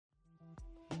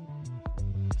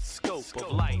scope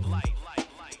of life.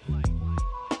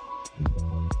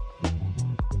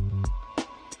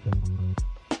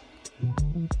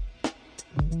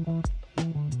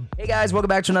 Hey guys, welcome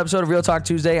back to another episode of Real Talk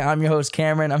Tuesday. I'm your host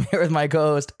Cameron. I'm here with my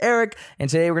co-host Eric, and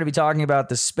today we're going to be talking about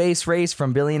the space race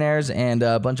from billionaires and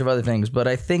a bunch of other things. But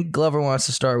I think Glover wants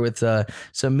to start with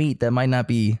some meat that might not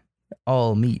be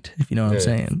all meat, if you know what I'm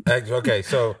saying. Okay,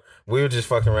 so we were just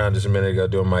fucking around just a minute ago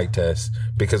doing mic tests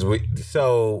because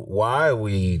why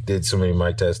we did so many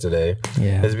mic tests today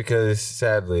is because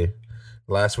sadly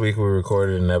last week we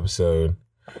recorded an episode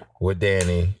with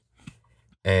Danny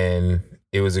and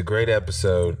it was a great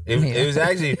episode. It was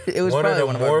actually one of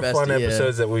the more fun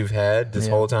episodes that we've had this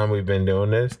whole time we've been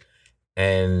doing this,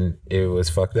 and it was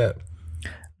fucked up.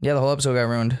 Yeah, the whole episode got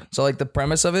ruined. So, like, the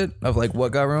premise of it, of, like,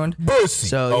 what got ruined. Pussy.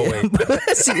 So,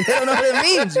 pussy. I don't know what it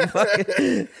means. You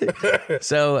fucking...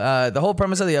 So, the whole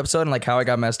premise of the episode and, like, how I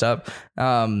got messed up,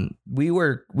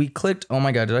 we clicked, oh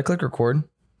my God, did I click record?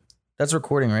 That's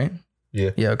recording, right?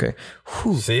 Yeah. Yeah, okay.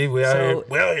 Whew. See, we out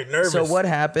here nervous. So what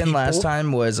happened last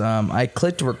time was I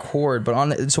clicked record,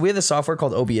 but so we have the software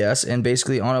called OBS, and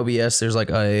basically on OBS there's like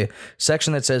a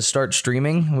section that says start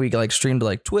streaming. We like stream to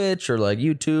like Twitch or like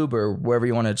YouTube or wherever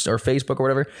you want to, or Facebook or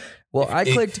whatever. Well, I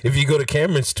clicked. If you go to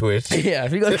Cameron's Twitch. Yeah,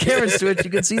 if you go to Cameron's Twitch,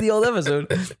 you can see the old episode.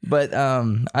 But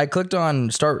I clicked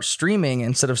on start streaming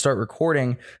instead of start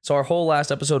recording. So our whole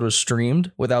last episode was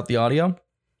streamed without the audio.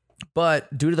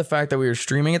 But due to the fact that we were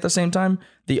streaming at the same time,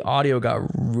 the audio got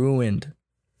ruined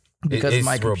because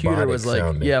my computer was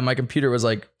like, my computer was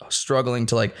like struggling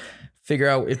to like figure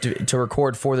out if to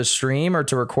record for the stream or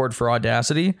to record for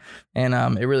Audacity, and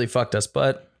it really fucked us.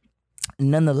 But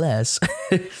nonetheless,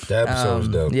 that episode was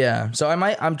dope. Yeah, so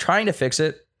I'm trying to fix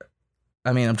it.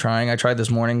 I mean, I tried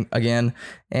this morning again,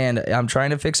 and I'm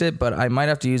trying to fix it, but I might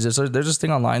have to use this. So there's this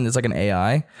thing online that's like an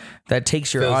AI that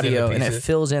takes your audio and it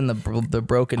fills in the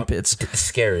broken bits. It's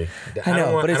scary. I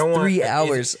know, but it's 3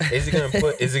 hours. Is it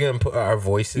gonna put our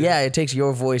voices? Yeah, it takes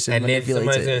your voice and then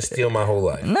somebody's gonna steal my whole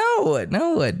life.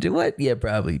 No, do what? Yeah,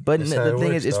 probably. But the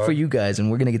thing is, it's for you guys,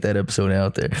 and we're gonna get that episode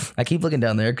out there. I keep looking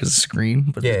down there because the screen,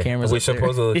 but the camera's we're up there.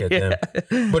 supposed to look at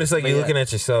them. But it's like you're looking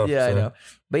at yourself. Yeah, I know.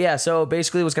 But yeah, so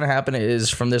basically what's going to happen is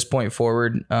from this point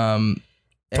forward, tons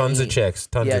of checks.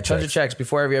 Tons of checks.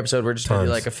 Before every episode, we're just going to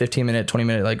do like a 15-minute,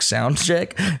 20-minute like sound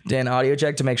check, then audio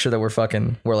check to make sure that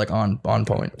we're like on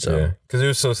point. So yeah, because it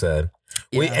was so sad.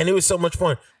 Yeah. And it was so much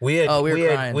fun. We had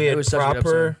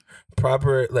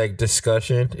proper like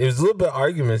discussion. It was a little bit of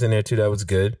arguments in there too. That was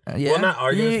good. Yeah. Well, not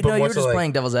arguments, but you were just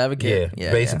playing devil's advocate.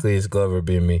 Yeah, basically it's Glover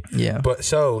being me. Yeah. But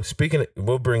so speaking,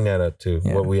 we'll bring that up too.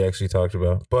 Yeah. What we actually talked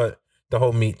about, but the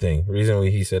whole meat thing. Reason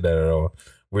he said that at all.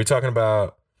 We were talking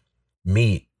about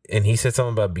meat, and he said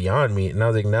something about Beyond Meat, and I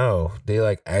was like, no, they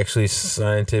like actually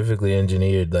scientifically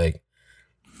engineered like.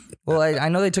 Well, I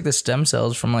know they took the stem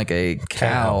cells from like a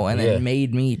cow and then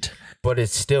made meat. But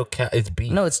it's still it's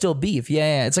beef. No, it's still beef.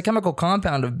 Yeah. It's a chemical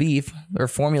compound of beef or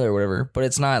formula or whatever, but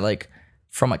it's not like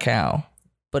from a cow.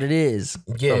 But it is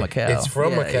from a cow. It's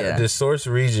from a cow. Yeah. The source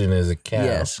region is a cow.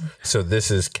 Yes. So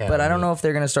this is cow. But I don't know if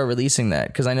they're going to start releasing that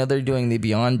because I know they're doing the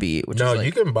Beyond Meat. Which is like,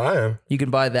 you can buy them. You can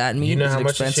buy that meat. You know how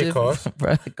much this shit costs?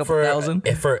 For a couple thousand?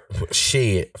 For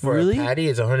really? A patty,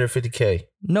 it's $150K.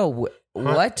 No,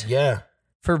 what? Yeah.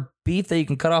 For beef that you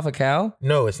can cut off a cow?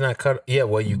 No, it's not cut. Yeah,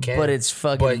 well, you can. But it's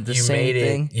fucking the same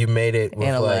thing. You made it with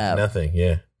like nothing.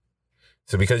 Yeah.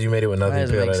 So because you made it with nothing, you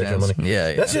pay all that extra money.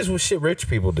 Yeah. That's just what shit rich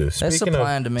people do. That's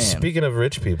supply and demand. Speaking of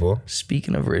rich people.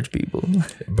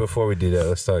 Before we do that,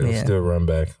 let's do a run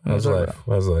back. How's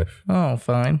life? Oh,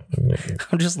 fine.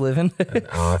 I'm just living.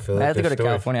 I feel like I have to go to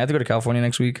California. I have to go to California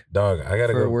next week. Dog, I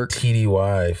gotta go work.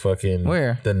 TDY fucking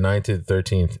where? The 9th to the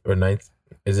 13th. Or 9th.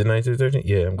 Is it 9th to the 13th?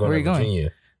 Yeah, I'm going to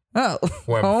Virginia. Oh.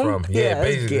 Where I'm from. Yeah,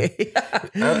 basically.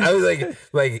 I was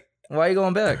like why are you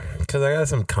going back? Because I got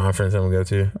some conference I'm going to go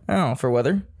to. Oh, for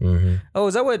weather? Mm-hmm. Oh,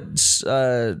 is that what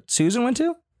Susan went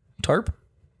to? TARP?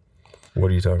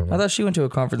 What are you talking about? I thought she went to a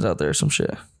conference out there or some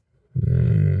shit.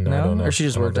 No? I don't know. Or she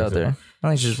just worked out there? I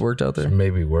think she just worked out there. She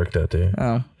maybe worked out there.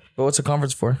 Oh. But what's the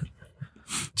conference for?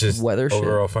 Just weather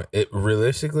overall shit? It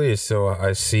realistically is so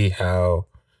I see how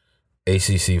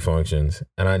ACC functions.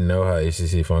 And I know how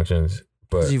ACC functions.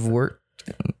 But you've worked?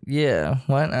 Yeah.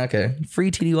 What? Okay. Free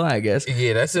TDY, I guess.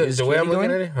 Yeah, that's the way I'm looking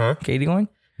at it. Huh? Katie going?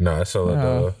 No, I saw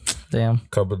like damn.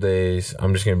 Couple days.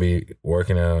 I'm just going to be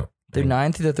working out. The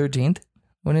 9th through the 13th?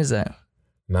 When is that?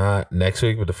 Not next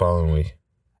week, but the following week.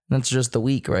 That's just the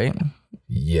week, right?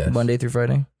 Yes. Monday through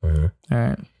Friday? Uh-huh. All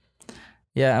right.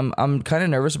 Yeah, I'm kind of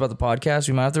nervous about the podcast.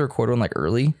 We might have to record one like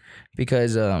early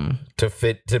because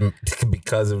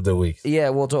because of the week. Yeah,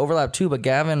 well, to overlap too. But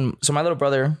Gavin, so my little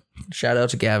brother shout out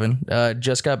to Gavin.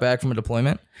 Just got back from a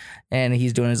deployment, and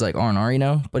he's doing his like R&R, you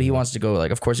know. But he wants to go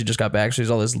like, of course, he just got back, so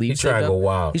he's all this leave. He's trying to go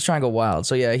wild. He's trying to go wild.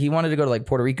 So yeah, he wanted to go to like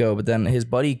Puerto Rico, but then his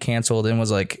buddy canceled and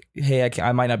was like, "Hey,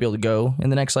 I might not be able to go in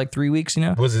the next like 3 weeks," you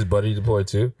know. Was his buddy deployed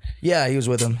too? Yeah, he was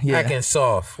with him. Yeah, acting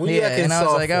soft. And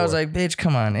I was like, bitch,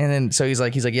 come on. And then so he's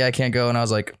like, yeah, I can't go. And I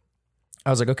was like,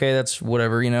 okay, that's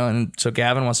whatever, you know. And so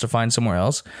Gavin wants to find somewhere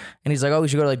else, and he's like, oh, we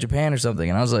should go to like Japan or something.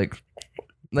 And I was like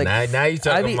now you're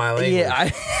talking my language. Yeah,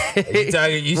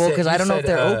 because I don't know if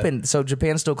they're open. So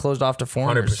Japan's still closed off to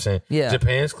foreigners. 100%. Yeah,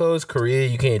 Japan's closed. Korea,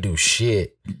 you can't do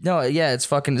shit. No, yeah, it's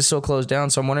still closed down.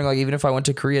 So I'm wondering, like, even if I went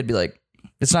to Korea, it'd be like,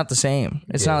 it's not the same.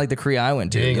 It's not like the Korea I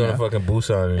went to. You ain't going to fucking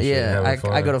Busan and shit. Yeah,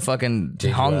 I go to fucking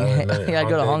Hongdae. I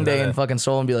go to Hongdae and fucking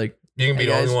Seoul and be like, you can be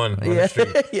the only one on the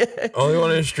street. Only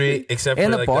one on the street, except and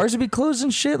for the like bars would be closed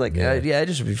and shit. Like, I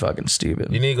just would be fucking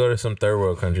stupid. You need to go to some third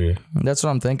world country. That's what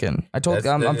I'm thinking.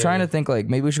 I'm trying to think like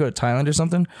maybe we should go to Thailand or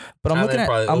something. But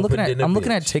I'm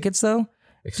looking at tickets though.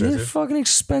 Expensive? They're fucking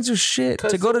expensive shit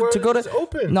to go to.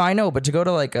 Open. No, I know, but to go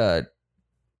to like what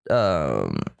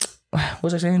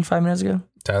was I saying 5 minutes ago?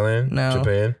 Thailand, no,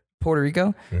 Japan, Puerto Rico.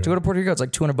 Mm-hmm. To go to Puerto Rico, it's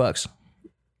like $200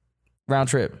 round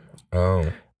trip.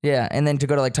 Oh. Yeah, and then to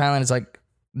go to like Thailand, it's like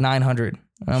 $900. And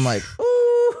I'm like,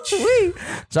 ooh, wee.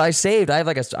 So I saved. I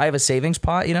have a savings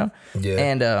pot, you know. Yeah.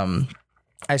 And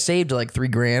I saved like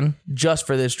 $3,000 just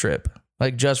for this trip,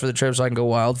 like just for the trip, so I can go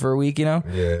wild for a week, you know.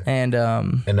 Yeah. And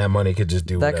that money could just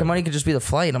do that. Money could just be the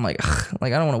flight. And I'm like I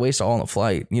don't want to waste it all on the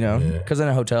flight, you know, because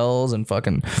then hotels and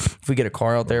fucking if we get a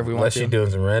car out there if we want to. Unless you're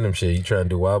doing some random shit, you trying to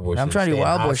do wild boy shit. I'm trying to do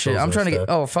wild boy shit. I'm trying to get.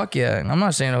 Oh fuck yeah! I'm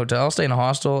not staying in a hotel. I'll stay in a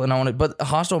hostel, and I want to. But a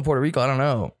hostel in Puerto Rico, I don't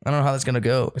know. I don't know how that's gonna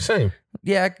go. Same.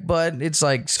 Yeah, but it's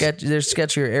like there's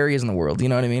sketchier areas in the world. You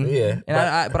know what I mean? Yeah.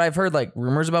 And but I've heard like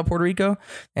rumors about Puerto Rico,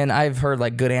 and I've heard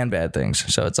like good and bad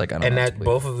things. So it's like I don't know. And that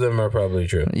both of them are probably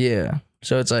true. Yeah.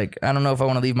 So it's like I don't know if I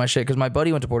want to leave my shit because my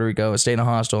buddy went to Puerto Rico, stayed in a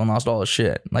hostel, and lost all his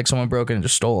shit. Like someone broke in and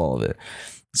just stole all of it.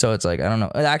 So it's like I don't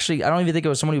know. Actually, I don't even think it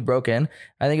was someone who broke in.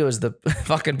 I think it was the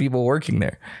fucking people working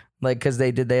there. Like, because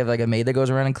they have like a maid that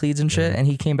goes around and cleans and shit, and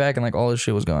he came back and like all his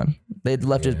shit was gone. They'd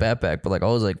left his backpack, but like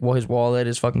all his like his wallet,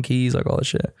 his fucking keys, like all this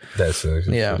shit. That's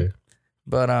yeah. Shitty.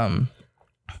 But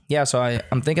yeah. So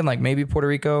I'm thinking like maybe Puerto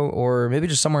Rico or maybe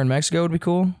just somewhere in Mexico would be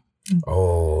cool.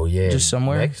 Oh yeah, just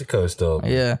somewhere. Mexico's still.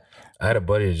 Yeah. I had a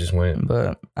buddy that just went,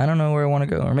 but I don't know where I want to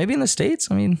go, or maybe in the States.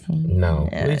 I mean, no.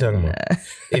 What are you talking about?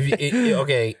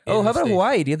 Okay. Oh, how about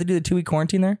Hawaii? Do you have to do the 2-week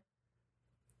quarantine there?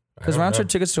 Because round trip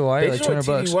tickets to Hawaii are like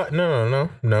 $200.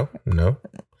 No.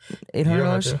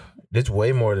 $800. It's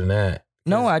way more than that.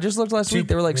 No, I just looked last week.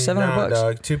 They were like $700.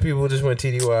 Dog. 2 people just went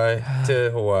TDY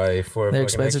to Hawaii for. They're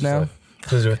expensive now.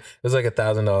 It was like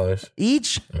 $1,000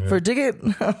 each for a ticket.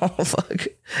 Oh fuck.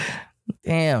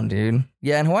 Damn, dude.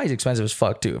 Yeah, and Hawaii's expensive as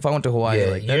fuck too. If I went to Hawaii,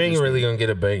 like you ain't really gonna get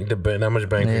that much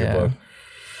bang for your buck.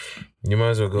 You might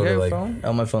as well go to like. Phone?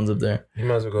 Oh, my phone's up there. You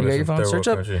might as well go to some third world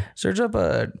country. Search up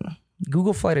a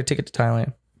Google flight or ticket to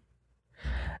Thailand.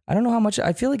 I don't know how much.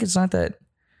 I feel like it's not that.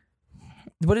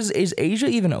 But is Asia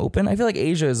even open? I feel like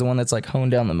Asia is the one that's like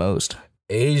honed down the most.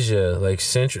 Asia, like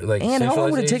central, like. And how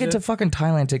long would it take it to fucking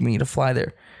Thailand take me to fly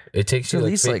there? It takes you at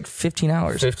least like 15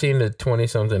 hours. 15 to 20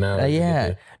 something hours.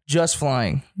 Yeah. Just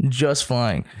flying.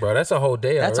 Bro, that's a whole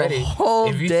day already. That's a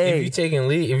whole day. If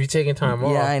you're taking time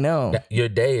off. Yeah, I know. Your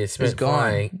day is spent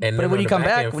flying. And but when you come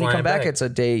back, it's a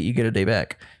day, you get a day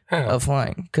back of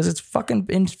flying. Because it's fucking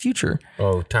in the future.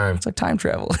 Oh, time. It's like time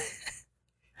travel.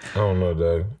 I don't know,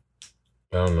 Doug.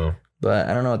 I don't know. But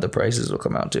I don't know what the prices will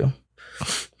come out to.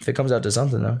 If it comes out to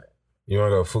something, though. You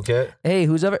want to go Phuket? Hey,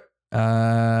 who's ever...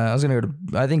 I was going to go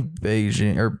to... I think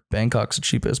Beijing or Bangkok's the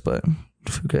cheapest, but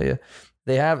Phuket, yeah.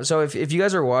 They have... So if you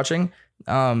guys are watching,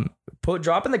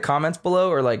 drop in the comments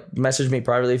below or like message me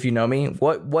privately if you know me,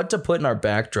 what to put in our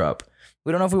backdrop.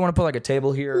 We don't know if we want to put like a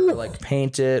table here or like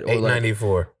paint it. Or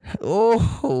 $894. Like,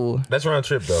 oh. That's round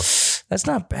trip, though. That's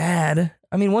not bad.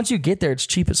 I mean, once you get there, it's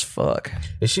cheap as fuck.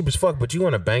 It's cheap as fuck, but you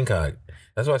want to Bangkok.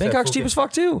 That's why I Bangkok's said cheap as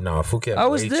fuck too. No, Phuket. I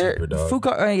was there. Cheaper, dog.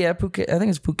 Phuket. I think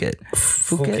it's Phuket.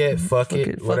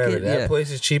 Phuket, whatever. That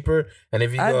place is cheaper. And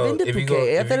if you I've been to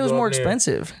Phuket. I thought it was more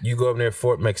expensive. You go up near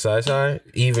Fort McSai,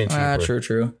 even cheaper.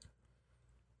 True.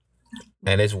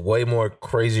 And it's way more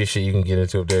crazy shit you can get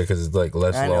into up there because it's like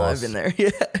less laws. I know, I've been there.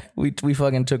 Yeah, we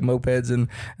fucking took mopeds and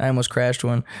I almost crashed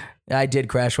one. I did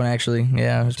crash one actually.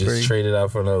 Yeah, it was just traded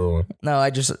out for another one. No, I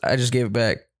just gave it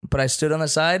back. But I stood on the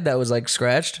side that was like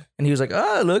scratched, and he was like,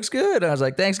 "Oh, it looks good." And I was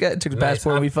like, "Thanks, guys." Took the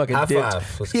passport, and we fucking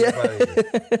dipped.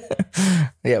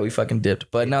 Yeah, we fucking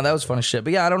dipped. But no, that was fun as shit.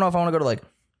 But yeah, I don't know if I want to go to like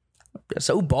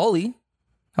Bali.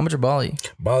 How much are Bali?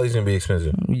 Bali's gonna be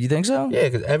expensive. You think so? Yeah,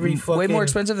 because every fucking way more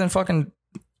expensive than fucking.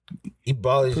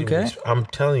 Bali's gonna be, I'm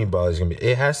telling you, Bali's gonna be.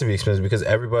 It has to be expensive because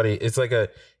everybody. It's like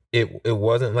it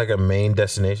wasn't like a main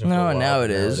destination. No, for now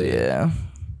it is. Yeah.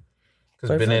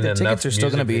 Because been in the enough tickets are still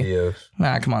gonna be. Videos.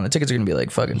 Nah, come on. The tickets are gonna be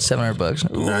like fucking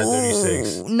 $700.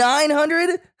 936.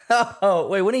 900? Oh,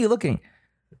 wait. When are you looking?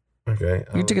 Okay.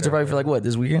 Your tickets are probably for like what,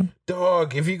 this weekend?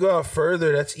 Dog, if you go out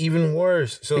further, that's even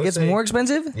worse. So it gets more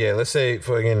expensive? Yeah, let's say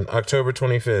fucking October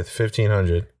 25th,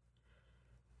 1500.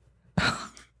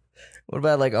 What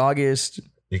about like August?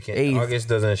 You can't. 8th? August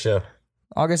doesn't show.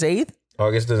 August 8th?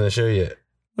 August doesn't show yet.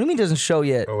 What do you mean it doesn't show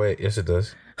yet? Oh wait, yes it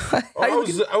does. I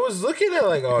was looking at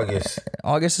like August.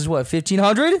 August is what,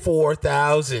 1,500?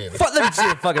 4,000. Let me see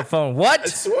your fucking phone. What? I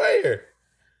swear.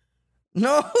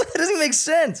 No, that doesn't make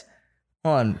sense.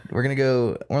 Hold on, we're only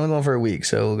going for a week,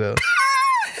 so we'll go.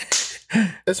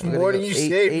 That's more than you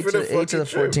saved for the fucking 8th to the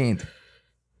 14th.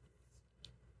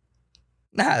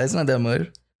 Nah, that's not that much.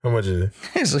 How much is it?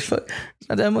 It's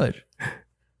not that much.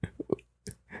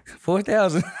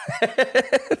 4,000.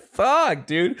 Fuck,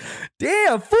 dude.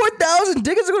 Damn, 4,000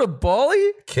 tickets to go to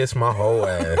Bali? Kiss my whole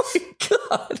ass. Oh my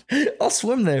God. I'll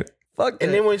swim there. Fuck that.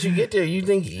 And then once you get there, you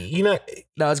think you're not.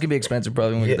 No, it's gonna be expensive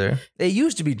probably when we get there. It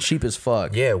used to be cheap as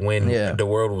fuck. Yeah, when the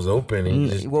world was open.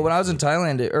 And well, when I was in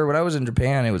Thailand or when I was in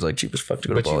Japan, it was like cheap as fuck to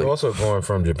go to Bali. But you're also going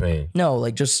from Japan. No,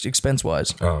 like just expense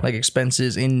wise. Oh. Like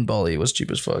expenses in Bali was cheap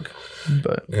as fuck.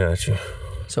 But gotcha.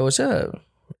 So what's up?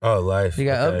 Oh, life. You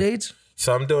got updates?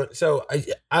 So I'm doing. So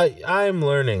I'm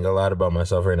learning a lot about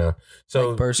myself right now. So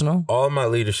like personal. All my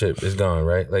leadership is gone.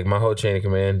 Right, like my whole chain of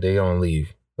command, they on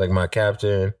leave. Like my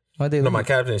captain. My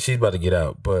captain, she's about to get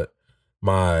out, but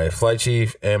my flight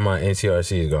chief and my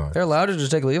NCRC is gone. They're allowed to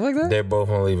just take leave like that? They're both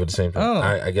on leave at the same time. Oh.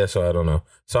 I guess so. I don't know.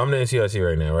 So I'm the NCRC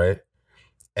right now, right?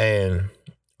 And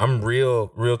I'm real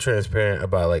transparent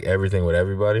about like everything with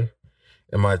everybody.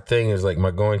 And my thing is like my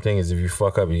going thing is if you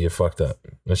fuck up, you get fucked up.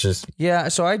 It's just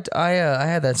So I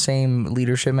had that same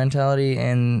leadership mentality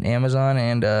in Amazon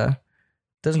and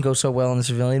doesn't go so well in the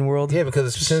civilian world. Yeah,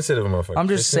 because it's sensitive, motherfucker. I'm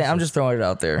just saying. I'm just throwing it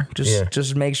out there.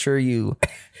 Just make sure you,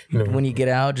 when you get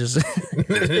out, just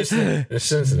it's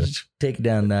sensitive. Just take it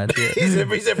down that. Yeah.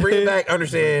 He said, bring it back.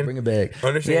 Understand? Bring it back.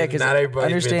 Understand? Yeah, because not everybody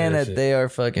understand that they are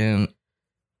fucking.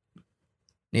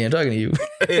 Yeah, I'm talking to you.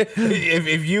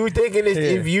 if you thinking it's,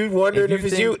 if you wondering if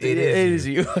it's you, it is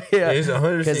you. Yeah, it's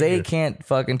 100%. Because they can't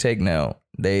fucking take no.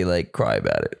 They like cry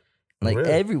about it. Like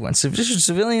everyone, just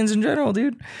civilians in general,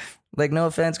 dude. Like, no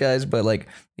offense, guys, but like,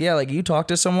 yeah, like you talk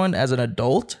to someone as an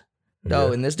adult.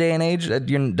 Oh, in this day and age,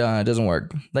 you're done. It doesn't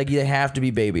work. Like, they have to be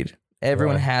babied.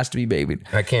 Everyone has to be babied.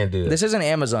 I can't do that. This isn't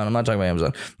Amazon. I'm not talking about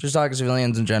Amazon. Just talking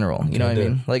civilians in general. You know what I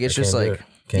mean? Like, it's just like,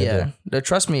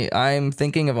 trust me. I'm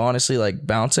thinking of honestly like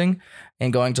bouncing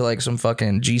and going to like some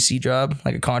fucking GC job,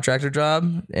 like a contractor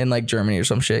job in like Germany or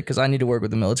some shit. Because I need to work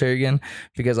with the military again.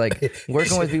 Because like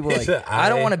working with people, like I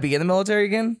don't want to be in the military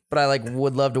again, but I like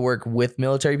would love to work with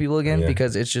military people again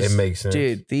because it's just, it makes sense.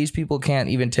 Dude, these people can't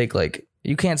even take like,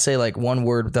 you can't say like one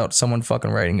word without someone fucking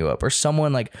writing you up or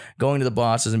someone like going to the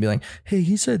bosses and be like, hey,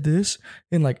 he said this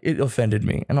and like it offended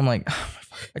me. And I'm like,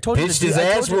 I told you to do,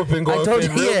 ass whooping going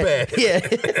real bad. Yeah.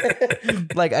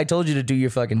 Like I told you to do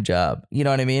your fucking job. You know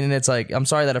what I mean? And it's like, I'm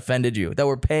sorry that offended you, that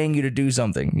we're paying you to do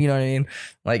something. You know what I mean?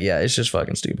 Like, yeah, it's just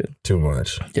fucking stupid. Too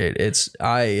much. Dude,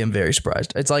 I am very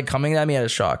surprised. It's like coming at me at a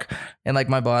shock. And like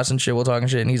my boss and shit will talk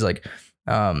and shit. And he's like,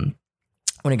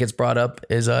 when it gets brought up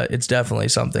is it's definitely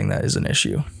something that is an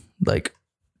issue. Like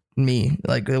me,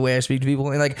 like the way I speak to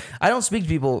people, and like I don't speak to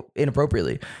people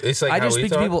inappropriately. It's like I just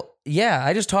speak to people. Yeah,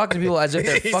 I just talk to people as if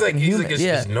they're fucking human.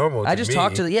 It's normal. I just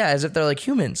talk to as if they're like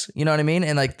humans. You know what I mean?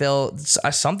 And like they'll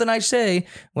something I say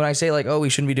when I say like, oh, we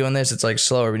shouldn't be doing this. It's like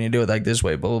slower. We need to do it like this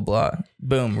way. Blah blah blah.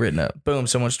 Boom, written up. Boom,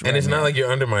 someone's. And it's not like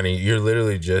you're undermining. You're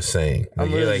literally just saying. Like,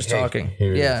 I'm literally just talking.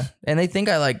 Yeah, and they think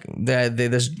I like that.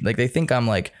 They think I'm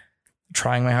like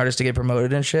trying my hardest to get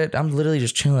promoted and shit. I'm literally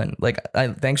just chilling. Like,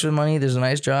 thanks for the money. There's a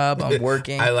nice job. I'm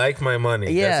working. I like my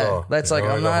money. Yeah, that's all. That's like,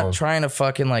 I'm not trying to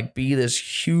fucking like be this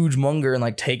huge monger and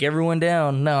like take everyone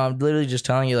down. No, I'm literally just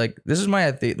telling you like, this is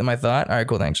my thought. All right,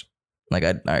 cool, thanks. Like,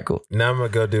 all right, cool. Now I'm gonna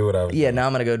go do what I was doing. Now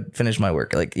I'm gonna go finish my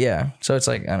work. Like, yeah. So it's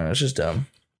like, I don't know. It's just dumb.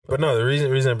 But no, the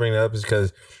reason I bring it up is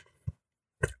because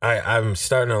I'm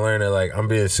starting to learn that like I'm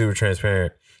being super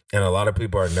transparent, and a lot of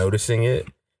people are noticing it.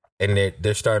 And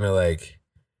they're starting to like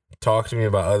talk to me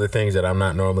about other things that I'm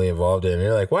not normally involved in. And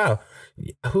they're like, wow,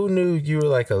 who knew you were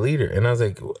like a leader? And I was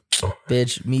like, oh.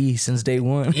 Bitch, me since day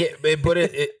one. Yeah, but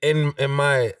in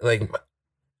my like,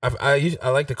 I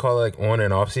like to call it like on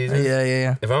and off season.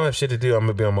 Yeah. If I don't have shit to do, I'm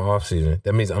gonna be on my off season.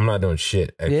 That means I'm not doing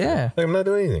shit. Actually. Yeah. Like I'm not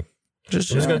doing anything. I'm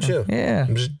just gonna chill. Yeah.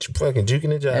 I'm just fucking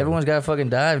juking and jiving. Everyone's got to fucking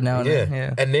dive now and then.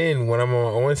 Yeah. And then when I'm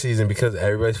on one season, because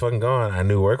everybody's fucking gone, I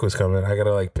knew work was coming. I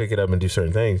gotta like pick it up and do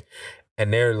certain things.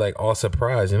 And they're like all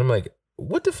surprised. And I'm like,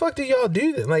 what the fuck do y'all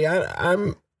do then? Like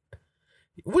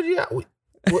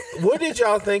what did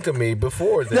y'all think of me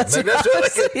before then? That's like,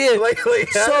 what like,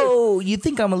 so you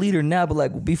think I'm a leader now, but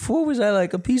like before was I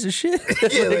like a piece of shit?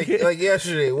 Yeah, like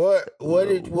yesterday. What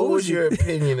was your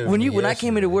opinion of me when I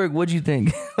came into work? What'd you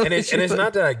think? And it's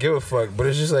not that I give a fuck, but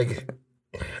it's just like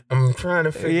I'm trying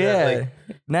to figure out. Like,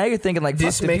 now you're thinking like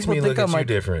this makes me look at you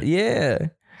different. Yeah,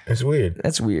 it's weird.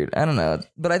 That's weird. I don't know,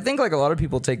 but I think like a lot of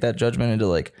people take that judgment into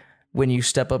like when you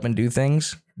step up and do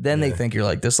things, then they think you're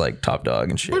like this like top dog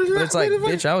and shit. But it's like,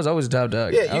 bitch, I was always a top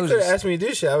dog. Yeah, you could have asked me to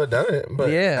do shit. I would have done it. But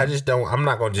I just don't. I'm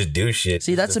not going to just do shit.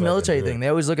 See, that's a military thing. They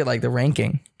always look at like the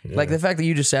ranking. Yeah. Like the fact that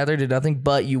you just sat there, did nothing,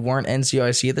 but you weren't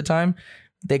NCIC at the time.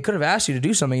 They could have asked you to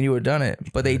do something and you would have done it,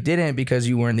 but they didn't because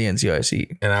you weren't the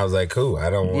NCIC. And I was like, cool, I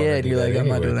don't want to do that. Yeah, and you're like, I'm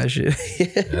not doing that shit.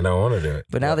 I don't want to do it.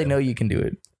 But now they know you can do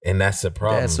it. And that's the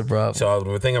problem. That's the problem. So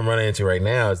the thing I'm running into right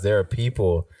now is there are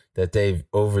people that they've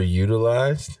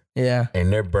overutilized. Yeah.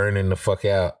 And they're burning the fuck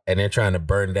out and they're trying to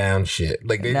burn down shit.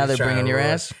 Like now they're bringing your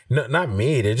ass? No, not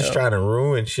me. They're just trying to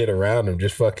ruin shit around them.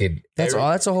 Just fucking. That's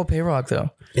all. That's a whole pay rock though.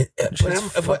 But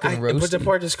the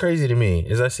part that's crazy to me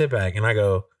is I sit back and I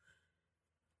go,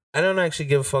 I don't actually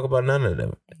give a fuck about none of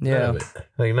them. None of it.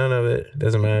 Like none of it.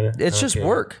 Doesn't matter. It's just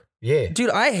work. Yeah.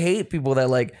 Dude, I hate people that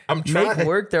like make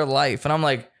work their life. And I'm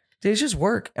like, dude, it's just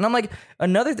work. And I'm like,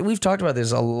 we've talked about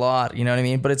this a lot, you know what I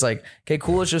mean? But it's like, okay,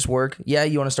 cool, it's just work. Yeah,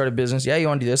 you want to start a business. Yeah, you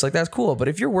want to do this. Like, that's cool. But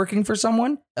if you're working for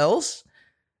someone else,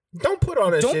 don't put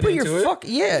all that shit into it. Don't put your fuck,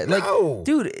 yeah. Like,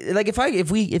 dude, like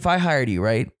if I hired you,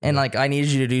 right? And like I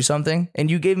needed you to do something and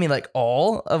you gave me like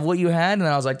all of what you had. And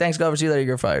I was like, thanks, God, see you later,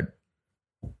 you're fired.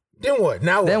 Then what?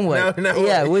 Now what? Then what? Now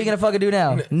yeah, what are you gonna fucking do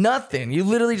now? Nothing. You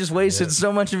literally just wasted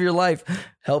so much of your life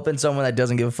helping someone that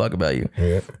doesn't give a fuck about you.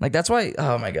 Yeah. Like that's why.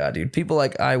 Oh my god, dude. People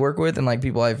like I work with and like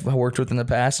people I've worked with in the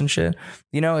past and shit.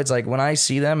 You know, it's like when I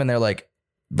see them and they're like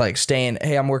staying,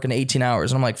 hey, I'm working 18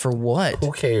 hours. And I'm like, for what?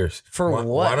 Who cares? For what?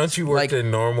 Why don't you work the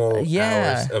normal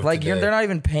hours of like today? They're not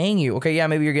even paying you. Okay, yeah,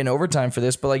 maybe you're getting overtime for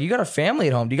this, but like you got a family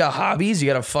at home. You got hobbies. You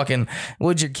got a fucking,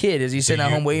 what's your kid? Is he sitting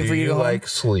at home waiting for you to go home? Do you like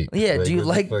sleep? Yeah, do you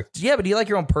like, but do you like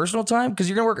your own personal time? Because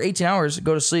you're going to work 18 hours,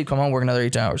 go to sleep, come home, work another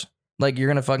 18 hours. Like you're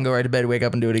going to fucking go right to bed, wake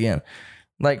up and do it again.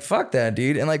 Like, fuck that,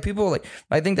 dude. And like people like,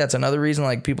 I think that's another reason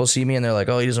like people see me and they're like,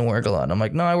 oh, he doesn't work a lot. And I'm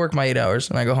like, no, I work my 8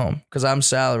 hours and I go home because I'm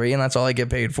salary and that's all I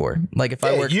get paid for. Like if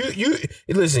I work. You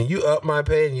listen, you up my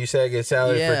pay and you say I get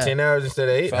salary for 10 hours instead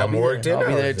of 8. I'm going to work 10 hours.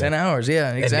 I'll be there 10 hours.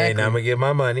 Yeah, exactly. And then I'm going to get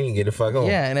my money and get the fuck home.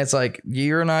 Yeah. And it's like,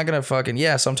 you're not going to fucking,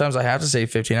 sometimes I have to say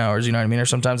 15 hours, you know what I mean? Or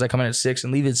sometimes I come in at 6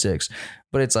 and leave at 6.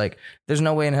 But it's like, there's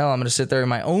no way in hell I'm going to sit there in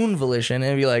my own volition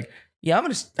and be like, yeah, I'm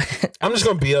just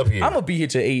going to be up here. I'm going to be here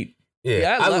to 8.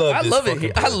 Yeah, I love it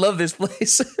here. I love this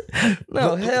place.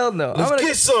 No, hell no. Let's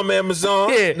get some Amazon.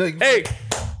 Yeah. Hey.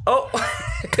 Oh.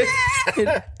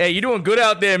 Hey, you're doing good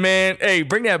out there, man. Hey,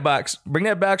 bring that box. Bring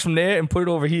that box from there and put it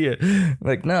over here.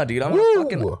 Like, no, dude. I'm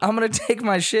gonna take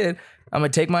my shit. I'm gonna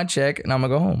take my check and I'm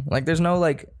gonna go home. Like,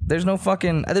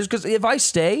 because if I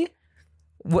stay.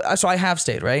 So I have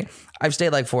stayed, right? I've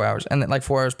stayed like 4 hours, and then like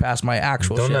 4 hours past my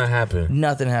actual shift. Don't that happen?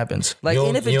 Nothing happens. Like,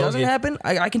 and if it doesn't happen,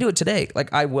 I can do it today.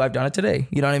 Like I've done it today.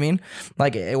 You know what I mean?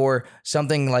 Like, or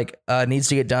something like needs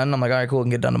to get done. I'm like, all right, cool, I can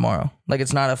get done tomorrow. Like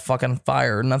it's not a fucking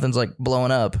fire. Nothing's like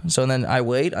blowing up. So then I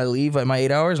wait. I leave at my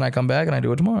 8 hours, and I come back and I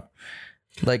do it tomorrow.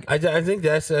 Like I think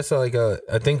that's like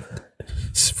I think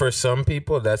for some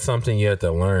people that's something you have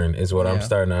to learn is what I'm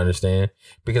starting to understand,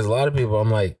 because a lot of people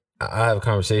I'm like. I have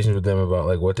conversations with them about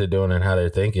like what they're doing and how they're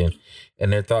thinking,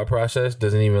 and their thought process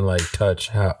doesn't even like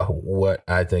touch what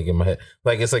I think in my head.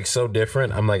 Like it's like so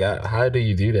different. I'm like, how do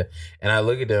you do that? And I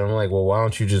look at them. I'm like, well, why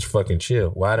don't you just fucking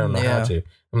chill? Well, I don't know how to.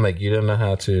 I'm like, you don't know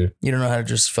how to. You don't know how to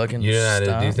just fucking. You don't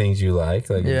know how to do things you like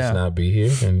just not be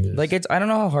here. And just, like I don't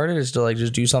know how hard it is to like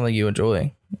just do something you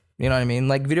enjoy. You know what I mean?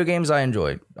 Like video games, I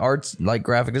enjoy. Arts, like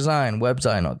graphic design, web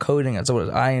design, coding. That's what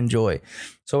I enjoy.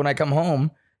 So when I come home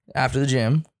after the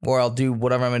gym, or I'll do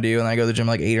whatever I'm gonna do, and I go to the gym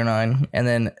like 8 or 9, and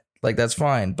then like that's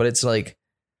fine. But it's like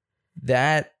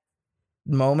that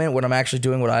moment when I'm actually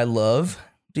doing what I love,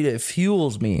 dude, it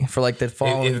fuels me for like the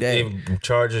following day. It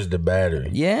charges the battery.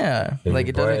 Yeah,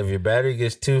 if your battery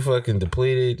gets too fucking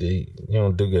depleted, you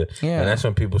don't do good. Yeah, and that's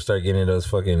when people start getting those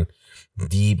fucking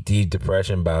deep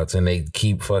depression bouts, and they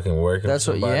keep fucking working. That's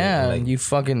what. Yeah, and you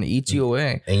fucking eats you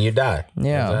away, and you die.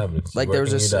 Yeah, like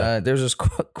there's this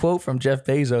quote from Jeff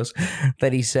Bezos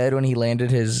that he said when he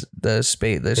landed his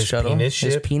shuttle,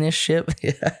 his penis ship.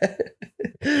 Yeah.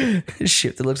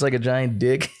 Shit that looks like a giant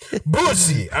dick.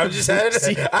 Bussy. I just had to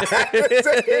say it. It's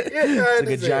like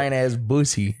a giant ass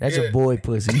bussy. That's a boy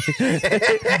pussy.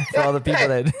 For all the people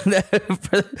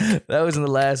that was in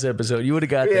the last episode, you would have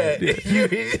got that.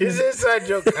 It's an inside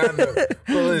joke, kind of. But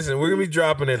listen, we're gonna be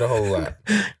dropping it a whole lot.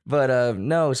 But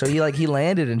no, so he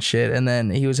landed and shit, and then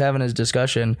he was having his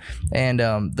discussion, and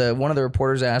one of the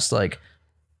reporters asked like,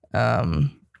 blah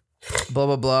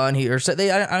blah blah, and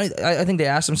I think they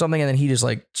asked him something, and then he just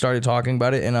like started talking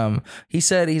about it, and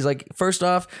he's like, first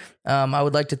off, I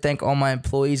would like to thank all my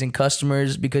employees and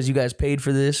customers because you guys paid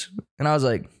for this, and I was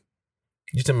like,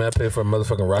 you tell me I paid for a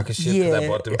motherfucking rocket ship because I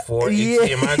bought them 4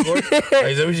 HDMI cords?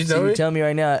 Is that what you tell me? You tell me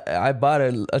right now I bought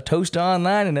a toaster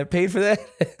online and I paid for that?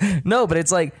 No, but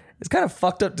it's like, it's kind of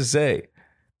fucked up to say.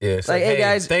 Yeah, it's like, hey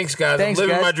guys, thanks guys, I'm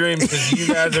living my dreams because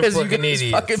you guys are fucking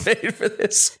idiots. Fucking paid for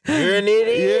this. You're an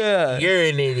idiot. Yeah, you're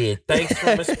an idiot. Thanks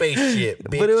from a spaceship.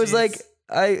 Bitches. But it was like,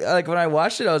 when I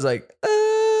watched it, I was like,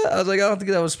 I don't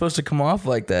think that was supposed to come off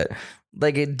like that.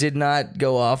 Like, it did not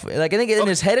go off. Like, I think in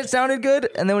his head it sounded good,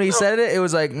 and then when he said it, it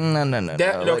was like, no.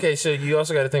 Okay, so you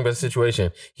also got to think about the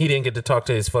situation. He didn't get to talk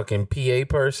to his fucking PA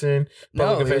person.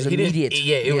 No, it was immediate.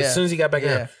 It was as soon as he got back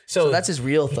in. So that's his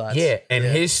real thoughts. Yeah, and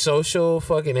his social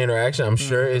fucking interaction, I'm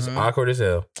sure, is awkward as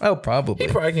hell. Oh, probably.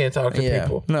 He probably can't talk to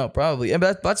people. No, probably. And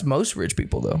that's most rich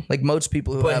people, though. Like, most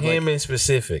people who have, him in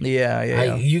specific.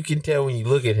 Yeah. You can tell when you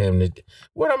look at him that,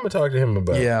 what I'm going to talk to him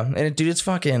about. Yeah, and dude, it's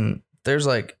fucking, there's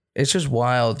like, it's just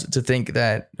wild to think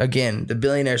that, again, the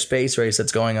billionaire space race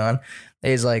that's going on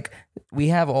is like, we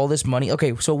have all this money.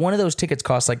 Okay, so one of those tickets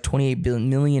costs like $28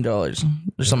 million or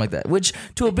something like that, which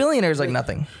to a billionaire is like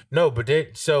nothing. No, but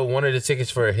so one of the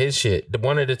tickets for his shit,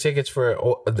 one of the tickets for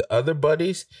the other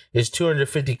buddies is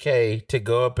 $250K to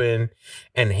go up and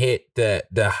hit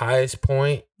the highest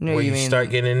point where you start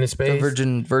getting into space.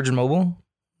 The Virgin Mobile?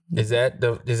 Is that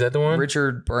the one?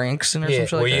 Richard Branson or some shit like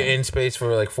that? Where you're in space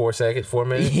for like 4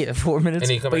 minutes? Yeah, 4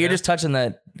 minutes. But you're just touching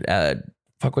that,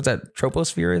 what's that?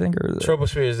 Troposphere, I think? Or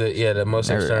Troposphere is the most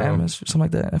external. Atmosphere, something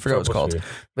like that. I forgot what it's called.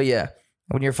 But yeah,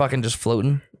 when you're fucking just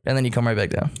floating and then you come right back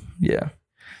down. Yeah.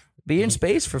 But you're in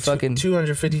space for fucking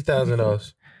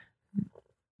 $250,000.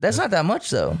 That's not that much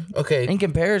though. Okay. In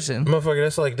comparison. Motherfucker,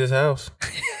 that's like this house.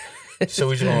 So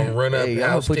we just gonna run up the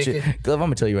house ticket? Glove, I'm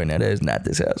gonna tell you right now, that is not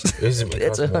this house. It's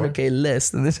 $100K less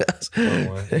than this house.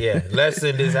 Yeah, less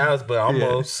than this house, but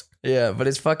almost. Yeah, but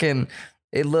it's fucking.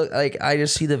 It look like I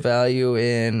just see the value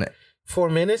in 4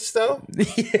 minutes though.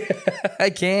 Yeah, I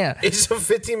can't. It's a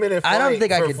 15-minute flight. I don't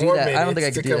think I could do that. I don't think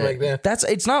I could do that.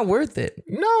 It's not worth it.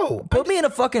 No. Put me in a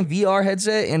fucking VR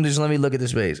headset and just let me look at the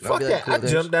space. Fuck that. I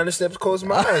jump down the steps, close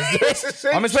my eyes. That's the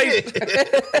same I'm in space.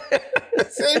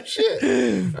 Same shit.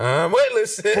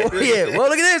 Weightless. Yeah. Well,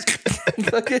 look at this.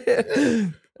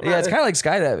 Yeah, it's kind of like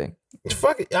skydiving.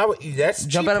 Fuck it. That's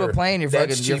jump cheaper. out of a plane. You're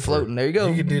floating. There you go.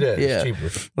 You can do that. Yeah. It's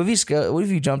cheaper. What if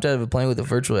you jumped out of a plane with a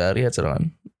virtual reality headset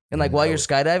on? And like while you're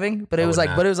skydiving, but it was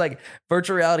like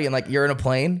virtual reality and like you're in a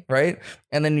plane, right?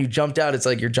 And then you jumped out, it's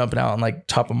like you're jumping out on like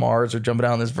top of Mars or jumping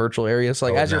out in this virtual area. So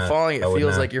like as you're falling, it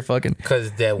feels like you're fucking. Because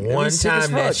that one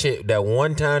time that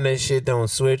shit don't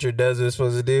switch or does what it's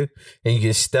supposed to do, and you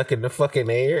get stuck in the fucking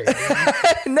air.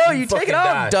 No, you take it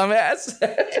off, dumbass.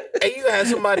 And you have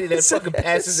somebody that fucking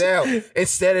passes out.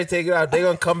 Instead of taking it out, they're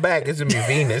gonna come back. It's gonna be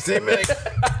Venus. They be like,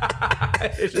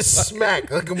 just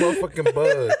smack like a motherfucking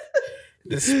bug.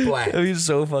 The splat. That'd be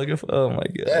so fucking. Oh my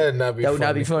god. That would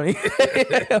not be funny.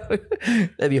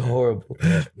 That'd be horrible.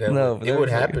 It would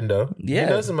happen though. Yeah. You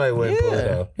know somebody wouldn't pull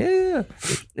it off. Yeah.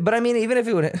 But I mean, even if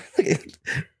it would, you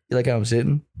like how I'm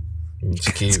sitting?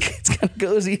 It's cute. It's kind of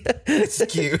cozy. It's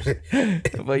cute.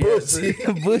 But yeah,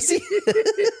 Boosie.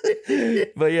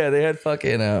 But yeah, they had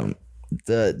fucking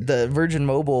the Virgin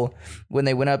Mobile when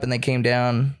they went up and they came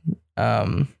down.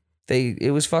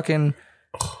 It was fucking.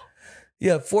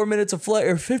 Yeah, 4 minutes of flight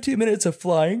or 15 minutes of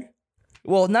flying.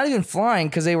 Well, not even flying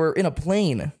because they were in a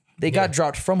plane. They got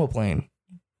dropped from a plane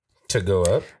to go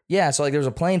up. Yeah, so like there was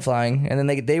a plane flying, and then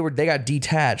they got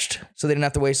detached, so they didn't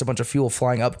have to waste a bunch of fuel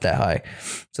flying up that high.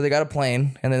 So they got a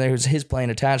plane, and then there was his plane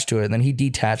attached to it, and then he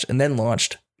detached and then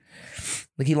launched.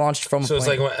 Like he launched from. So a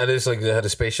plane. it's like how the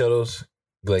space shuttles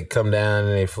like come down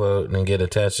and they float and then get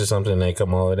attached to something and they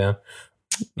come all the way down.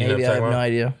 Maybe I have no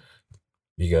idea.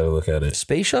 You got to look at it.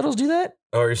 Space shuttles do that?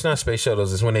 Or it's not space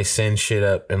shuttles. It's when they send shit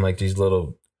up in like these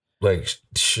little like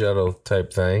shuttle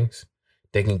type things.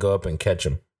 They can go up and catch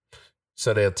them.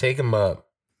 So they'll take them up.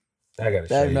 I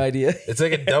have no idea. It's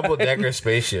like a double decker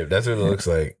spaceship. That's what it looks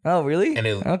like. Oh, really? And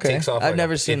it takes off. I've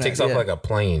never seen that. It takes off like a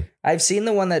plane. I've seen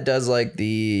the one that does like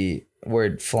the where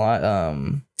it fly,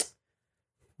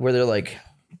 where they're like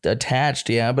attached,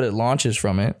 yeah, but it launches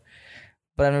from it.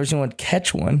 But I've never seen one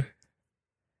catch one.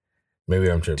 Maybe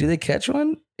I'm tripping. Do they catch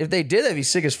one? If they did, that'd be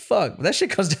sick as fuck. But that shit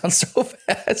comes down so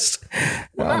fast.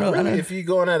 Well, not really. If you're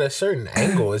going at a certain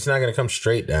angle, it's not going to come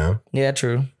straight down. Yeah,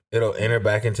 true. It'll enter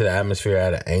back into the atmosphere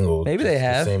at an angle. Maybe they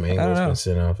have. The same angle it's been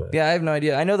sitting off at. Yeah, I have no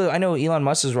idea. I know Elon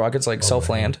Musk's rockets like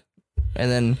self-land.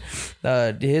 And then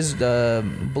his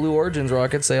Blue Origin's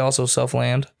rockets, they also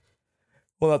self-land.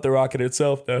 Well, not the rocket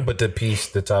itself, though. But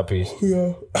the top piece.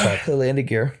 Yeah. The landing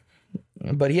gear.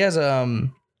 But he has a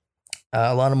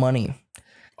lot of money.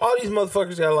 All these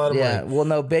motherfuckers got a lot of money. Yeah, well,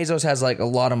 no, Bezos has like a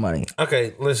lot of money.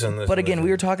 Okay, listen. But again,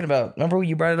 we were talking about, remember when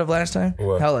you brought it up last time?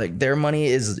 What? How like their money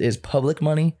is public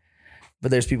money, but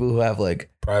there's people who have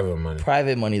like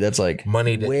private money that's like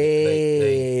money that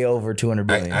way over 200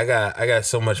 billion. I got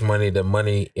so much money that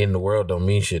money in the world don't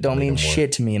mean shit. Don't mean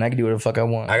shit to me, and I can do whatever the fuck I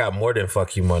want. I got more than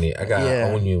fuck you money. I got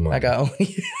own you money. I got own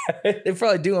you. They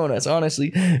probably do own us,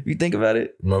 honestly. If you think about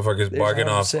it, motherfuckers bargain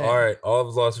off. All right, all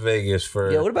of Las Vegas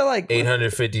for what about like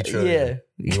 850 trillion?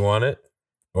 Yeah, you want it,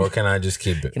 or can I just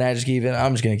keep it? Can I just keep it?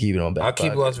 I'm just gonna keep it on back. I'll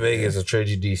keep Las Vegas. I'll trade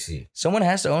you DC. Someone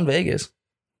has to own Vegas.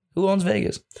 Who owns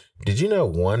Vegas? Did you know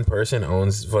one person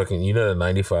owns fucking, you know, the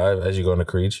 95 as you go into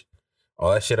Creech?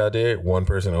 All that shit out there, one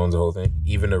person owns the whole thing,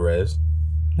 even the res.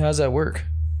 How does that work?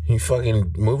 He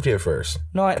fucking moved here first.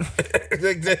 No,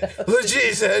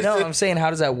 legit. No, I'm saying, how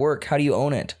does that work? How do you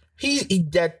own it?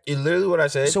 That is literally what I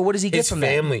said. So what does he get from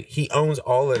family. He owns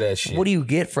all of that shit. What do you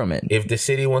get from it? If the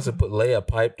city wants to lay a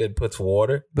pipe that puts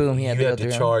water, boom, you have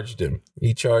to charge them.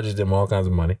 He charges them all kinds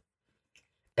of money.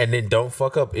 And then don't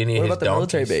fuck up any of his donkeys. What about the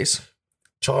military base?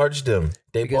 Charge them.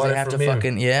 Because they have to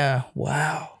fucking, yeah.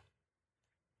 Wow.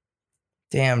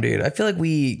 Damn, dude. I feel like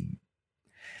you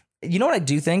know what I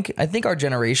do think? I think our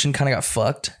generation kind of got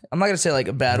fucked. I'm not gonna say like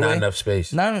a bad way. Not enough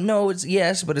space. No, it's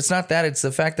yes, but it's not that. It's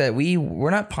the fact that we're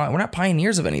not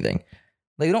pioneers of anything.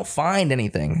 Like we don't find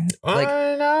anything. Like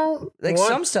I know. Like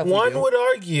some stuff. One would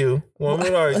argue.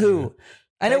 Who?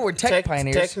 I know we're tech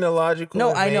pioneers. Technological.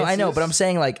 No, I know, but I'm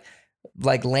saying like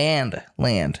land.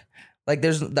 Like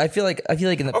I feel like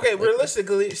in the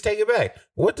realistically, let's take it back.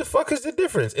 What the fuck is the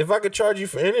difference? If I could charge you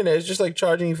for internet, it's just like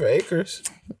charging you for acres.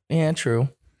 Yeah, true.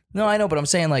 No, I know, but I'm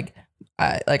saying like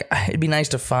it'd be nice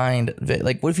to find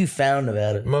like what if you found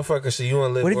Nevada, motherfucker? So you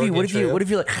want to live? What if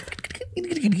you like,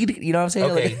 you know what I'm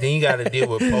saying? Okay, like, then you got to deal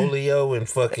with polio and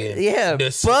fucking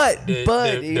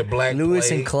the Black Lewis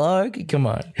plague. And Clark. Come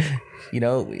on, you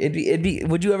know it'd be.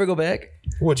 Would you ever go back?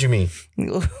 What you mean?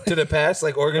 To the past,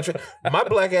 like Oregon Trail? My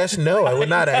black ass, no, I would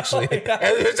not actually.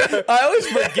 I always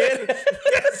forget.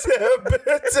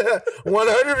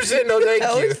 100% no thank you.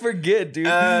 I always forget, dude.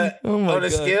 On a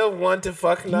scale of 1 to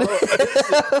fuck no,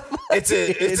 it's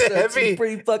a heavy,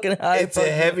 pretty fucking high. It's a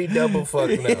heavy double fuck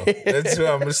no. That's what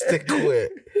I'm gonna stick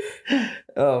with.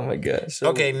 Oh my gosh. So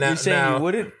okay, now you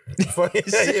wouldn't. Fuck no.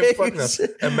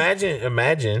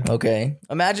 Imagine. Okay,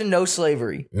 imagine no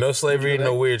slavery. No slavery,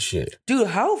 no weird shit. Dude,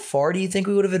 how far do you think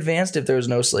we would have advanced if there was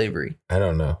no slavery? I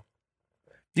don't know.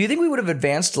 Do you think we would have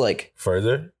advanced like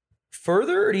further,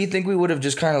 or do you think we would have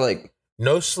just kind of like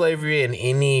no slavery in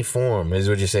any form? Is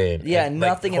what you're saying? Yeah,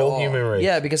 nothing at all. Human race.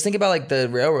 Yeah, because think about like the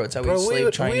railroads. How we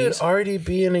enslaved Chinese. We would already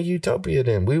be in a utopia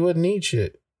then. We wouldn't need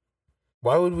shit.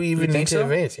 Why would we even need to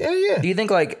advance? Yeah. Do you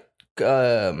think like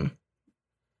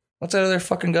what's that other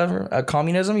fucking government?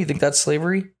 Communism? You think that's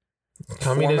slavery?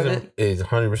 Communism is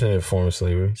 100% a form of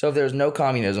slavery. So if there's no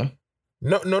communism,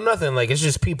 no, nothing. Like it's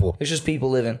just people. It's just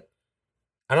people living.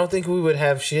 I don't think we would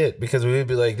have shit because we would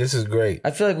be like, "This is great."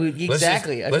 I feel like we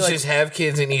exactly. Let's just have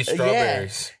kids and eat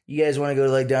strawberries. Yeah. You guys want to go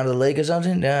like down to the lake or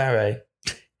something? Nah, all right.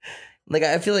 Like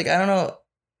I feel like I don't know.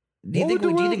 Do you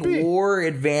think war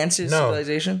advances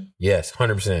civilization? Yes,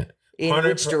 100%. In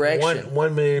which direction?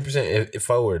 1,000,000%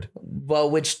 forward.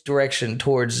 Well, which direction?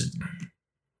 Towards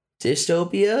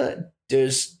dystopia?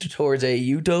 Towards a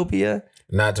utopia?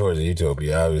 Not towards a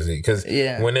utopia, obviously. Because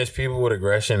when there's people with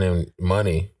aggression and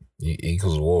money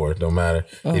equals war. Don't matter.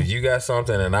 Oh. If you got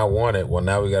something and I want it, well,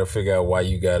 now we got to figure out why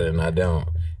you got it and I don't.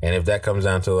 And if that comes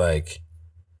down to like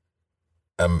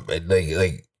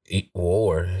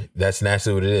war, that's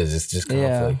naturally what it is. It's just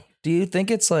conflict. Yeah. Do you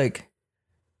think it's like,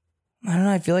 I don't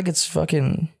know, I feel like it's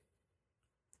fucking,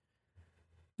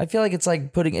 I feel like it's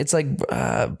like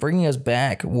bringing us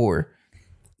back, war.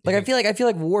 Like I feel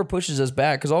like war pushes us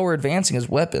back because all we're advancing is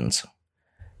weapons,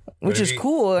 which is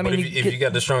cool. I mean, if you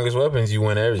got the strongest weapons, you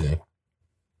win everything.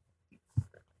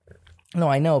 No,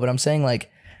 I know, but I'm saying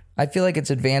like, I feel like it's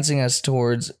advancing us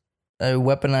towards a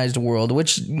weaponized world,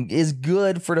 which is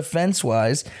good for defense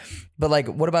wise. But like,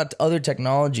 what about other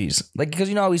technologies? Like, because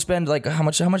you know how we spend like how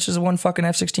much does one fucking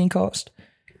F-16 cost?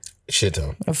 Shit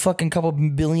ton. A fucking couple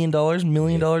 $1 billion, $1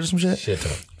 million or some shit. Shit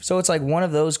ton. So it's like one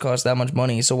of those costs that much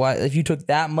money. So why, if you took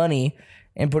that money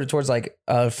and put it towards like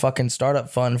a fucking startup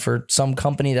fund for some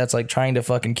company that's like trying to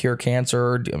fucking cure cancer,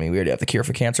 or, I mean, we already have the cure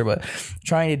for cancer, but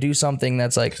trying to do something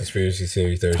that's like Conspiracy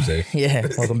Theory Thursday. yeah,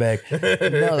 welcome back.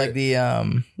 No, like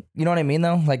the you know what I mean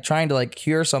though? Like trying to like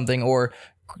cure something or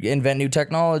invent new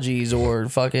technologies or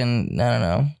fucking, I don't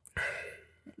know.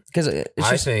 Because it's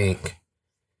just, I think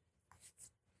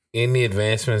in the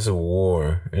advancements of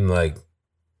war and like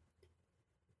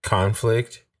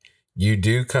conflict, you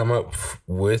do come up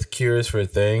with cures for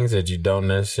things that you don't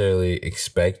necessarily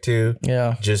expect to.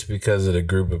 Yeah. Just because of the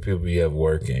group of people you have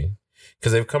working.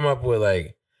 Because they've come up with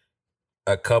like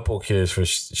a couple cures for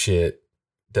shit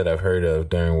that I've heard of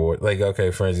during war. Like,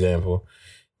 okay, for example,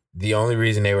 the only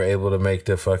reason they were able to make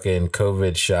the fucking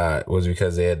COVID shot was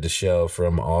because they had to shell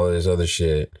from all this other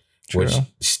shit, True. which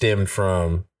stemmed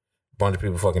from a bunch of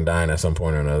people fucking dying at some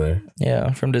point or another.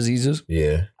 Yeah, from diseases.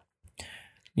 Yeah.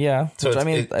 Yeah. So Which, I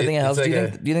mean, I think it helps. like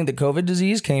Do you think the COVID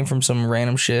disease came from some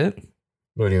random shit?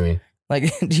 What do you mean? Like,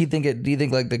 do you think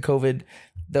like the COVID,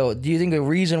 though, do you think the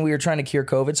reason we were trying to cure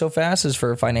COVID so fast is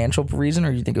for a financial reason,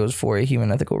 or do you think it was for a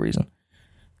human ethical reason?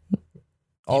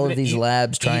 All of these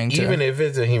labs trying to, even if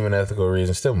it's a human ethical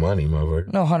reason, still money,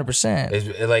 motherfucker. No, 100%.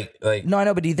 It's like No, I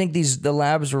know, but do you think the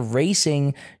labs were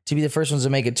racing to be the first ones to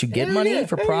make it to get money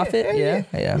for profit? Yeah.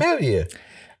 Hell yeah.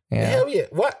 Hell yeah.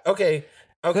 What? Okay.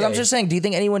 Because I'm just saying, do you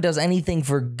think anyone does anything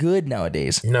for good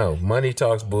nowadays? No, money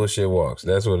talks, bullshit walks.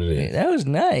 That's what it is. That was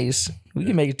nice. We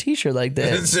can make a T-shirt like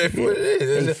that. That's what it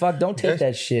is. Hey, fuck! Don't take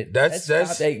that shit. That's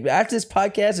hey, after this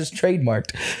podcast is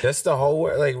trademarked. That's the whole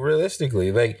word. Like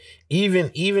realistically, like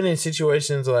even in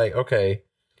situations like, okay,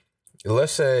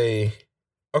 let's say,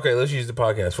 okay, let's use the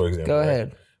podcast for example. Go right?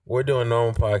 ahead. We're doing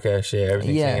normal podcast shit.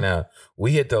 Everything's hanging out.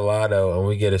 We hit the lotto and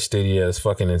we get a studio that's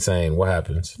fucking insane. What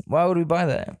happens? Why would we buy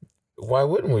that? Why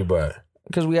wouldn't we buy it?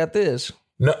 Because we got this.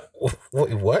 No,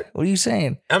 wait, what? What are you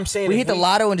saying? I'm saying we hit the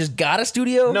lotto and just got a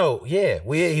studio. No, yeah,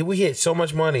 we hit so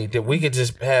much money that we could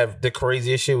just have the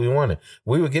craziest shit we wanted.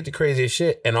 We would get the craziest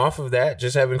shit, and off of that,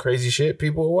 just having crazy shit,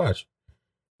 people would watch.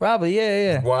 Probably,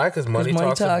 yeah. Why? Because money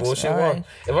talks and bullshit walk. Right.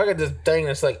 If I got this thing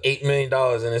that's like $8 million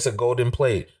and it's a golden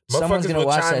plate, someone's gonna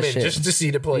watch that shit just to see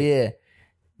the plate. Yeah.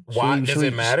 Why does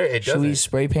it matter? It doesn't. Should we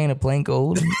spray paint a plank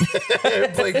gold?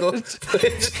 Plank gold. You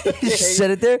just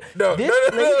set it there. No, this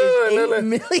 $8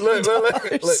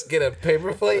 million. Look, get a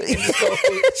paper plate.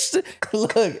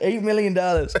 Look, $8 million.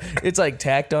 It's like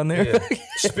tacked on there. Yeah.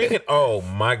 Speaking, oh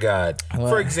my God. What?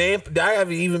 For example, I have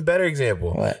an even better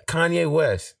example. What? Kanye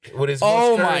West with his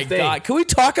oh my God. Can we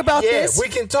talk about this? Yeah, we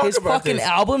can talk his about fucking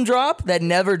album drop that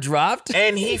never dropped.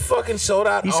 And he fucking sold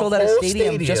out. He sold out a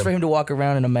stadium just for him to walk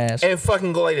around in a mask and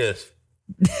fucking go like this.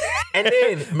 And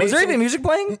then was there even music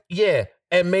playing? Yeah,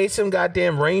 and made some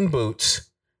goddamn rain boots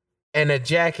and a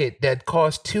jacket that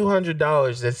cost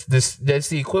 $200. That's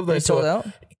the equivalent. It sold out?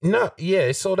 No, yeah,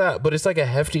 it sold out, but it's like a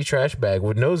hefty trash bag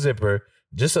with no zipper,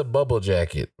 just a bubble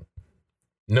jacket,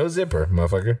 no zipper,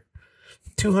 motherfucker.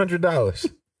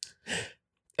 $200.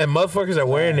 And motherfuckers are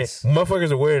wearing it.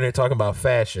 Motherfuckers are wearing it, talking about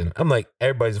fashion. I'm like,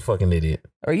 everybody's a fucking idiot.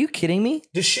 Are you kidding me?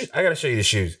 The shoes. I gotta show you the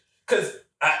shoes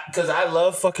because I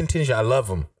love fucking tennis shoes. I love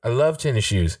them. I love tennis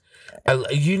shoes. I love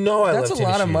tennis shoes. That's a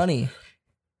lot of money.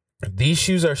 These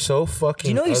shoes are so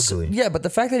fucking ugly. Yeah, but the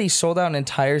fact that he sold out an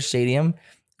entire stadium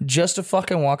just to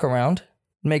fucking walk around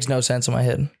makes no sense in my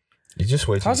head. You just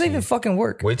wait. How's that even fucking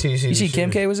work? Wait till you see. You see Kim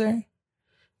K was there,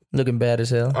 looking bad as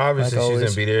hell. Obviously, like she's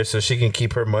gonna be there so she can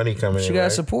keep her money coming. She got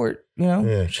to support. You know,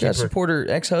 yeah, she got to support her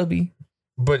ex-hubby.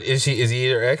 But is he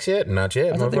either ex yet? Not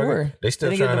yet. I thought they were. They still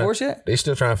get divorced yet? They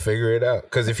still trying to figure it out.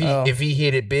 Because if he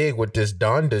hit it big with this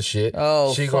Donda shit,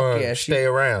 she gonna stay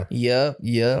around. Yeah,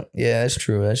 that's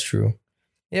true.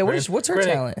 Yeah, what's her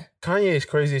talent? Kanye is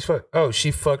crazy as fuck. Oh,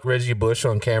 she fucked Reggie Bush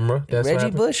on camera. That's Reggie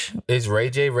Bush? Is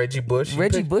Reggie Bush?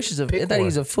 Reggie Bush is I thought he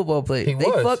was a football player.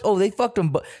 They fucked him.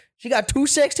 But she got 2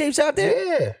 sex tapes out there?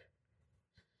 Yeah.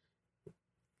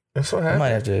 That's what happened. I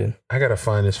might have to. I gotta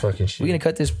find this fucking shit. We gonna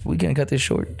cut this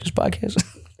short. This podcast.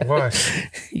 Why?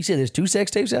 You said there's 2 sex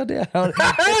tapes out there. I'm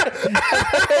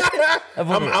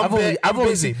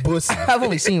busy. I've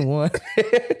only seen one.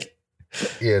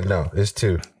 Yeah, no, it's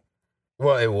 2.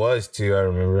 Well, it was 2. I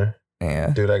remember. Yeah,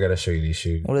 dude, I gotta show you these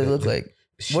shoes. What do they look like?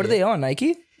 Shit. What are they on?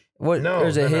 Nike? What? No, or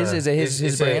is it his? Is it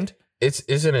his brand? It's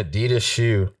an Adidas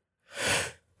shoe.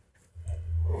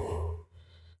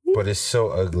 But it's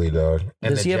so ugly, dog.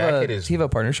 And does he have a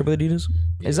partnership with Adidas?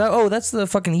 Yeah. Is that? Oh, that's the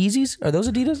fucking Yeezys. Are those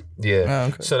Adidas? Yeah. Oh,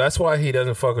 okay. So that's why he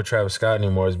doesn't fuck with Travis Scott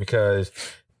anymore. Is because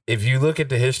if you look at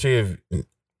the history of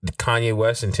Kanye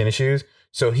West and tennis shoes,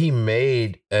 So he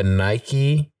made a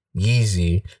Nike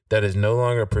Yeezy that is no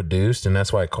longer produced, and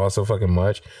that's why it costs so fucking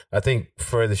much. I think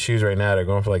for the shoes right now, they're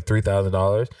going for like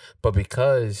 $3,000. But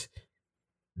because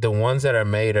the ones that are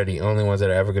made are the only ones that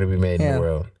are ever going to be made in the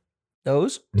world.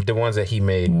 Those? The ones that he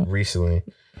made recently.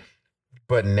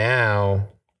 But now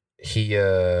he...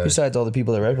 Besides all the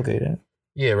people that replicate it.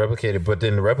 Yeah, replicated. But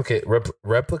then the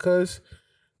replicas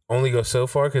only go so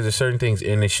far because there's certain things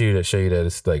in the shoe that show you that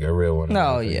it's like a real one.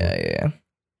 No, yeah.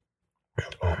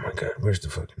 Oh my God, where's the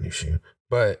fucking new shoe?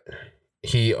 But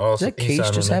he also... Does that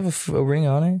case just have a ring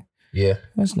on it? Yeah.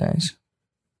 That's nice.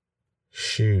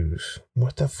 Shoes.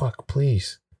 What the fuck,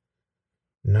 please?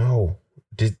 No.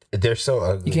 They're so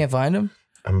ugly. You can't find them?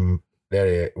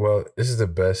 Well, this is the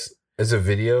best. It's a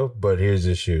video, but here's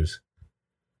the shoes.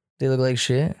 They look like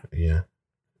shit? Yeah.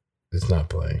 It's not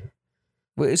playing.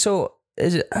 Wait, so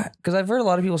is it... Because I've heard a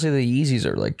lot of people say the Yeezys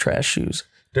are like trash shoes.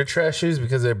 They're trash shoes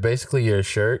because they're basically your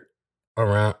shirt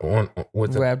around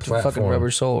with wrapped a fucking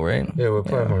rubber sole, right? Yeah, with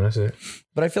platform. That's it.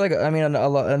 But I feel like, I mean,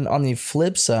 on the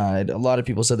flip side, a lot of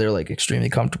people said they're like extremely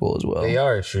comfortable as well. They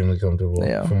are extremely comfortable,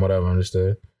 from what I've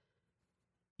understood.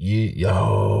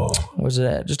 Where's it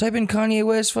at? Just type in Kanye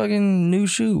West fucking new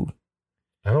shoe.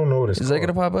 I don't know what it's called. Is that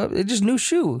gonna pop up? It's just new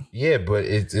shoe. Yeah, but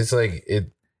it's like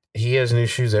it. He has new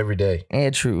shoes every day.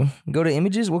 Yeah, true. Go to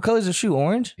images. What color is the shoe?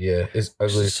 Orange? Yeah, it's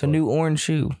ugly. It's a new orange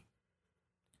shoe.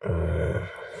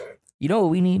 You know what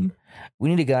we need? We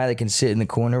need a guy that can sit in the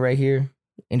corner right here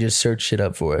and just search shit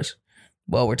up for us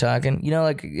while we're talking. You know,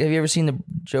 like, have you ever seen the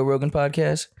Joe Rogan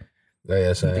podcast? Oh,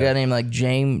 yes, I have. The guy named like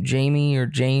Jamie or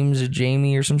James or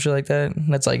Jamie or some shit like that.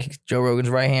 That's like Joe Rogan's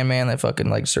right hand man that fucking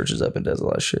like searches up and does a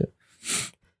lot of shit.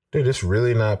 Dude, it's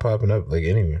really not popping up like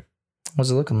anywhere. What's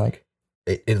it looking like?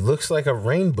 It looks like a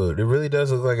rain boot. It really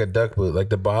does look like a duck boot. Like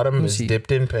the bottom is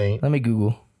dipped in paint. Let me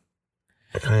Google.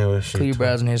 Clear your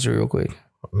browsing history real quick.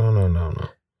 No.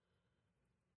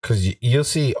 Because you'll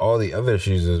see all the other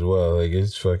shoes as well. Like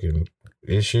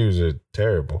his shoes are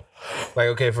terrible. Like,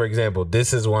 okay, for example,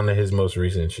 this is one of his most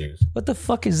recent shoes. What the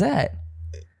fuck is that?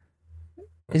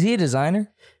 Is he a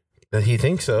designer? He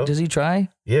thinks so. Does he try?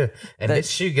 Yeah. And this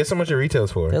shoe, guess how much it retails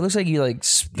for? That looks like you like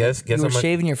guess you were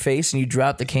shaving your face and you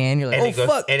drop the can. You're like,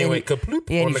 fuck. Anyway,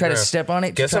 and you try to step on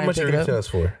it. Guess how much it retails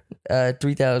for?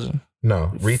 $3,000.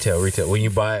 No, retail. When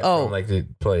you buy it from like the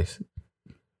place.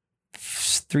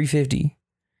 $350.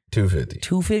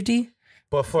 $250.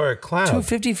 But for a cloud.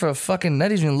 $250 for a fucking, that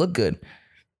doesn't even look good.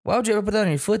 Why would you ever put that on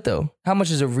your foot though? How much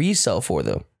does a resell for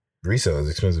though? Resell is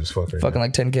expensive as fuck. Fucking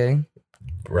like $10K.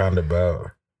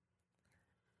 Roundabout.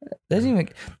 Doesn't even.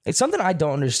 It's something I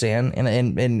don't understand,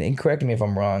 and correct me if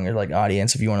I'm wrong, or like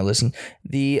audience if you want to listen.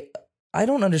 I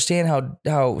don't understand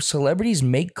how celebrities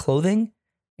make clothing,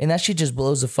 and that shit just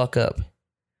blows the fuck up.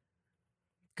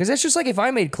 Because that's just like if I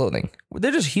made clothing,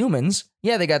 they're just humans.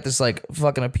 Yeah, they got this like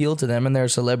fucking appeal to them, and they're a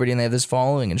celebrity, and they have this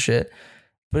following and shit.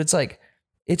 But it's like,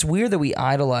 it's weird that we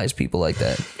idolize people like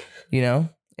that, you know.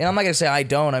 And I'm not gonna say I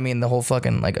don't. I mean, the whole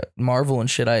fucking like Marvel and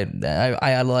shit. I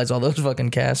idolize all those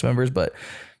fucking cast members, but.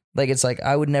 Like, it's like,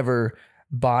 I would never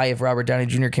buy if Robert Downey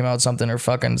Jr. came out with something or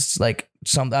fucking like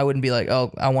something. I wouldn't be like,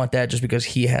 oh, I want that just because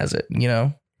he has it, you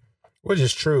know? Which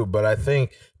is true. But I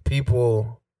think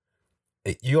people,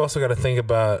 you also got to think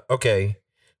about, okay,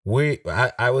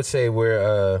 I would say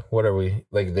we're, what are we?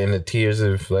 Like in the tiers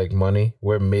of like money,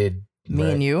 we're mid. Me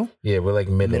right? and you? Yeah, we're like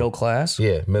middle class.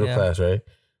 Yeah, middle class, right?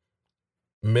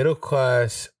 Middle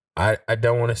class, I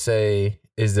don't want to say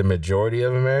is the majority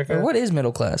of America. Or what is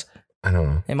middle class? I don't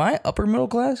know. Am I upper middle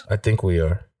class? I think we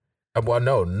are. Well,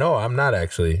 no, I'm not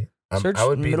actually. Search I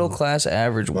would be middle class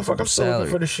average. I'm still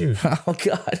looking for the shoe. Oh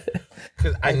God!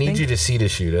 Because I need you to see the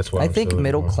shoe. That's why I think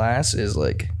middle class is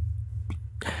like.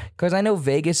 Because I know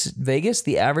Vegas,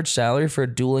 the average salary for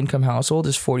a dual income household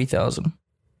is $40,000.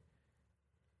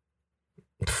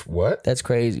 What? That's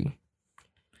crazy.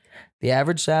 The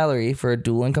average salary for a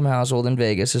dual income household in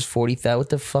Vegas is $40,000. What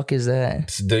the fuck is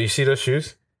that? Do you see those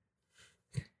shoes?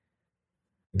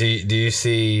 Do you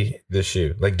see the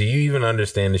shoe? Like, do you even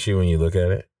understand the shoe when you look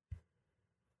at it?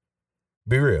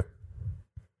 Be real.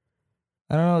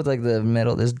 I don't know what like the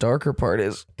metal, this darker part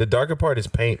is. The darker part is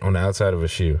paint on the outside of a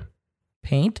shoe.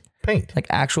 Paint? Paint. Like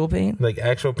actual paint? Like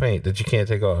actual paint that you can't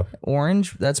take off.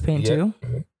 Orange? That's paint too?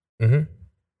 Mm-hmm.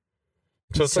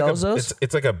 So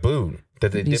it's like a boot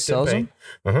that they dipped in paint.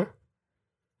 Uh-huh.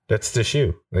 That's the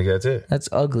shoe. Like that's it. That's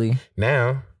ugly.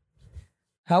 Now.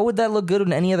 How would that look good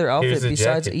in any other outfit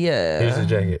besides? Jacket. Yeah. Here's the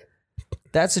jacket.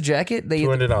 That's a jacket that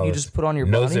 $200. You just put on your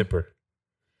body? No zipper.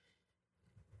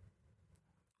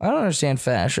 I don't understand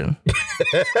fashion.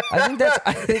 I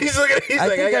think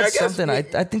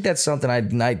that's something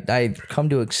I come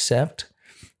to accept.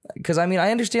 because I mean,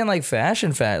 I understand like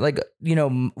fashion, like, you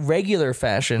know, regular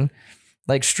fashion,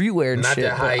 like streetwear and Not shit.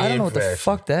 that But I don't know what high-end the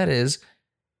fuck that is.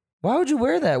 Why would you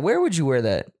wear that? Where would you wear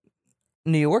that?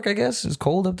 New York, I guess. It's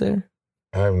cold up there.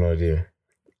 I have no idea.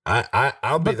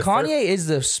 I'll be But the Kanye is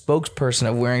the spokesperson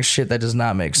of wearing shit that does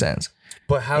not make sense.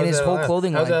 But how And his whole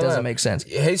clothing line doesn't make sense.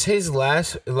 His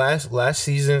last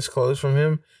season's clothes from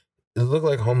him, it looked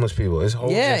like homeless people. His whole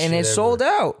And it sold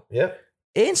out. Yep.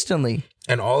 Instantly.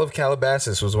 And all of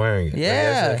Calabasas was wearing it. Yeah. Like,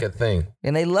 that's like a thing.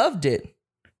 And they loved it.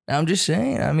 I'm just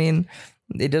saying. I mean,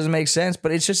 it doesn't make sense,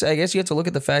 but it's just, I guess you have to look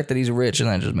at the fact that he's rich and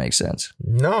that just makes sense.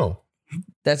 No.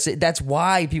 That's it. That's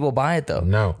why people buy it though.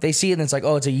 No. They see it and it's like,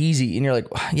 oh, it's a Yeezy. And you're like,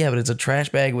 yeah, but it's a trash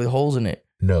bag with holes in it.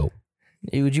 No.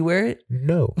 Would you wear it?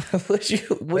 No. What's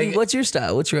your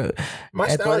style? What's your my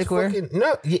athletic style is wear?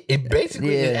 No. It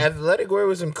basically athletic wear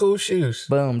with some cool shoes.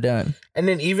 Boom, done. And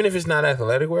then even if it's not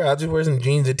athletic wear, I'll just wear some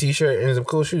jeans, a t-shirt, and some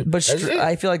cool shoes. But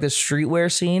I feel like the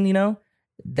streetwear scene, you know,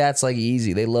 that's like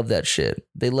easy. They love that shit.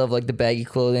 They love like the baggy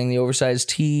clothing, the oversized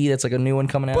tee. That's like a new one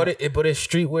coming out. But it's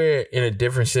streetwear in a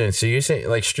different sense. So you're saying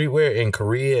like streetwear in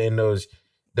Korea and those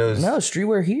no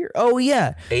streetwear here. Oh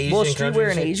yeah, Asian well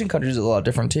streetwear in Asian countries is a lot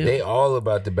different too. They all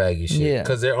about the baggy shit. Yeah,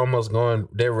 because they're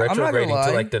retrograding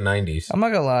to like the 90s. I'm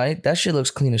not gonna lie, that shit looks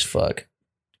clean as fuck.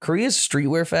 Korea's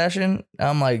streetwear fashion,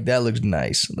 I'm like, that looks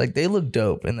nice. Like they look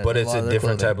dope. But it's a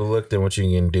different type of look than what you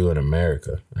can do in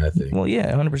America, I think. Well,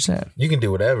 yeah, 100%. You can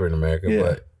do whatever in America,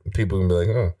 but people can be like,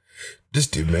 oh, this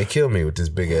dude may kill me with this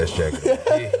big ass jacket.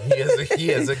 he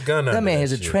has a gun on. That man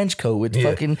has a trench coat with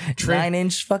fucking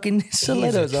 9-inch fucking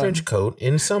stilettos on. Trench coat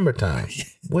in summertime.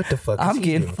 What the fuck? I'm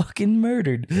getting fucking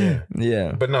murdered.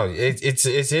 Yeah. But no, it's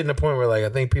hitting a point where like I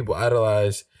think people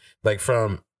idolize like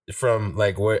from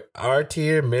like where our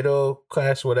tier, middle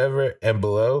class, whatever, and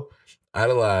below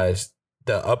idolize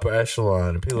the upper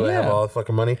echelon. People that have all the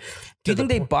fucking money. Do you think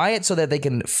they buy it so that they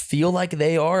can feel like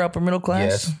they are upper middle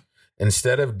class? Yes.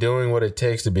 Instead of doing what it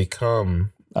takes to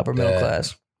become upper middle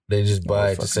class, they just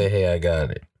buy it to say, "Hey, I got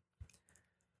it."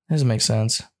 Doesn't make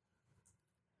sense.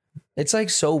 It's like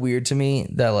so weird to me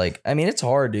that like, I mean, it's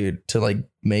hard, dude, to like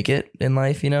make it in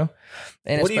life, you know.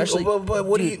 And especially,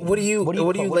 what do you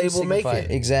label make it?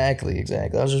 Exactly. I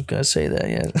was just gonna say that,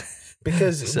 yeah.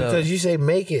 Because you say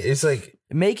make it, it's like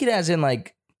make it as in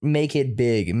like make it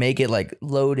big, make it like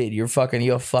loaded. You're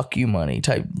fucking fuck you money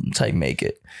type make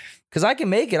it. Because I can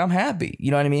make it, I'm happy.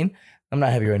 You know what I mean? I'm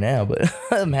not happy right now, but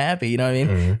I'm happy. You know what I mean?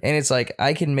 Mm-hmm. And it's like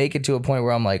I can make it to a point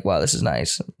where I'm like, wow, this is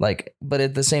nice. Like, but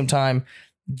at the same time,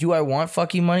 do I want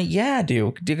fuck you money? Yeah, I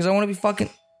do. Because I want to be fucking.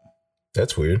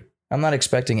 That's weird. I'm not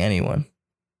expecting anyone.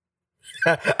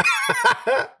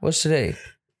 What's today?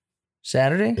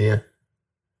 Saturday? Yeah.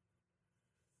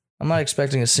 I'm not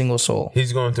expecting a single soul.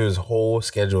 He's going through his whole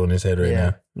schedule in his head right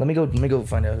now. Let me go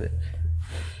find out it.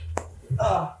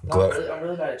 I'm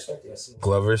really not expecting a single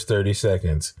soul. Glover's 30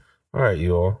 seconds. All right,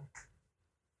 you all.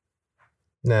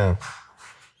 Now,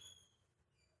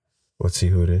 let's see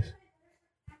who it is.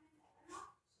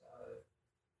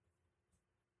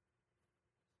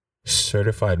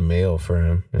 Certified male for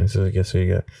him. And so I guess what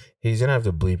you got. He's gonna have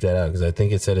to bleep that out because I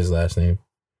think it said his last name.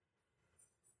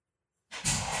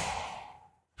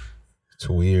 It's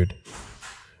weird.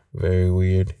 Very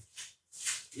weird.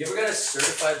 You ever got a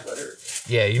certified letter?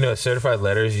 Yeah, you know what certified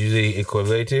letter is usually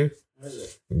equivalent to? What is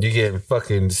it? You get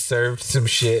fucking served some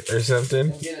shit or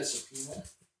something. Can you get a subpoena?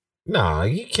 Nah,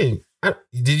 you can't.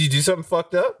 Did you do something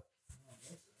fucked up?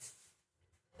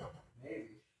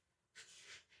 Maybe.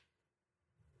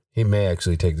 He may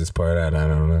actually take this part out. I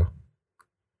don't know.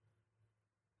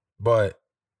 But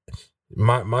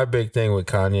my big thing with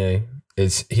Kanye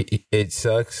is it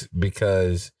sucks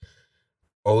because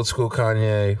old school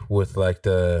Kanye with like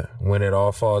the when it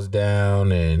all falls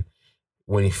down and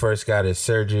when he first got his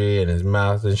surgery and his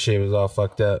mouth and shit was all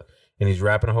fucked up and he's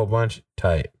rapping a whole bunch,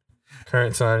 tight.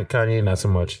 Current son Kanye, not so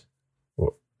much.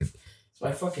 So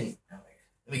I fucking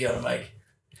let me get on the mic.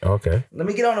 Okay. Let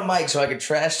me get on the mic so I can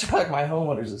trash talk my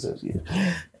homeowners association.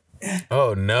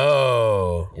 Oh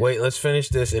no! Wait, let's finish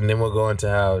this and then we'll go into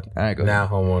how now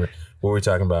homeowner. What were we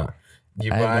talking about? You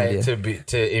buy it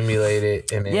to emulate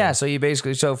it, and then so you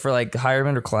basically for like higher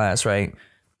middle class, right?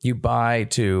 You buy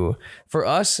to for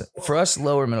us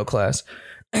lower middle class,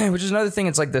 which is another thing.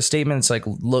 It's like the statement. It's like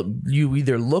look, you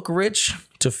either look rich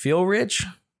to feel rich,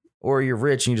 or you're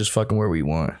rich and you just fucking wear what you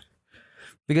want.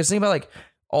 Because think about like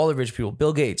all the rich people.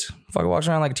 Bill Gates fucking walks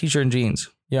around like a t-shirt and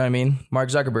jeans. You know what I mean? Mark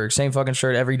Zuckerberg, same fucking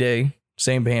shirt every day,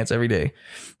 same pants every day.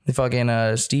 The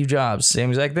fucking Steve Jobs, same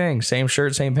exact thing, same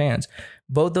shirt, same pants.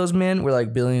 Both those men were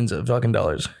like billions of fucking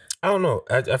dollars. I don't know.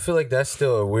 I feel like that's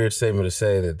still a weird statement to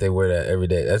say that they wear that every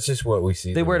day. That's just what we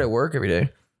see. They wear it at work every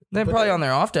day. They're probably on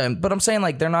their off time, but I'm saying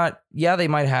like they're not. Yeah, they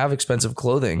might have expensive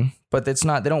clothing, but it's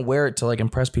not. They don't wear it to like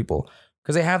impress people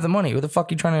because they have the money. Who the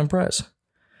fuck are you trying to impress?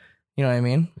 You know what I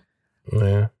mean?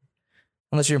 Yeah.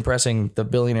 Unless you're impressing the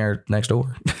billionaire next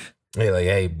door. Hey, like,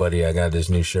 hey, buddy, I got this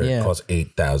new shirt. It costs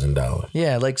 $8,000.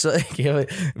 Yeah, like so, like, you have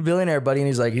a billionaire buddy, and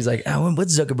he's like, oh,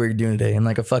 what's Zuckerberg doing today? And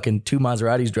like a fucking 2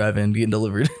 Maseratis driving, getting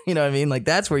delivered. You know what I mean? Like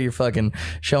that's where you're fucking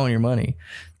showing your money.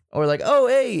 Or like, oh,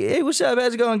 hey, what's up?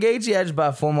 How's it going, Gates? Yeah, I just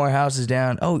bought 4 more houses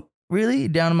down. Oh, really?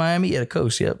 Down in Miami? Yeah, the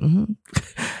coast. Yep. Mm-hmm.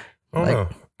 I don't know.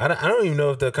 I don't even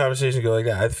know if the conversation go like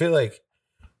that. I feel like,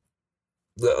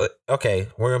 okay,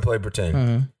 we're gonna play pretend.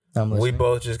 Mm-hmm. We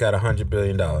both just got $100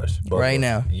 billion right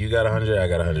now. You got 100. I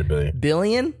got 100 billion.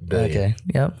 Billion? Okay.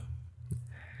 Yep.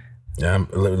 Yeah, I'm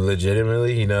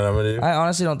legitimately. You know what I'm gonna do? I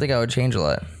honestly don't think I would change a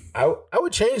lot. I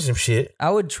would change some shit. I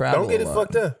would travel. Don't get it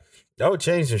fucked up. I would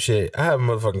change some shit. I have a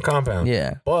motherfucking compound.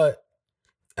 Yeah. But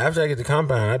after I get the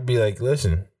compound, I'd be like,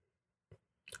 listen,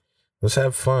 let's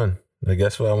have fun. Like,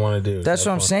 that's what I want to do. That's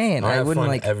what I'm saying. I wouldn't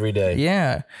like every day.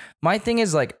 Yeah. My thing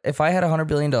is like, if I had $100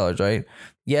 billion, right?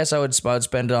 Yes, I would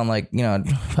spend it on like, you know,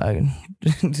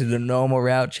 to the normal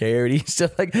route, charity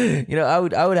stuff like, you know, I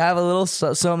would have a little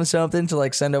something to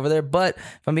like send over there. But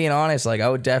if I'm being honest, like I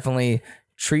would definitely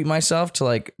treat myself to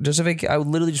like I would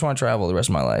literally just want to travel the rest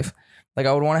of my life. Like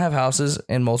I would want to have houses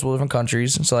in multiple different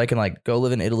countries so I can like go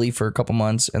live in Italy for a couple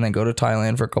months and then go to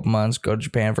Thailand for a couple months, go to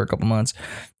Japan for a couple months.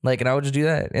 Like, and I would just do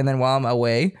that. And then while I'm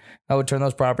away, I would turn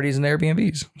those properties into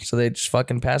Airbnbs. So they just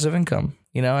fucking passive income,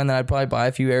 you know? And then I'd probably buy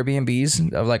a few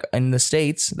Airbnbs of like in the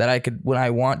States that I could, when I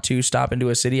want to stop into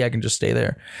a city, I can just stay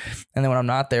there. And then when I'm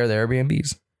not there, they're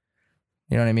Airbnbs.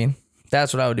 You know what I mean?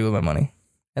 That's what I would do with my money.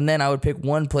 And then I would pick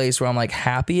one place where I'm like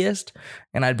happiest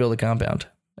and I'd build a compound.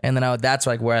 And then that's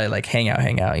like where I like hang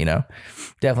out, you know.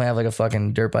 Definitely have like a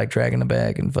fucking dirt bike track in the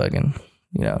back and fucking,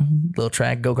 you know, little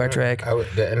track, go-kart track.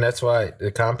 And that's why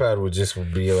the compound would just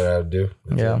be what I would do.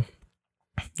 Yeah.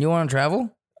 You want to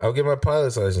travel? I'll get my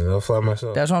pilot's license. I'll fly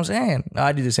myself. That's what I'm saying.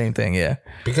 I do the same thing, yeah.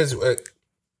 Because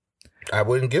I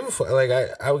wouldn't give a fuck. Like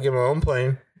I would get my own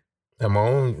plane, have my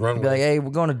own runway. Be like, hey,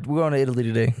 we're going to Italy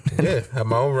today. Yeah, have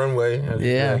my own runway. I'd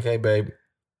be like, hey, babe,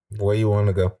 where you want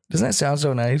to go? Doesn't that sound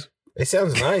so nice? It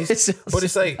sounds nice, but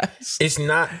it's like nice. It's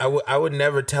not. I would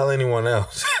never tell anyone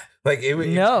else. Like the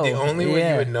only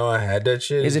way you would know I had that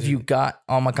shit is if you got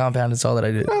on my compound and saw that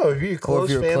I did. No, if you're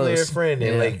close family or friend,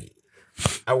 and like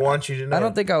I want you to know. I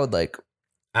don't think I would like.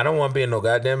 I don't want to be in no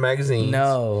goddamn magazines.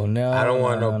 No. I don't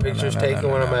want no pictures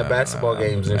taken when I'm at basketball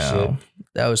games and shit.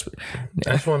 That was.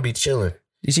 I just want to be chilling.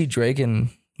 You see Drake and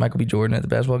Michael B. Jordan at the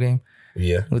basketball game?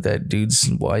 Yeah, with that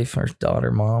dude's wife or daughter,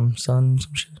 mom, son,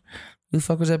 some shit. Who the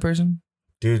fuck was that person?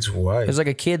 Dude's wife. It was like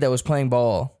a kid that was playing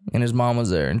ball and his mom was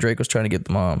there and Drake was trying to get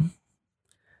the mom.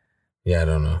 Yeah, I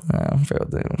don't know.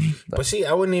 But see,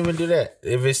 I wouldn't even do that.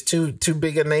 If it's too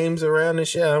big of names around and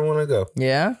shit, I don't want to go.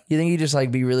 Yeah? You think you just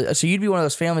like be really... So you'd be one of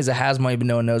those families that has money but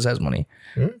no one knows has money.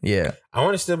 Yeah. I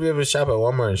want to still be able to shop at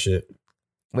Walmart and shit.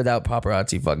 Without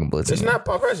paparazzi fucking blitzing. It's not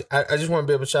paparazzi. I just want to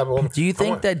be able to shop at Walmart. Do you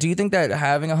think that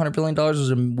having $100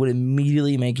 billion would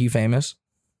immediately make you famous?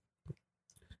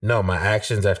 No, my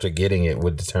actions after getting it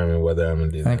would determine whether I'm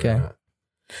gonna do that or not.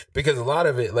 Because a lot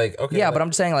of it, like, okay. Yeah, but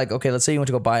I'm saying, like, okay, let's say you went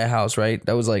to go buy a house, right?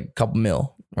 That was like a couple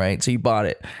mil, right? So you bought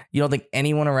it. You don't think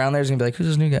anyone around there is gonna be like, who's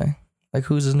this new guy? Like,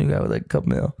 who's this new guy with like a couple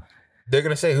mil? They're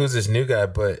gonna say, who's this new guy?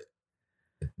 But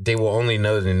they will only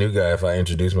know the new guy if I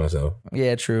introduce myself.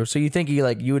 Yeah, true. So you think you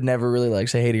would never really like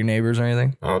say hey to your neighbors or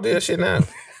anything? I don't do that shit now.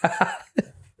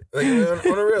 Like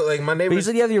on a real, like my neighbors. But you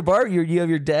said you have you have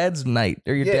your dad's night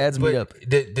or your dad's meetup.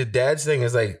 The dad's thing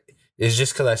is like it's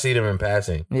just because I see them in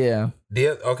passing. Yeah.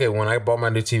 Okay, when I bought my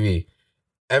new TV,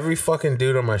 every fucking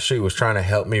dude on my street was trying to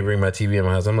help me bring my TV in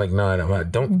my house. I'm like, no, I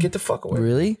don't get the fuck away.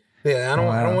 Really? Yeah, I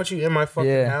don't want you in my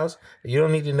fucking house. You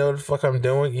don't need to know what the fuck I'm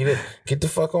doing. You get the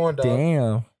fuck on, dog.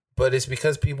 Damn. But it's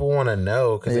because people want to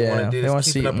know because they want to do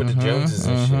this keeping up with the Joneses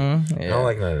and shit. Yeah. I don't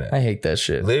like none of that. I hate that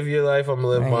shit. Live your life. I'm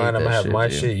going to live mine. I'm going to have my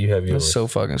shit. You have yours. It's so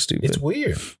fucking stupid. It's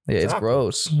weird. Yeah, it's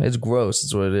gross. It's gross.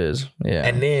 It's what it is. Yeah.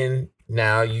 And then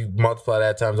now you multiply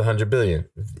that times 100 billion.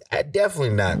 I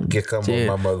definitely not come with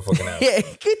my motherfucking house. Yeah,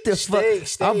 get the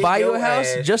fuck. I'll buy you a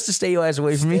house just to stay your ass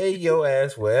away from me. Stay your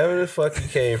ass wherever the fuck you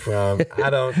came from. I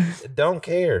don't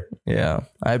care. Yeah.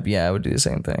 I would do the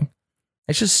same thing.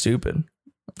 It's just stupid.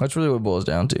 That's really what it boils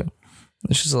down to.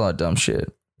 It's just a lot of dumb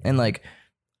shit. And like,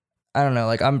 I don't know,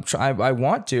 like I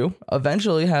want to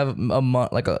eventually have a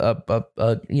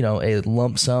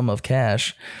lump sum of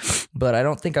cash, but I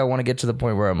don't think I want to get to the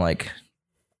point where I'm like,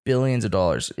 billions of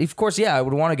dollars. Of course, yeah, I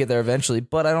would want to get there eventually,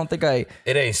 but I don't think It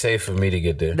ain't safe for me to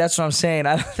get there. that's what I'm saying.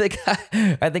 I don't think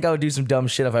I think I would do some dumb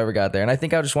shit if I ever got there. And I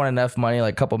think I just want enough money,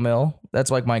 like a couple mil.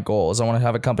 That's like my goal is I want to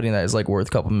have a company that is like worth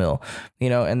a couple mil,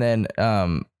 and then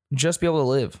just be able to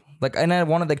live. Like, and I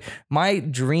wanted like my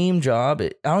dream job.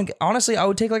 Honestly, I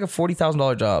would take like a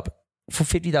 $40,000 job for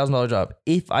 $50,000 job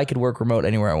if I could work remote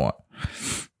anywhere I want.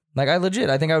 Like I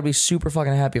think I would be super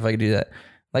fucking happy if I could do that.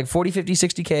 Like 40, 50,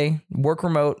 60K, work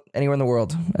remote anywhere in the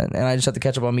world. And I just have to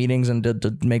catch up on meetings and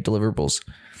to make deliverables.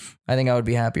 I think I would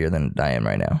be happier than I am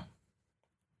right now.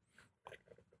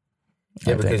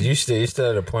 Yeah, because you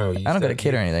still at a point where you I don't got a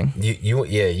kid or anything. You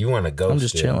want to go. I'm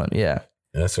just chilling. Yeah.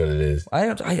 That's what it is.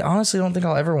 I honestly don't think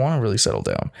I'll ever want to really settle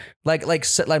down. Like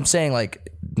I'm saying, like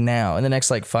now in the next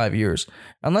like 5 years,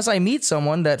 unless I meet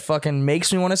someone that fucking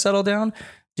makes me want to settle down.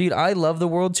 Dude, I love the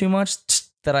world too much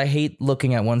that I hate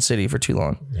looking at one city for too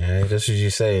long. Yeah, that's what you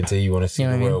say until you want to see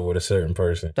the world with a certain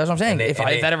person. That's what I'm saying. If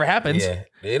that ever happens. Yeah,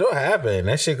 it'll happen.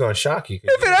 That shit gonna shock you.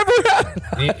 If it ever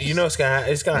happens. You know it's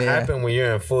gonna happen when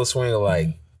you're in full swing of like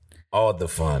all the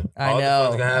fun. I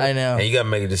know. And you gotta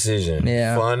make a decision.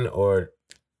 Yeah. Fun or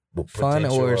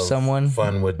someone.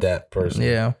 Fun with that person.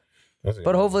 Yeah.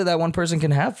 But hopefully that one person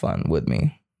can have fun with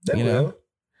me. They will.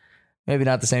 Maybe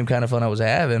not the same kind of fun I was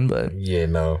having, but yeah,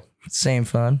 no. Same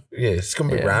fun. Yeah, it's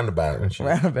gonna be roundabout and shit.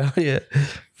 Roundabout, yeah.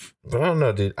 But I don't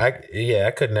know, dude. I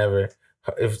could never.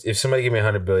 If somebody give me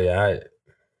 $100 billion,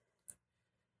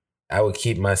 I would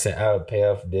keep I would pay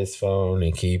off this phone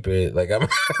and keep it. Like I'm,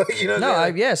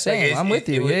 No, same. Like I'm with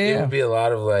you. It would be a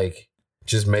lot of like,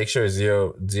 just make sure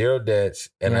zero debts,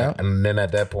 and and then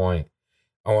at that point,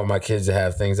 I want my kids to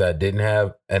have things I didn't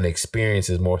have and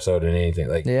experiences more so than anything.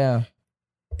 Like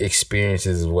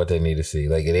experiences is what they need to see.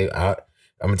 Like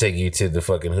I'm gonna take you to the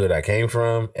fucking hood I came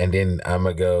from, and then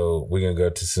we're gonna go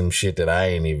to some shit that I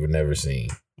ain't even never seen.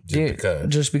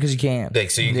 Just because you can't.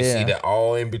 Like, so you can see that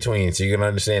all in between, so you can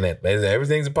understand that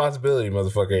everything's a possibility,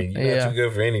 motherfucker. You're not too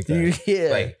good for anything.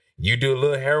 Like, you do a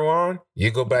little heroin,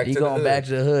 you go back to the hood. You going back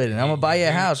to the hood, and I'm gonna buy you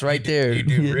a house right there. You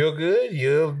do real good,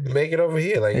 you'll make it over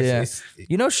here. Like, it's,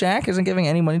 Shaq isn't giving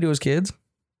any money to his kids.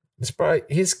 It's probably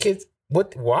his kids.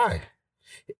 What? Why?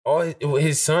 All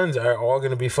his sons are all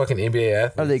going to be fucking NBA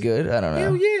athletes. Are they good? I don't know.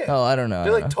 Hell yeah. Oh, I don't know.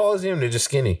 They're like tall as him. They're just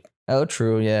skinny. Oh,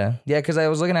 true. Yeah. Yeah. Because I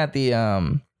was looking at the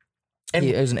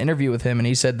it was an interview with him, and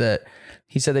he said that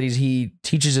he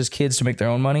teaches his kids to make their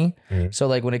own money. Mm-hmm. So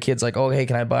like when a kid's like, oh hey,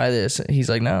 can I buy this? He's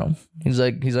like, no. He's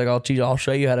like I'll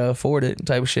show you how to afford it,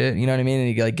 type of shit. You know what I mean?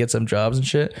 And he like gets them jobs and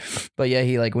shit. But yeah,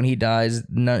 he like when he dies,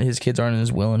 his kids aren't in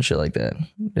his will and shit like that.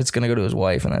 It's gonna go to his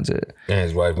wife, and that's it. And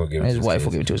his wife will give it. Will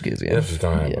give it to his kids. Yeah, that's what's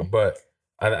gonna happen. Yeah. But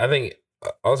I think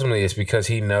ultimately it's because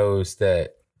he knows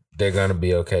that they're gonna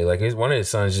be okay. Like one of his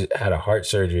sons just had a heart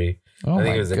surgery. Oh I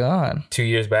think it was God. 2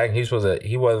 years back. And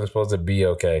he wasn't supposed to be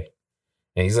okay.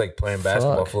 And he's like playing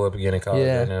basketball full up again in college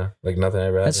right now. Like nothing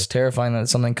ever happened. That's terrifying that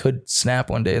something could snap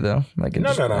one day though. Like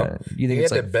no. You think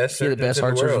it's like the best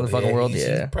heart surgeon in the fucking world? He's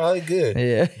probably good.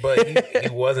 Yeah. But he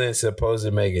wasn't supposed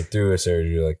to make it through a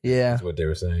surgery. Like that's what they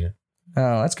were saying.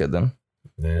 Oh, that's good then.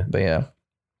 Yeah. But yeah.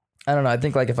 I don't know. I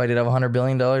think like if I did have $100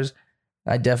 billion,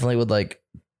 I definitely would like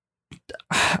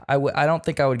I don't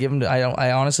think I would give them to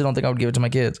I honestly don't think I would give it to my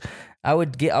kids. I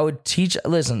would teach.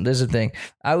 Listen, this is the thing.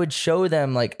 I would show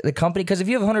them like the company, because if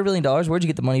you have $100 billion, where'd you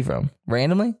get the money from?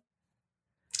 Randomly?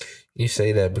 You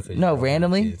say that because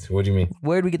randomly. What do you mean?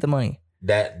 Where'd we get the money?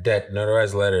 That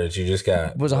notarized letter that you just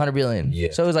got was $100 billion.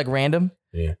 Yeah. So it was like random.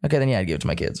 Yeah. Okay, then I'd give it to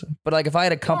my kids. But like if I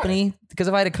had a company, because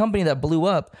if I had a company that blew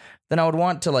up, then I would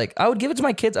want to I would give it to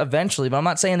my kids eventually. But I'm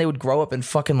not saying they would grow up and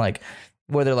fucking like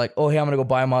where they're like, oh hey, I'm gonna go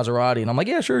buy a Maserati, and I'm like,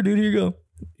 yeah, sure, dude, here you go.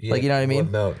 Yeah, like, you know what I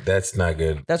mean? Well, no, that's not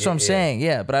good. That's what I'm saying.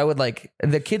 Yeah, but I would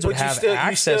the kids would have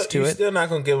access to it. You're still not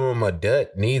going to give them a dud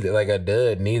neither. Like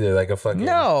a fucking.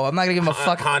 No, I'm not going to give them a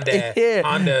fucking. Honda.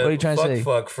 Honda. What are you trying to say?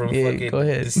 Fuck from fucking go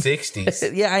ahead. the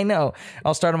 60s. Yeah, I know.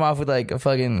 I'll start them off with like a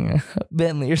fucking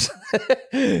Bentley or something.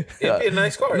 It'd be a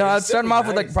nice car. No, I'd start them off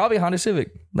with like probably a Honda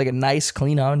Civic. Like a nice,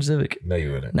 clean Honda Civic. No,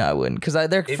 you wouldn't. No, I wouldn't. Because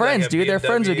they're friends, dude. Their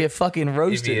friends would get fucking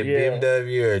roasted. It'd be a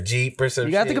BMW or a Jeep or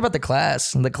something. You got to think about the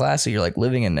class that you're like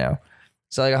living in now.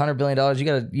 So like $100 billion,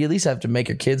 you at least have to make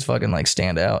your kids fucking like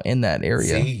stand out in that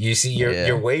area.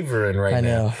 You're wavering right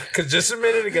now. Because just a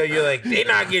minute ago you're like, they're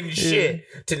not getting shit.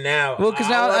 To now, well, because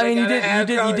now I mean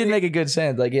you did make a good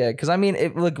sense. Like because I mean,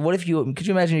 what if could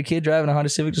you imagine your kid driving a Honda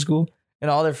Civic to school and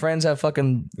all their friends have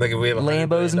fucking like if we have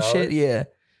Lambos and shit? Yeah.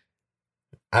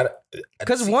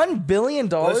 Because $1 billion.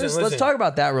 Let's talk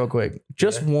about that real quick.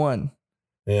 Just one.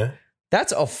 Yeah.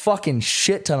 That's a fucking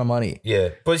shit ton of money.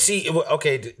 Yeah. But see,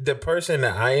 okay, the person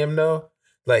that I am though,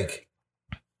 like,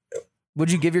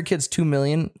 Would you give your kids $2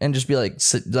 million and just be like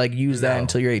use that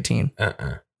until you're 18?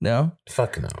 No?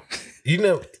 Fuck no. You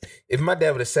know, if my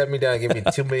dad would have sat me down and gave me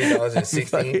 $2 million at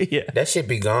 16, that shit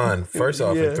be gone. First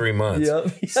off, in 3 months.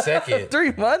 Yep. Second,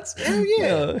 3 months? Hell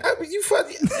yeah. You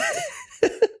fucking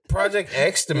Project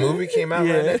X, the movie came out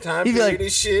around that time. He'd be like,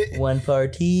 this shit. One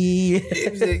party. He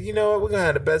was like, you know what? We're gonna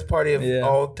have the best party of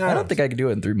all time. I don't think I could do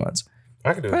it in 3 months.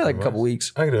 I could do it probably like a couple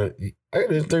weeks. I could do it. I could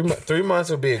do it in 3 months. 3 months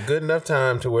would be a good enough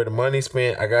time to where the money's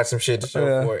spent. I got some shit to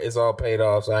show for it. It's all paid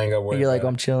off, so I ain't got to worry. You're like,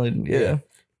 I'm chilling. Yeah.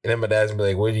 And then my dad's gonna be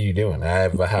like, "What are you doing? I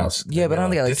have a house." Yeah, but I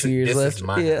only got like 2 years left. Is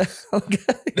my house. What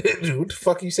the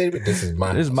fuck you say to me? This is my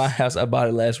house. This is my house. I bought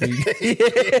it last week.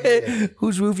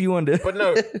 Whose roof you under? But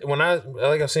no, when I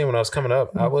was saying, when I was coming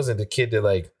up, I wasn't the kid that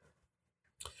like,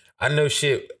 I know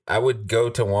shit. I would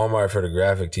go to Walmart for the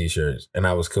graphic t-shirts and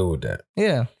I was cool with that.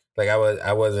 Yeah. Like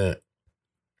I wasn't.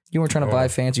 You weren't trying to buy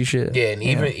fancy shit. Yeah. And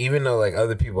even though like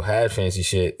other people had fancy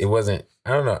shit, it wasn't,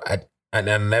 I don't know. I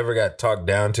never got talked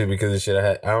down to because of shit I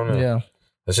had. I don't know. Yeah.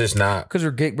 It's just not. Because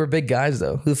we're big guys,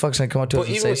 though. Who the fuck's going to come up to us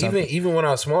and say something? Even when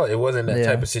I was small, it wasn't that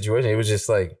type of situation. It was just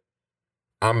like,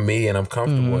 I'm me and I'm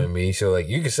comfortable in me. So, like,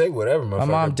 you can say whatever, my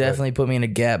mom definitely put me in a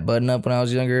Gap button up when I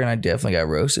was younger, and I definitely got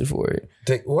roasted for it.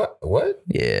 What?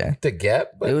 Yeah. The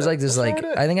Gap button? It was like this, like,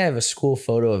 I think I have a school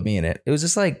photo of me in it. It was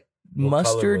just like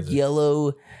mustard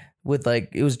yellow with like,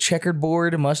 it was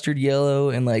checkerboard, mustard yellow,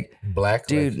 and like black.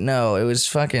 Dude, no, it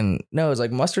was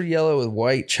like mustard yellow with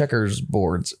white checkers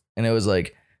boards. And it was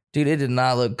like, dude, it did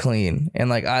not look clean. And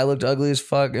like, I looked ugly as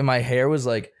fuck. And my hair was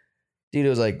like, dude, it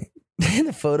was like in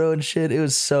the photo and shit. It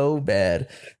was so bad.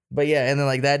 But yeah. And then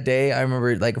like that day, I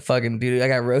remember like fucking, dude, I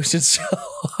got roasted so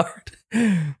hard.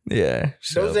 Yeah.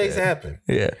 Those days happen.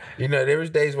 Yeah. You know, there was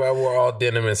days where I wore all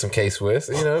denim and some K-Swiss.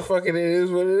 You know, fucking it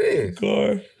is what it is.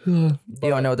 You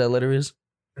don't know what that letter is?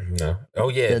 No. Oh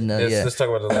yeah. Let's talk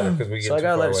about the letter because we get. So I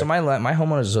got a letter. So my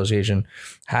homeowners association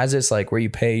has this like where you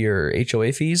pay your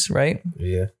HOA fees, right?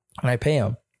 Yeah. And I pay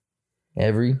them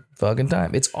every fucking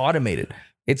time. It's automated.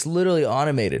 It's literally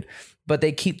automated. But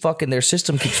they keep their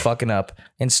system keeps fucking up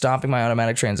and stopping my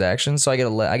automatic transactions. So I get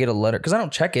a letter because I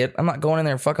don't check it. I'm not going in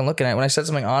there and fucking looking at it. When I set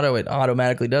something auto, it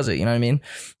automatically does it. You know what I mean?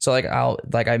 So like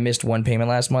I missed one payment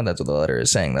last month. That's what the letter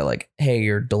is saying. That like, hey,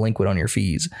 you're delinquent on your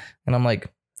fees. And I'm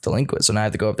like, delinquent. So now I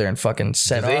have to go up there and fucking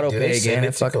set auto pay again.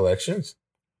 And fuck collections?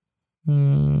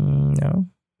 No.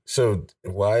 So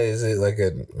why is it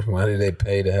why do they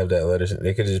pay to have that letter?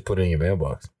 They could just put it in your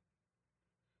mailbox.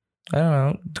 I don't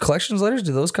know. Collections letters,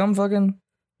 do those come fucking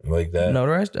like that?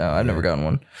 Notarized? Oh, I've never gotten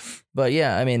one. But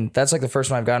yeah, I mean, that's like the first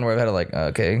one I've gotten where I've had to like,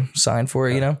 okay, sign for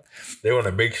it, you know? They want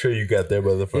to make sure you got there,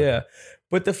 motherfucker. Yeah.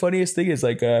 But the funniest thing is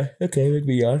like, okay, make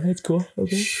me on. That's cool.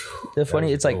 Okay.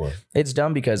 It's like, it's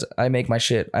dumb because I make my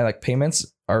shit. I like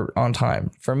payments are on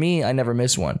time. For me, I never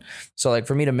miss one. So like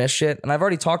for me to miss shit, and I've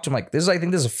already talked to him. Like I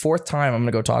think this is the fourth time I'm going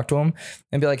to go talk to him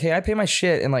and be like, hey, I pay my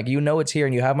shit. And like, you know, it's here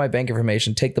and you have my bank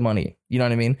information. Take the money. You know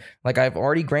what I mean? Like I've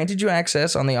already granted you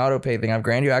access on the auto pay thing. I've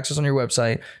granted you access on your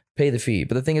website. Pay the fee.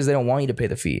 But the thing is, they don't want you to pay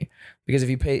the fee because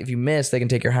if you miss, they can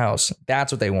take your house. That's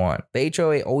what they want. The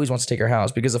HOA always wants to take your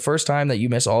house because the first time that you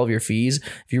miss all of your fees,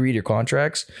 if you read your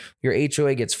contracts, your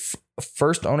HOA gets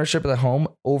first ownership of the home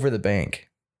over the bank.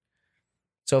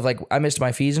 So if like I missed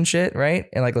my fees and shit, right?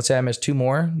 And like, let's say I missed 2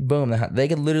 more, boom, they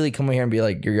could literally come in here and be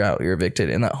like, you're out, you're evicted.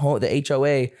 And the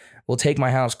HOA will take my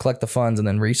house, collect the funds and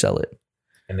then resell it.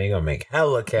 And they're gonna make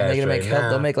hella cash.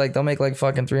 They'll make like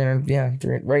fucking 300. Yeah,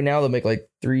 right now they'll make like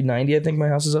 390. I think my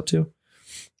house is up to.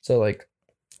 So like,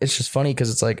 it's just funny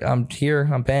because it's like I'm here,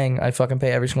 I'm paying, I fucking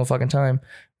pay every single fucking time,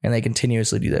 and they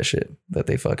continuously do that shit. That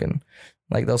they fucking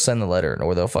like they'll send the letter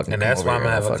or they'll fucking. And that's why I'm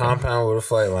gonna have a compound with a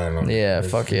flight line on it. Yeah,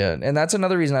 fuck yeah. And that's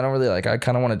another reason I don't really like. I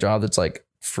kind of want a job that's like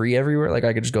free everywhere. Like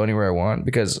I could just go anywhere I want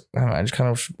because I don't know, I just kind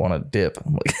of want to dip.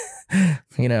 I'm like.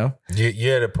 You know,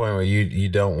 you're at a point where you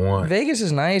don't want. Vegas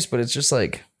is nice, but it's just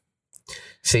like,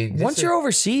 see, once you're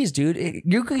overseas, dude,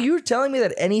 you're telling me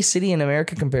that any city in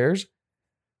America compares.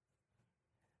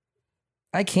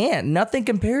 I can't. Nothing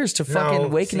compares to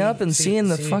fucking waking up and seeing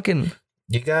the fucking.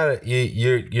 You gotta.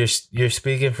 You're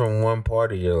speaking from one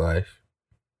part of your life.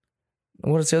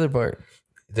 What is the other part?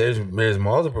 There's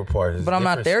multiple parts, but I'm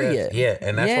not there yet. Yeah,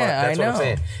 and that's what I'm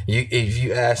saying. If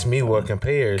you ask me what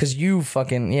compares, because you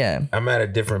fucking I'm at a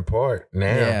different part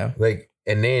now. Yeah, like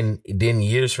and then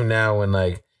years from now, when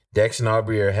like Dex and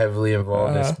Aubrey are heavily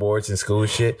involved in sports and school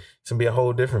shit, it's gonna be a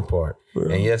whole different part.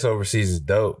 And yes, overseas is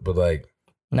dope, but like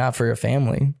not for your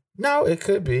family. No, it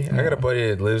could be. I got a buddy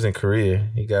that lives in Korea.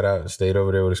 He got out and stayed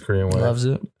over there with his Korean wife. Loves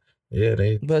it. Yeah,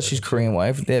 But she's Korean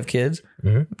wife. They have kids.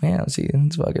 Mm-hmm. Yeah, see,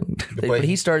 it's fucking. But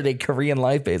he started a Korean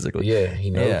life basically. Yeah, he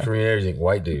knows Korean everything.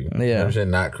 White dude. Yeah, I'm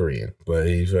saying not Korean, but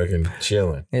he's fucking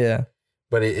chilling. Yeah,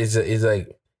 but it's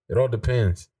like it all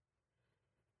depends.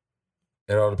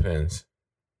 It all depends,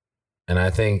 and I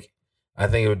think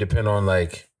it would depend on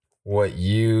like what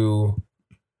you,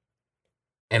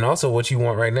 and also what you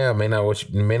want right now may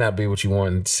not be what you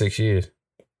want in 6 years.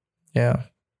 Yeah,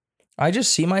 I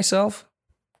just see myself.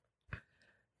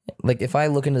 Like, if I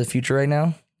look into the future right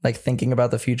now, like thinking about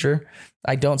the future,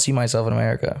 I don't see myself in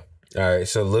America. All right,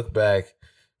 so look back,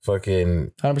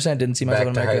 fucking 100% didn't see myself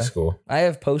in America. Back to high school. I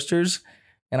have posters,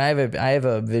 and I have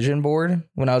a vision board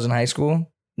when I was in high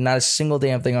school. Not a single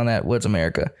damn thing on that was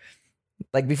America.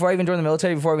 Like, before I even joined the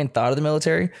military, before I even thought of the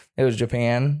military, it was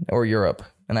Japan or Europe.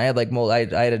 And I had like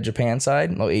I had a Japan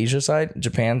side, Asia side,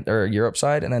 Japan or Europe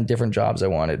side, and then different jobs I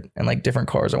wanted, and like different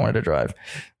cars I wanted to drive,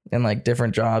 and like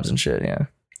different jobs and shit. Yeah.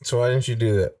 So why didn't you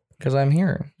do that? Because I'm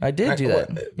here. I did do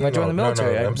that. When I joined the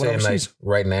military. I'm saying overseas. like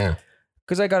right now.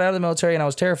 Because I got out of the military and I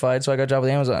was terrified, so I got a job with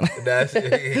Amazon. That's a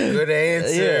good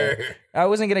answer. Yeah. I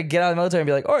wasn't going to get out of the military and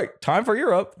be like, all right, time for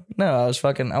Europe. No,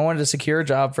 I wanted to secure a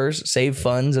job first, save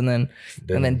funds, and then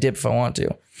dip if I want to.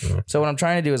 Mm-hmm. So what I'm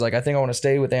trying to do is like, I think I want to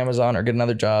stay with Amazon or get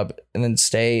another job and then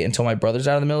stay until my brother's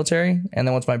out of the military. And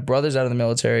then once my brother's out of the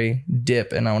military,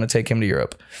 dip, and I want to take him to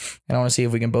Europe. And I want to see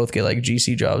if we can both get like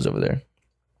GC jobs over there.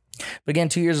 But again,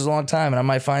 2 years is a long time, and I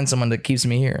might find someone that keeps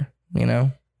me here, you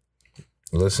know?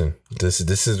 Listen, this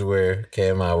is where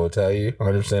Cam and I will tell you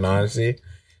 100% honesty.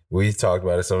 We've talked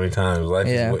about it so many times.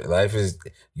 Life is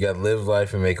you got to live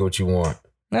life and make it what you want.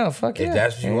 No, fuck yeah. If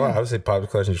that's what you want, I would say pop the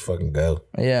question, just fucking go.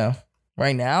 Yeah.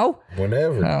 Right now?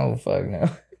 Whenever. Oh, fuck no.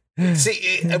 See,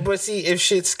 if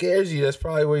shit scares you, that's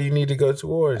probably where you need to go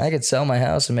towards. I could sell my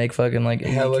house and make fucking like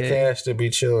hella cash to be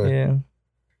chilling. Yeah.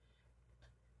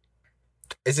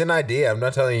 It's an idea. I'm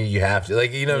not telling you have to.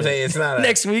 Like, you know what I'm saying? It's not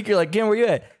next week you're like, Kim, where you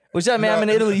at? What's up, man? I'm in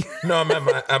Italy. No,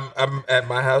 I'm at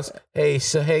my house.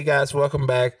 Hey guys, welcome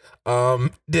back.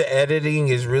 The editing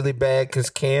is really bad because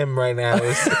Cam right now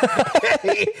is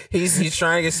he's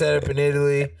trying to get set up in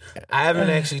Italy. I haven't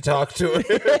actually talked to him.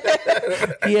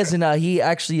 He hasn't. He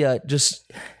actually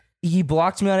he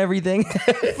blocked me on everything.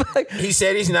 He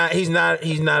said he's not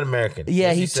American.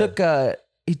 Yeah, he took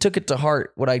it to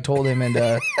heart what I told him,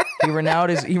 and he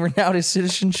renounced his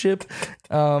citizenship.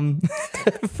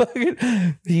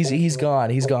 He's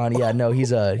gone. Yeah, no,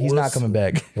 he's not coming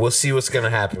back. We'll see what's gonna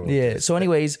happen. Yeah. So,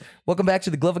 anyways, welcome back to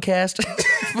the Glovercast.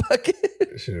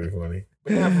 Should be funny,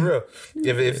 but not for real.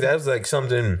 If that's like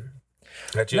something.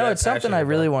 It's something I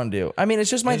really want to do. I mean, it's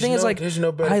just my thing is like,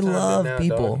 I love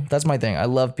people. Dog. That's my thing. I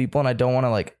love people, and I don't want to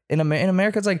like in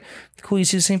America. It's like cool. You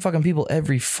see the same fucking people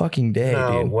every fucking day,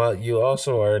 dude. Well, you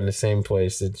also are in the same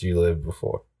place that you lived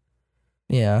before.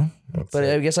 Yeah, but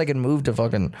I guess I could move to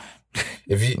fucking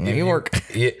New York.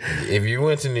 If you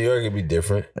went to New York, it'd be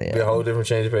different. Yeah. It'd be a whole different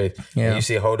change of pace. Yeah, and you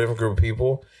see a whole different group of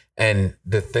people. And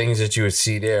the things that you would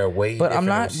see there are way different. But I'm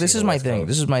not. This is my thing.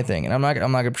 This is my thing, and I'm not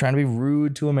trying to be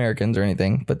rude to Americans or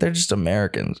anything. But they're just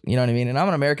Americans. You know what I mean? And I'm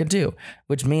an American too,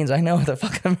 which means I know what the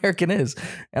fucking American is.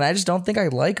 And I just don't think I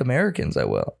like Americans that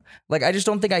well. Like I just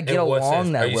don't think I get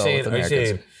along that well with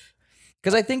Americans.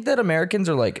 Because I think that Americans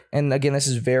are like, and again, this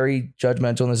is very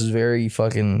judgmental, and this is very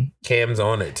fucking. Cam's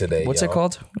on it today. What's it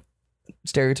called?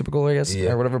 Stereotypical, I guess,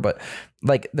 or whatever. But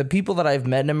like the people that I've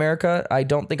met in America, I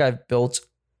don't think I've built.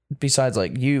 Besides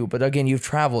like you, but again, you've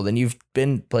traveled and you've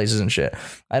been places and shit.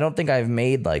 I don't think I've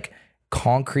made like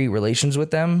concrete relations with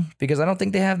them because I don't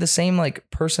think they have the same like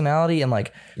personality and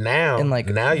like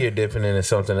now you're dipping into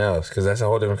something else because that's a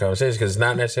whole different conversation because it's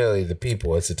not necessarily the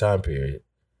people, it's the time period.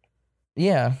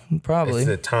 Yeah, probably. It's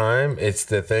the time, it's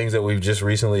the things that we've just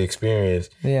recently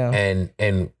experienced. Yeah.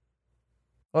 And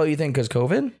oh, you think because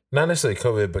COVID? Not necessarily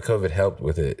COVID, but COVID helped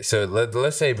with it. So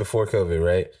let's say before COVID,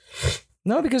 right?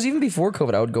 No, because even before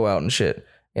COVID, I would go out and shit.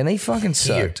 And they fucking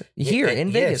sucked. Here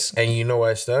in Vegas. And you know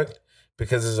why it sucked?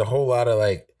 Because there's a whole lot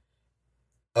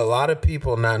of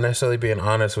people not necessarily being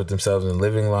honest with themselves and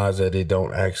living lives that they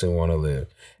don't actually want to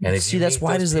live. And see, that's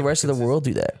why does the rest of the world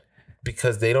do that?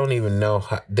 Because they don't even know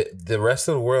how. The rest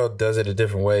of the world does it a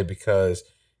different way because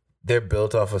they're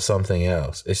built off of something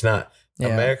else. It's not. Yeah.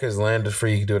 America's land is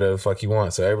free. You can do whatever the fuck you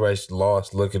want. So everybody's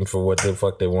lost looking for what the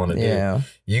fuck they want to do.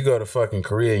 You go to fucking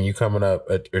Korea and you coming up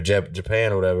or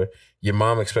Japan or whatever. Your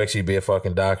mom expects you to be a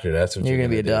fucking doctor. That's what you're gonna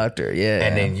be a doctor. Yeah.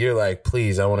 And then you're like,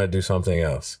 please, I want to do something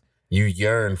else. You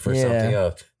yearn for something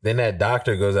else. Then that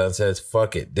doctor goes out and says,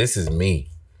 fuck it. This is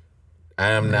me.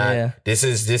 I am not. Yeah. This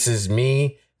is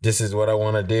me. This is what I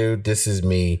want to do. This is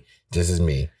me. This is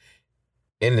me.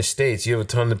 in the States, you have a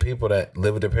ton of people that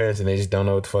live with their parents and they just don't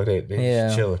know what the fuck they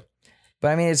just chilling. But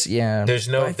I mean, it's There's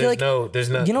no.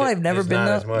 You know what I've never been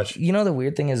as much. You know the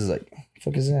weird thing is like, what the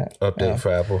fuck is that? Update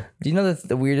for Apple. Do you know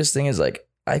the weirdest thing is like,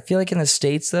 I feel like in the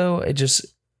States though, it just,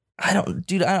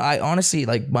 I honestly,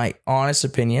 like, my honest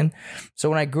opinion. So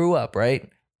when I grew up, right,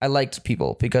 I liked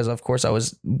people because of course I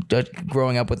was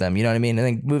growing up with them, you know what I mean? And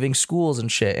then moving schools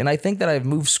and shit. And I think that I've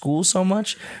moved schools so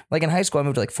much. Like in high school, I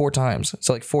moved like 4 times.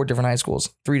 So like 4 different high schools,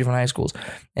 3 different high schools.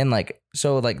 And like,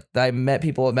 so like I met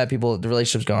people, the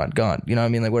relationship's gone. You know what I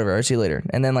mean? Like whatever, I'll see you later.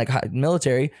 And then like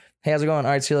military, hey, how's it going?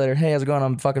 All right, see you later. Hey, how's it going?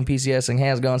 I'm fucking PCSing. Hey,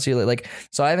 how's it going? See you later. Like,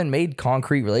 so I haven't made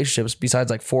concrete relationships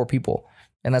besides like 4 people.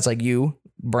 And that's like you,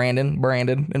 Brandon,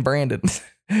 and Brandon.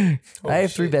 I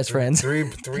have 3 best friends. Three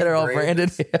that are all Brandon.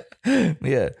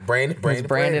 Yeah.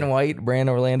 Brandon White, Brandon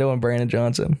Orlando, and Brandon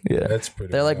Johnson. Yeah. That's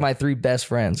pretty. They're like my 3 best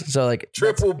friends. So like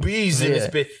triple B's in this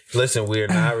bitch. Listen, we are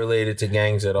not related to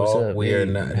gangs at all. Up, we are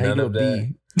not. None of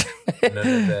that. None of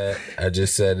that. I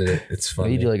just said it. It's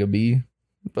funny. You do like a B.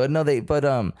 But no,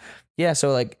 yeah,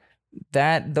 so like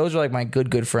that, those are like my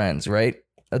good friends, right?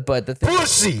 But the thing,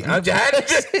 pussy. I had to do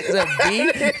it.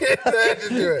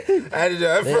 I had to do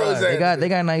it. I froze that. They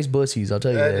got nice bussies. I'll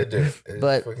tell you that.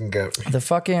 But the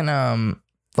fucking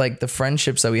like the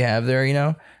friendships that we have there, you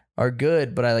know, are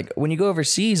good. But I like when you go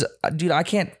overseas, dude. I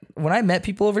can't. When I met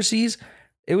people overseas,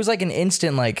 it was like an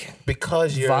instant like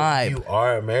because you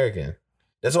are American.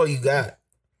 That's all you got.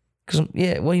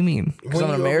 Yeah, what do you mean? Because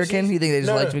I'm American? Overseas? You think they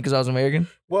just liked me because I was American?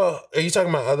 Well, are you talking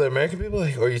about other American people? Or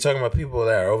are you talking about people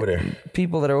that are over there?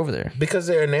 People that are over there. Because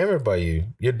they're enamored by you.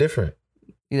 You're different.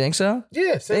 You think so?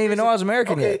 Yeah. They didn't even know I was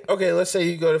American yet. Okay, let's say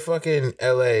you go to fucking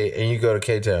LA and you go to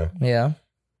K-Town. Yeah.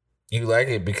 You like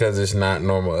it because it's not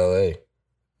normal LA.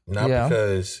 Not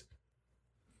because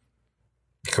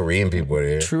Korean people are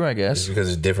there. True, I guess. It's because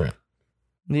it's different.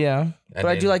 Yeah. But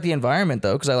I do like the environment,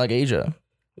 though, because I like Asia.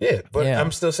 Yeah, but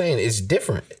I'm still saying it's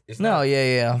different. It's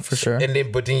for sure. And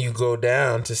then you go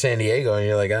down to San Diego and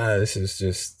you're like, this is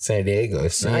just San Diego.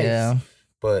 It's nice,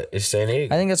 but it's San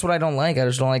Diego. I think that's what I don't like. I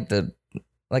just don't like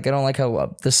I don't like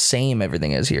how the same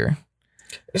everything is here.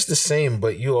 It's the same,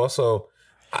 but you also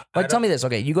tell me this.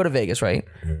 Okay, you go to Vegas, right?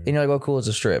 Mm-hmm. And you're like, oh, cool, it's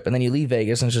a strip. And then you leave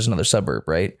Vegas and it's just another suburb,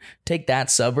 right? Take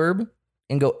that suburb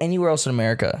and go anywhere else in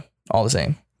America, all the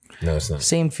same. No, it's not.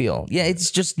 Same feel. Yeah,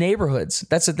 it's just neighborhoods.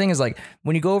 That's the thing is like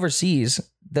when you go overseas,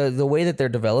 the way that they're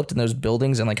developed in those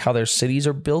buildings and like how their cities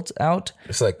are built out.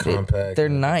 It's like compact. They're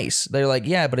nice. They're like,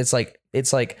 yeah, but it's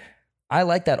like I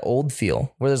like that old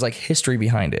feel where there's like history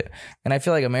behind it. And I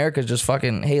feel like America's just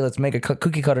fucking, hey, let's make a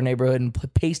cookie cutter neighborhood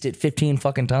and paste it 15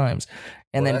 fucking times.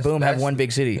 And then boom, have one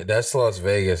big city. That's Las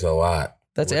Vegas a lot.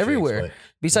 That's everywhere.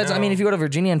 Besides, I mean, if you go to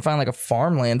Virginia and find like a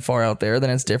farmland far out there, then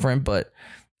it's different, but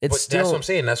still, that's what I'm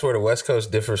saying. That's where the West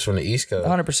Coast differs from the East Coast.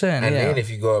 100%. And then if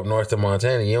you go up north to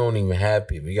Montana, you don't even have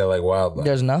people. You got like wildlife.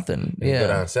 There's nothing. You go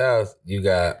down south, you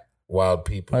got wild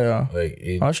people. Yeah.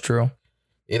 That's true.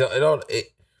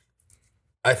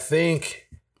 I think.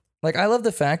 Like, I love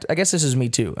the fact, I guess this is me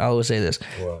too. I always say this.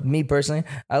 What? Me personally,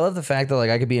 I love the fact that like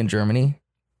I could be in Germany.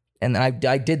 And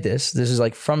I did this. This is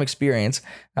like from experience.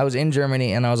 I was in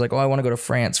Germany and I was like, oh, I want to go to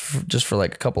France just for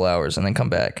like a couple hours and then come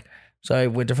back. So I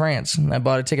went to France and I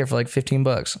bought a ticket for like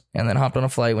 $15 and then hopped on a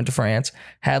flight, went to France,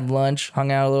 had lunch,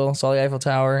 hung out a little, saw the Eiffel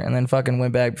Tower, and then fucking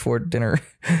went back before dinner.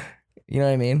 You know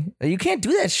what I mean? You can't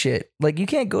do that shit. Like you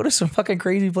can't go to some fucking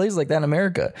crazy place like that in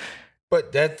America.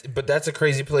 But that's a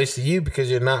crazy place to you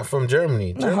because you're not from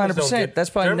Germany. 100%.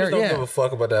 That's probably Germans don't give a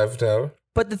fuck about the Eiffel Tower.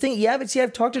 But the thing, but see,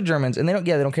 I've talked to Germans and they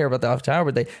don't care about the Eiffel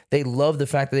Tower, but they love the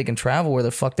fact that they can travel where the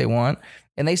fuck they want.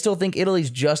 And they still think Italy's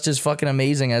just as fucking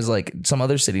amazing as like some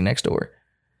other city next door.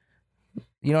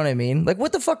 You know what I mean? Like,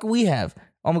 what the fuck we have?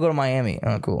 I'm gonna go to Miami.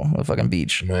 Oh, cool. The fucking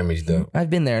beach. Miami's dope. I've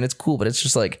been there and it's cool, but it's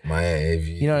just like Miami.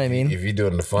 You know what I mean? If you're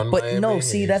doing the fun, but Miami, no,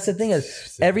 see, that's the thing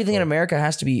is everything in America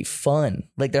has to be fun.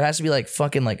 Like there has to be like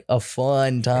fucking like a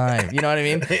fun time. You know what I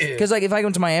mean? Because like if I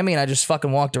go to Miami and I just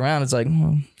fucking walked around, it's like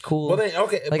cool. Well, then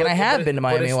okay. Like, and I have been to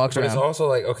Miami and walked around. But it's also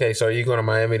like okay, so are you going to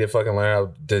Miami to fucking learn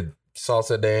how to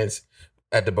salsa dance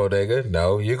at the bodega?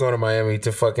 No, you're going to Miami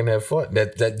to fucking have fun.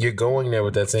 That you're going there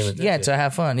with that same intention. Yeah, to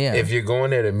have fun. Yeah. If you're going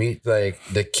there to meet like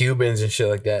the Cubans and shit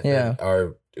like that, that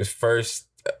are first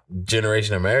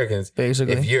generation Americans,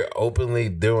 basically, if you're openly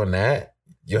doing that,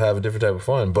 you'll have a different type of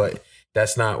fun. But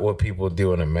that's not what people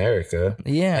do in America.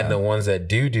 Yeah, and the ones that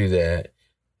do that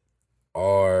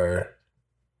are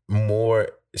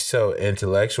more so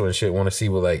intellectual and shit. Want to see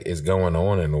what like is going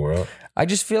on in the world. I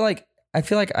just feel like. I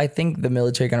think the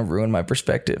military kind of ruined my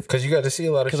perspective. Because you got to see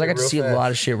a lot of shit. Because I got to see a lot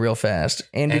of shit real fast.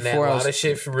 And before a lot of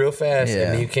shit real fast. Yeah.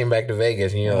 And then you came back to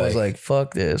Vegas and I was like,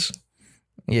 fuck this.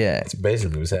 Yeah. It's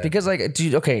basically what's happening. Because like,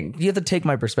 dude, okay, you have to take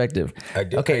my perspective. I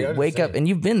do. Okay, wake up, and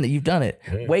you've done it.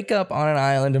 Yeah. Wake up on an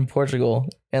island in Portugal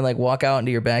and like walk out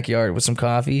into your backyard with some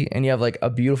coffee, and you have like a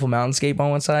beautiful mountainscape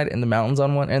on one side and the mountains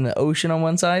on one and the ocean on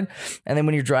one side. And then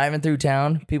when you're driving through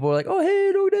town, people are like, oh, hey,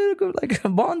 like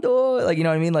bon dia, like, you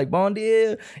know what I mean? Like bon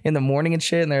dia in the morning and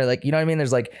shit. And they're like, you know what I mean?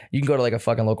 There's like, you can go to like a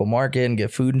fucking local market and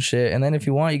get food and shit. And then if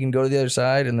you want, you can go to the other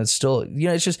side and it's still, you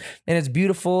know, it's just, and it's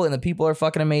beautiful and the people are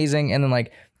fucking amazing. And then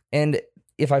like, and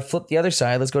if I flip the other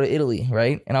side, let's go to Italy,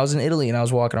 right? And I was in Italy and I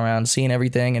was walking around seeing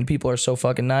everything and people are so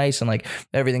fucking nice and like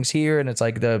everything's here and it's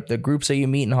like the groups that you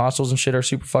meet in hostels and shit are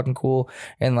super fucking cool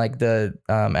and like the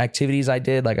activities I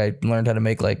did, like I learned how to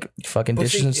make like fucking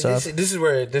dishes and stuff. This is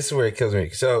where it kills me.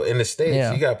 So in the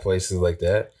States, you got places like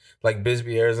that, like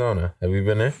Bisbee, Arizona. Have you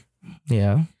been there?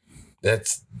 Yeah.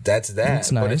 That's that.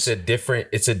 It's nice.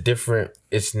 But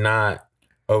it's not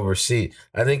overseas.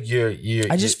 I think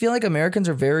I just feel like Americans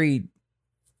are very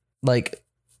like,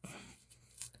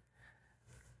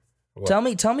 what?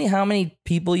 Tell me how many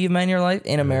people you've met in your life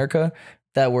in America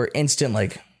that were instant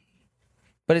like,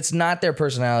 but it's not their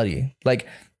personality. Like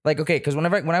okay, because when I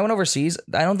went overseas,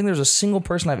 I don't think there's a single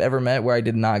person I've ever met where I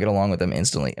did not get along with them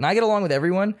instantly. And I get along with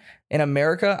everyone. In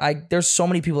America, there's so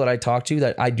many people that I talk to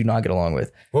that I do not get along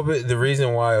with. Well, but the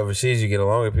reason why overseas you get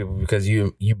along with people because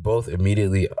you both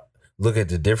immediately look at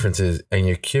the differences and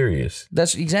you're curious.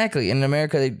 That's exactly. In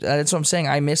America, that's what I'm saying.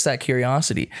 I miss that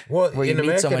curiosity. Well, where you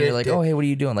meet someone, you're like, oh, hey, what are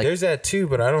you doing? Like, there's that too,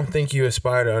 but I don't think you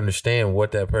aspire to understand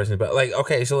what that person's about. Like,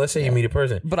 okay, so let's say you meet a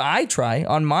person. But I try.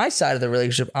 On my side of the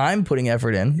relationship, I'm putting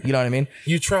effort in. You know what I mean?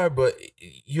 You try, but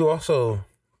you also,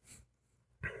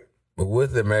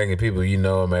 with the American people, you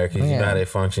know Americans, you know how they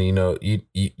function. You know,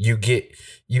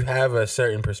 you have a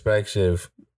certain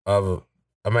perspective of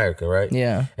America, right?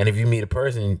 Yeah. And if you meet a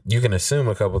person, you can assume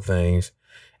a couple things.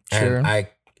 Sure. And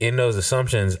in those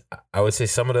assumptions, I would say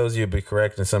some of those you'll be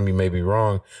correct and some you may be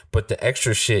wrong. But the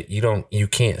extra shit you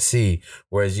can't see.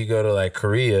 Whereas you go to like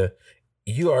Korea,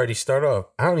 you already start off.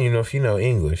 I don't even know if you know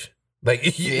English.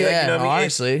 Like, you know what I mean?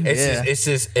 Honestly, it's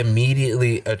just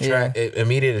immediate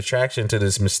attraction to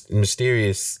this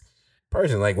mysterious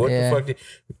person. Like, what the fuck?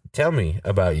 Tell me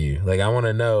about you. Like, I want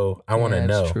to know. I want to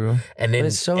know. True. And then,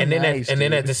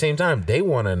 then at the same time, they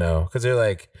want to know because they're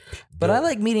like. But I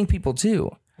like meeting people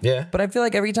too. Yeah. But I feel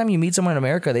like every time you meet someone in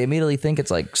America, they immediately think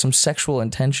it's like some sexual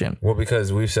intention. Well,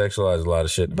 because we've sexualized a lot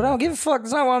of shit. But I don't give a fuck.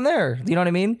 That's not why I'm there. You know what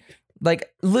I mean?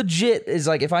 Like, legit is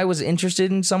like, if I was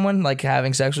interested in someone, like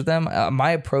having sex with them,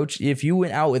 my approach, if you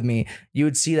went out with me, you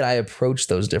would see that I approach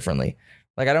those differently.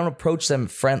 Like, I don't approach them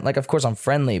like, of course I'm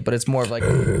friendly, but it's more of like,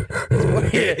 oh my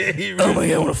God,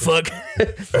 I want to fuck.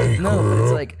 No, but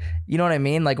it's like, you know what I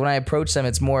mean? Like, when I approach them,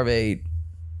 it's more of a,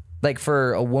 like,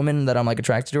 for a woman that I'm like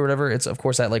attracted to or whatever, it's of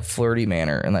course that like flirty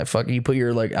manner and that fucking, you put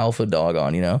your like alpha dog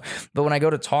on, you know? But when I go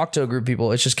to talk to a group of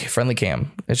people, it's just friendly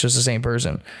cam. It's just the same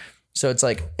person. So it's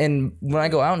like, and when I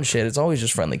go out and shit, it's always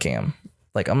just friendly cam.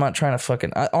 Like, I'm not trying to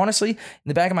fucking, honestly, in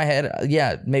the back of my head,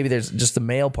 yeah, maybe there's just the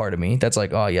male part of me that's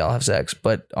like, oh yeah, I'll have sex.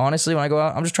 But honestly, when I go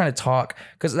out, I'm just trying to talk,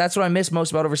 because that's what I miss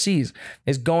most about overseas,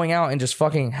 is going out and just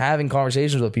fucking having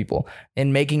conversations with people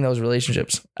and making those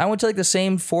relationships. I went to like the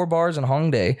same 4 bars in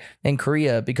Hongdae in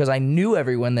Korea because I knew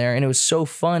everyone there and it was so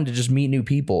fun to just meet new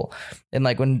people. And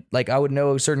like when like I would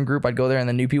know a certain group, I'd go there and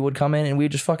then new people would come in and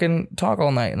we'd just fucking talk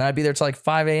all night. And I'd be there till like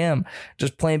 5 a.m.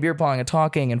 just playing beer pong and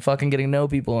talking and fucking getting to know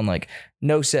people and like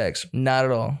no sex, not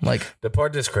at all. Like, the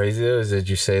part that's crazy though is that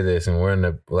you say this and we're in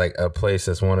a place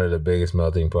that's one of the biggest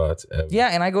melting pots ever. Yeah,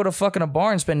 and I go to fucking a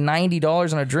bar and spend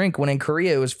 $90 on a drink when in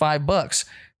Korea it was $5.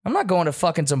 I'm not going to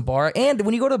fucking some bar. And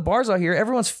when you go to bars out here,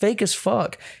 everyone's fake as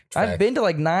fuck. I've been to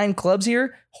like 9 clubs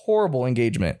here. Horrible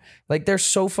engagement. Like, they're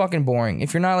so fucking boring.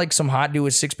 If you're not like some hot dude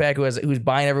with 6-pack who's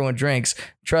buying everyone drinks,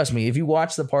 trust me, if you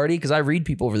watch the party, because I read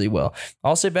people really well,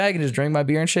 I'll sit back and just drink my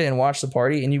beer and shit and watch the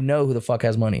party, and you know who the fuck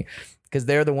has money, because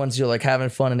they're the ones who are like having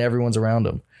fun and everyone's around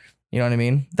them. You know what I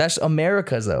mean? That's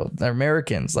America's though. They're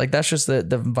Americans. Like, that's just the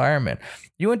environment.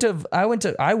 I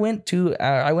went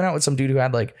out with some dude who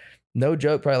had like, no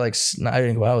joke, probably like, I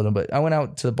didn't go out with him, but I went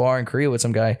out to the bar in Korea with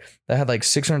some guy that had like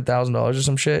 $600,000 or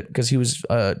some shit because he was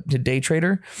a day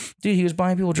trader. Dude, he was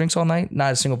buying people drinks all night.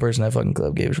 Not a single person at that fucking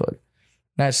club gave a fuck.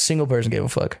 Not a single person gave a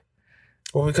fuck.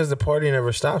 Well, because the party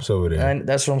never stops over there. And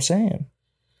that's what I'm saying.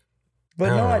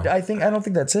 But I don't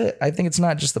think that's it. I think it's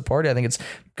not just the party. I think it's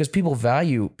because people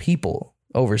value people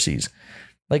overseas.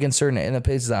 Like in the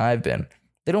places that I've been.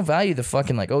 They don't value the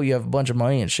fucking like, oh, you have a bunch of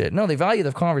money and shit. No, they value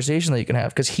the conversation that you can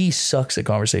have, because he sucks at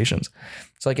conversations.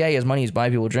 It's like, yeah, he has money, he's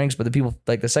buying people drinks, but the people,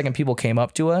 like the second people came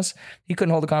up to us, he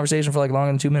couldn't hold a conversation for like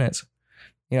longer than 2 minutes.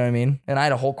 You know what I mean? And I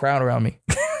had a whole crowd around me.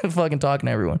 fucking talking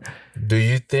to everyone. Do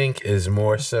you think is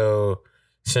more so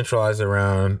centralized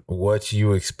around what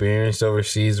you experienced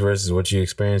overseas versus what you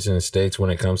experienced in the States when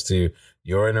it comes to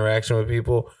your interaction with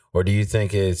people? Or do you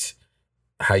think it's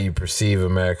how you perceive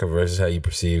America versus how you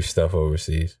perceive stuff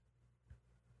overseas?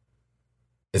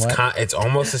 It's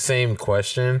almost the same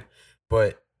question,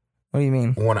 but what do you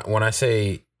mean? When I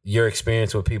say your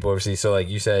experience with people overseas, so like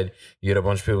you said, you had a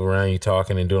bunch of people around you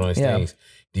talking and doing all these things.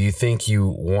 Do you think you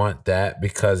want that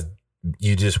because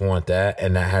you just want that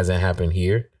and that hasn't happened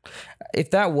here?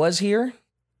 If that was here,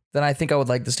 then I think I would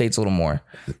like the States a little more.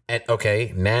 And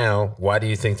okay, now why do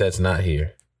you think that's not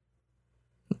here?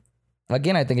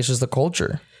 Again, I think it's just the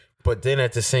culture. But then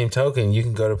at the same token, you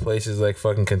can go to places like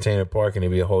fucking Container Park and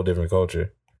it'd be a whole different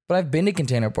culture. But I've been to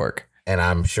Container Park. And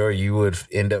I'm sure you would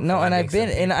end up. No, and I've been,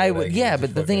 and I would,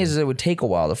 but the thing is, it would take a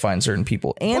while to find certain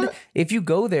people. And if you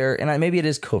go there, and maybe it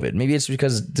is COVID, maybe it's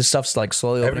because the stuff's like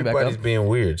slowly opening back up. Everybody's being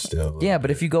weird still. Yeah, but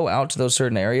if you go out to those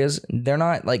certain areas, they're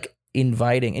not like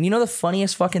inviting. And you know the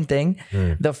funniest fucking thing?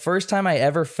 The first time I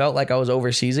ever felt like I was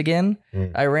overseas again,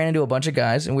 I ran into a bunch of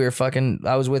guys, and we were fucking.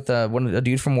 I was with a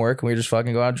dude from work, and we were just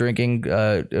fucking go out drinking.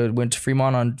 Went to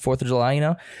Fremont on 4th of July. You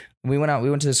know, we went out. We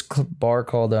went to this bar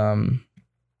called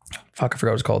fuck, I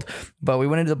forgot what it's called. But we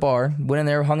went into the bar, went in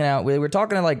there, hung out. We were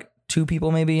talking to like 2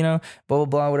 people, maybe, you know, blah, blah,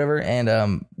 blah, whatever.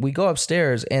 And we go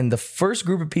upstairs, and the first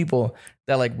group of people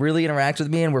that like really interact with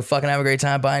me and we're fucking having a great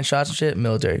time buying shots and shit,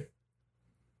 military.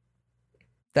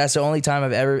 That's the only time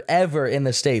I've ever in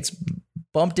the States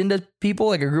bumped into people,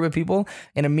 like a group of people,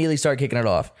 and immediately started kicking it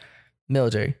off.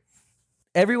 Military.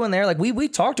 Everyone there, like we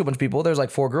talked to a bunch of people. There's like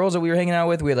 4 girls that we were hanging out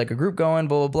with. We had like a group going,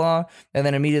 blah, blah, blah. And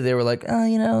then immediately they were like, oh,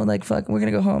 you know, like, fuck, we're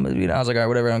going to go home. You know, I was like, all right,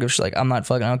 whatever. I don't give a shit. Like, I'm not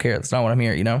fucking, I don't care. That's not what I'm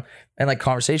here, you know? And like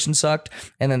conversation sucked.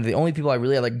 And then the only people I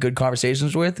really had like good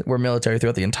conversations with were military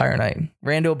throughout the entire night.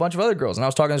 Ran into a bunch of other girls. And I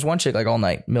was talking to this one chick like all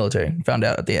night, military. Found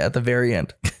out at the very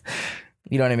end.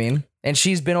 You know what I mean? And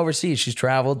she's been overseas. She's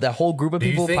traveled. That whole group of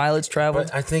people, pilots traveled.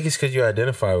 But I think it's because you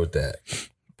identify with that.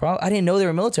 I didn't know they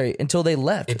were military until they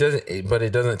left. It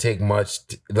doesn't take much.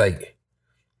 Like,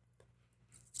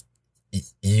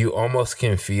 you almost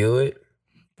can feel it.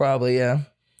 Probably, yeah.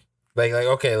 Like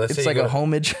okay, let's say it's like a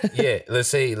homage. Yeah, let's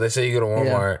say you go to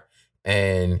Walmart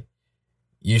and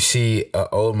you see an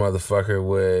old motherfucker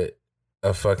with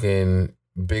a fucking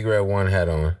Big Red One hat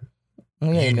on.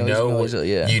 Yeah, you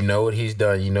know what he's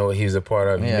done. You know what he's a part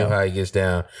of. You know how he gets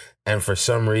down. And for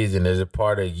some reason, there's a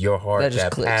part of your heart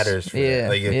that patters for it.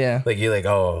 Like you're like,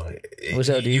 oh, what's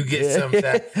up, dude? You get some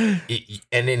that,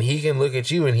 and then he can look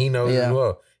at you and he knows as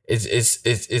well. It's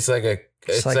like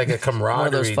a camaraderie. One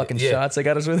of those fucking shots I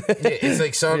got us with. It's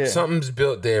like something's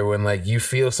built there when like you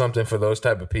feel something for those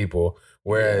type of people,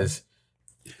 whereas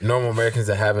normal Americans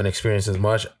that haven't experienced as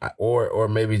much, or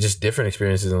maybe just different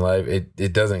experiences in life,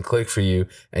 it doesn't click for you,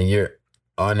 and you're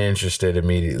uninterested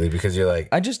immediately because you're like,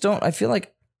 I just don't. I feel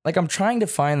like I'm trying to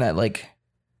find that like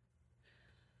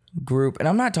group, and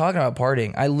I'm not talking about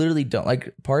partying. I literally don't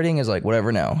like partying. Is like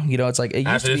whatever now. You know, it's like it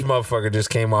after this motherfucker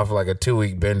just came off like a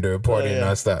 2-week bender partying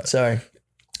nonstop. Sorry.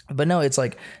 But no, it's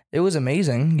like, it was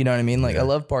amazing. You know what I mean? Like, I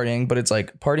love partying, but it's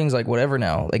like, partying's like whatever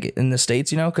now. Like in the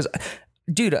States, you know? Because,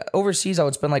 dude, overseas, I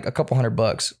would spend like a couple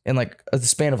 $100 in like a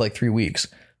span of like 3 weeks.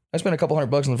 I spent a couple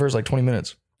 $100 in the first like 20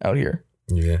 minutes out here.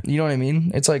 Yeah. You know what I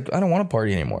mean? It's like, I don't want to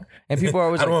party anymore. And people are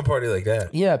always I don't want to party like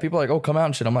that. Yeah. People are like, oh, come out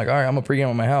and shit. I'm like, all right, I'm going to pregame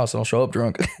at my house and I'll show up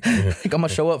drunk. Like, I'm going to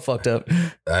show up fucked up.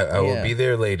 I will be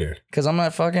there later. Cause I'm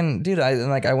not fucking, dude. I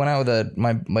went out with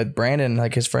my Brandon,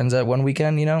 like his friends at one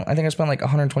weekend, you know, I think I spent like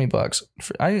 $120.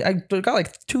 I got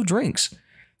like 2 drinks.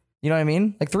 You know what I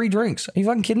mean? Like 3 drinks. Are you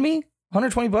fucking kidding me?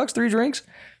 $120, 3 drinks.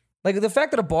 Like the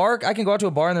fact that a bar, I can go out to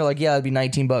a bar and they're like, yeah, it'd be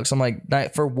 $19. I'm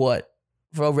like, for what?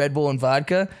 For a Red Bull and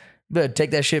vodka? Better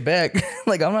take that shit back.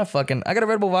 Like, I'm not fucking, I got a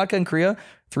Red Bull vodka in Korea,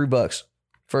 $3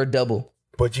 for a double.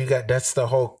 But that's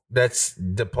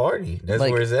the party. That's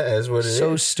like, where it's at. That's what it is.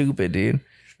 So stupid, dude.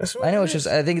 That's what I know. It's just,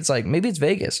 I think it's like, maybe it's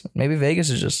Vegas. Maybe Vegas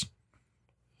is just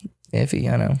iffy.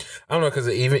 I know. I don't know. Cause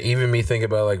even me thinking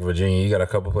about like Virginia, you got a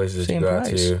couple places that you go out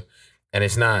to and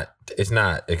it's not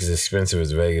as expensive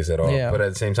as Vegas at all. Yeah. But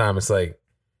at the same time, it's like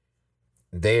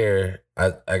there,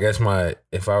 I guess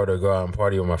if I were to go out and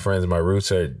party with my friends, my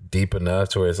roots are deep enough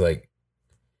to where it's like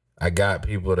I got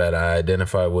people that I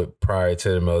identify with prior to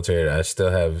the military that I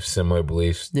still have similar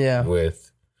beliefs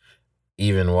with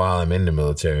even while I'm in the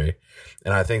military.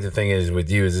 And I think the thing is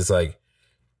with you is it's like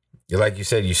you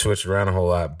said, you switched around a whole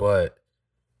lot, but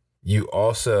you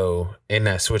also in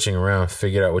that switching around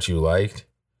figured out what you liked.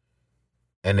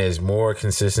 And there's more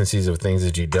consistencies of things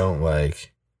that you don't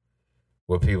like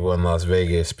with people in Las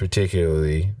Vegas,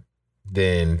 particularly,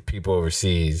 than people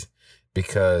overseas.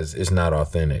 because it's not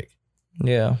authentic.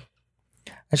 Yeah.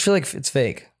 I just feel like it's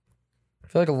fake. I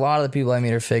feel like a lot of the people I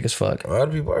meet are fake as fuck. A lot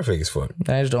of people are fake as fuck.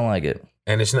 I just don't like it.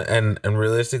 And it's not, and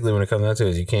realistically, when it comes down to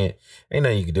it, you can't, ain't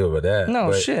nothing you can do about that. No,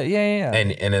 but, shit. Yeah.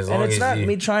 And as long as it's not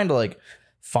me trying to like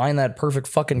find that perfect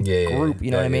fucking group,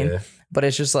 you know what I mean? Yeah. But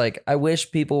it's just like, I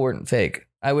wish people weren't fake.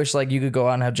 I wish like you could go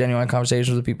out and have genuine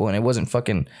conversations with people and it wasn't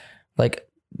fucking like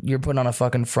you're putting on a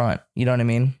fucking front. You know what I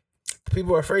mean?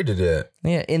 People are afraid to do that.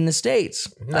 Yeah, in the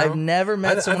States. No, I've never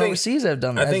met someone overseas that have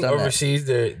done that. I think overseas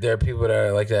there are people that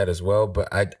are like that as well, but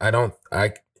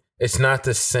it's not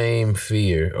the same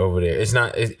fear over there. It's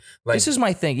not like this is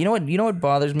my thing. You know what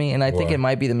bothers me? And I think it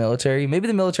might be the military. Maybe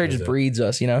the military just breeds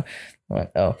us, you know?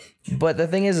 Like, oh. But the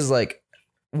thing is like,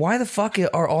 why the fuck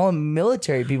are all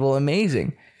military people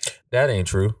amazing? That ain't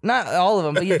true. Not all of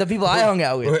them, but the people I hung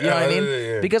out with. You know what I mean?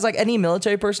 Yeah. Because like any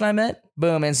military person I met,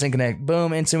 boom, instant connect.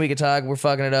 Boom, instant we could talk. We're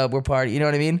fucking it up. We're party. You know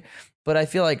what I mean? But I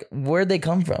feel like, where'd they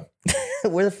come from?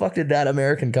 Where the fuck did that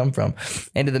American come from?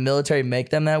 And did the military make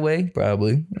them that way?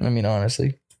 Probably. I mean,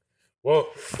 honestly. Well,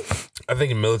 I think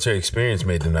the military experience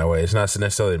made them that way. It's not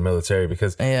necessarily the military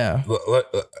because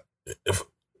if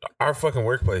our fucking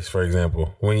workplace, for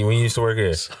example, when you used to work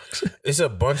here, it's a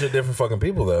bunch of different fucking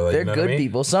people though. Like, they're good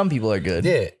people. Some people are good.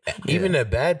 Yeah. Even the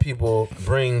bad people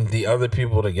bring the other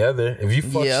people together. If you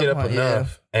fuck shit up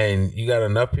enough and you got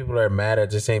enough people that are mad at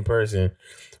the same person,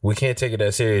 we can't take it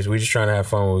that serious. We're just trying to have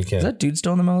fun when we can. Is that dude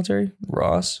still in the military?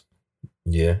 Ross?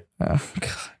 Yeah. Oh,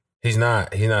 God. He's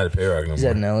not at Payrock no more. He's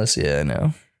at Nellis. Yeah, I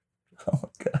know. Oh, my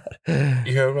God.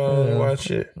 You heard about watch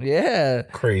it? Yeah.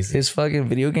 Crazy. His fucking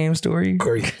video game story?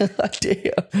 Crazy. God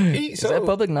damn. Is that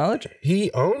public knowledge?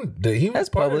 He owned it. That's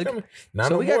public. Not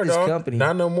no more, dog. Company.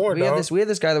 Not no more, we dog. Had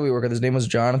this guy that we work with. His name was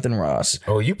Jonathan Ross.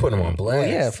 Oh, you put him on blast. Well,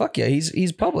 yeah, fuck yeah.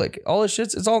 He's public. All his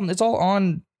shit's, it's all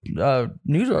on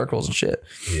news articles and shit.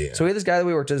 Yeah. So we had this guy that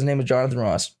we worked with. His name was Jonathan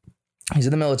Ross. He's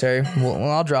in the military. Well,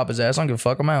 I'll drop his ass. I don't give a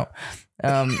fuck. I'm out.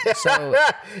 So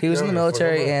he was in the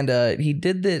military and he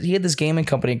had this gaming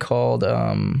company called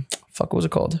what was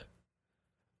it called? It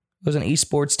was an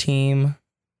esports team.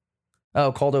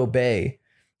 Oh, called Obey.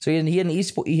 So he has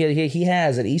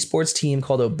an esports team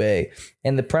called Obey,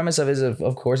 and the premise of it is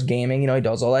of course gaming. You know, he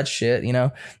does all that shit. You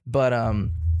know, but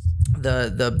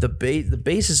the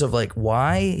basis of like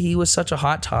why he was such a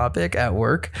hot topic at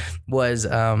work was he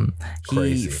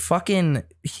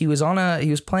was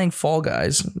playing Fall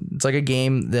Guys. It's like a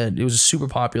game that it was super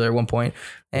popular at one point.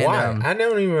 And, why? I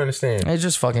don't even understand. It's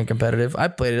just fucking competitive. I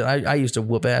played it. I used to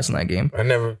whoop ass in that game. I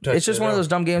never touched it. It's just one of those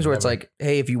dumb games where it's like,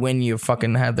 hey, if you win, you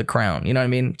fucking have the crown. You know what I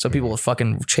mean? So people will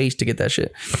fucking chase to get that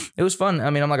shit. It was fun. I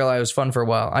mean, I'm not gonna lie, it was fun for a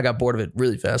while. I got bored of it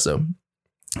really fast though.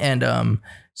 And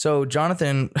so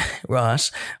Jonathan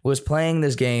Ross was playing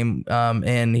this game,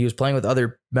 and he was playing with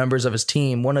other members of his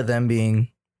team. One of them being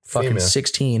fucking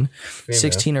 16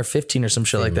 or 15 or some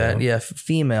shit like that. Yeah,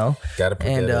 female. Gotta put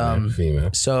that in there, female.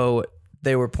 So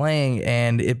they were playing,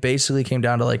 and it basically came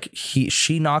down to like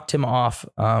she knocked him off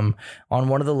on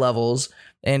one of the levels.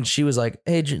 And she was like,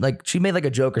 hey, like she made like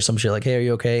a joke or some shit like, hey, are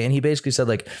you okay? And he basically said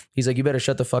like, he's like, you better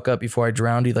shut the fuck up before I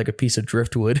drowned you like a piece of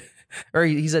driftwood. Or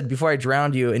he said, before I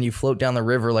drowned you and you float down the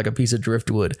river like a piece of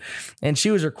driftwood. And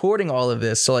she was recording all of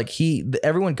this. So like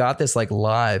everyone got this like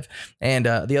live. And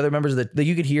the other members of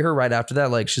you could hear her right after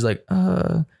that. Like, she's like,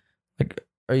 like,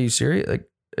 are you serious? Like,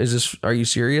 are you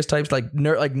serious types? Like,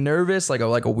 nervous, like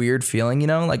a weird feeling, you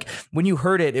know, like when you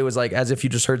heard it, it was like as if you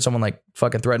just heard someone like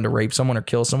fucking threaten to rape someone or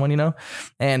kill someone, you know?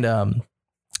 And,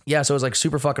 yeah, so it was like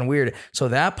super fucking weird. So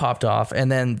that popped off.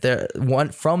 And then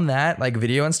from that like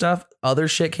video and stuff, other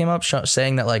shit came up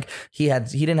saying that like he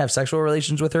didn't have sexual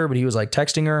relations with her, but he was like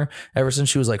texting her ever since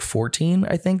she was like 14,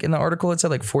 I think in the article it said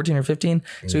like 14 or 15.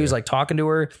 So he was like talking to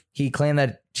her. He claimed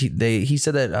that he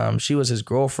said that she was his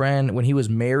girlfriend when he was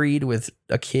married with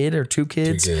a kid or two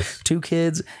kids,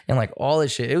 and like all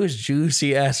this shit. It was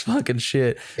juicy ass fucking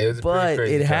shit. But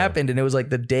it happened, and it was like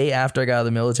the day after I got out of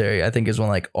the military, I think is when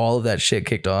like all of that shit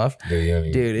kicked off.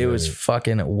 Dude, it was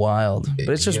fucking wild. But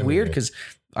it's just weird because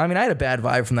I mean, I had a bad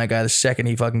vibe from that guy the second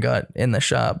he fucking got in the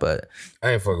shop, but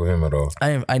I didn't fuck with him at all.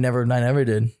 I never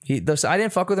did. I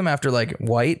didn't fuck with him after like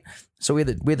White. So we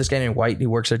had this guy named White who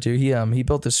works there too. He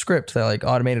built this script that like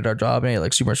automated our job and made it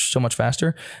like so much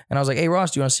faster. And I was like, hey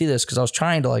Ross, do you want to see this? Because I was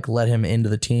trying to like let him into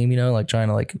the team, you know, like trying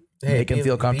to like make him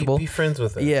feel comfortable. Be friends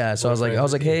with him. Yeah. So I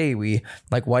was like, hey, we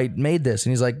like White made this,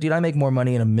 and he's like, dude, I make more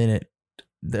money in a minute.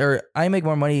 I make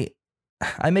more money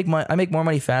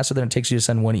faster than it takes you to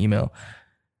send one email.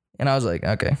 And I was like,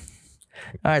 okay.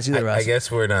 All right, see you later, Ross. I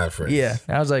guess we're not friends. Yeah.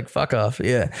 I was like, fuck off.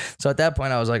 Yeah. So at that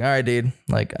point, I was like, all right, dude.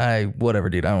 Like, whatever,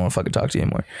 dude. I don't want to fucking talk to you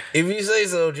anymore. If you say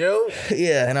so, Joe.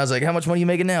 Yeah. And I was like, how much money you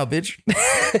making now, bitch?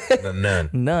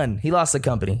 None. He lost the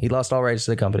company. He lost all rights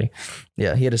to the company.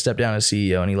 Yeah. He had to step down as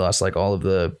CEO, and he lost like all of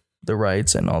the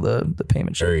rights and all the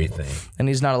payment shit. Everything. And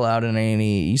he's not allowed in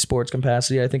any esports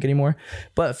capacity, I think, anymore.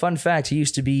 But fun fact, he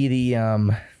used to be the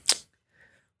I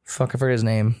forget his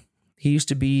name. He used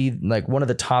to be like one of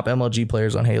the top MLG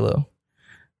players on Halo.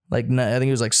 Like, I think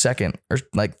he was like second or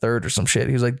like third or some shit.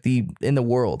 He was like in the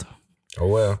world. Oh,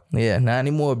 well. Yeah, not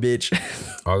anymore, bitch.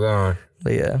 All gone.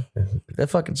 But yeah, that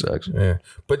fucking sucks. Yeah.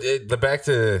 But back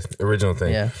to the original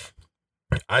thing. Yeah.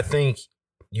 I think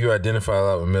you identify a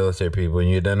lot with military people, and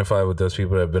you identify with those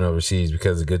people that have been overseas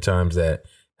because of good times that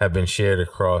have been shared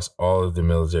across all of the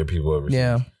military people overseas.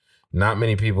 Yeah. Not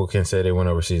many people can say they went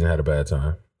overseas and had a bad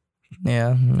time.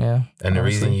 Yeah. And the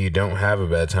reason you don't have a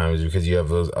bad time is because you have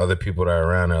those other people that are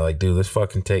around that are like, dude, let's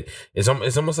fucking take. It's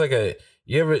almost like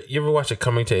you ever watch a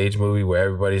coming to age movie where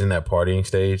everybody's in that partying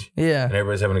stage? Yeah. And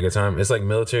everybody's having a good time. It's like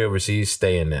military overseas,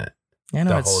 stay in that. I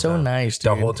know, it's so nice,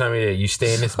 dude. The whole time you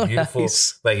stay in this beautiful,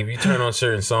 like if you turn on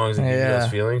certain songs and give you those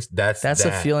feelings, that's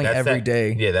a feeling every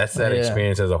day. Yeah, that's that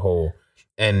experience as a whole.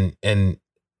 And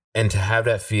to have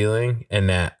that feeling and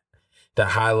that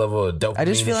high level of dopamine, I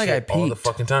just feel like I peaked all the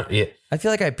fucking time. Yeah, I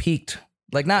feel like I peaked.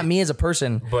 Like, not me as a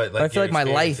person, but I feel like my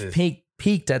life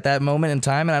peaked at that moment in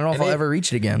time, and I don't know if I'll ever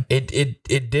reach it again. It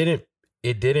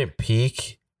didn't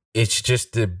peak. It's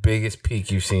just the biggest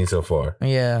peak you've seen so far.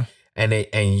 Yeah.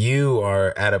 And you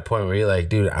are at a point where you're like,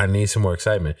 dude, I need some more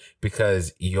excitement,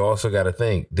 because you also got to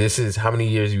think, this is how many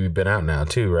years have you been out now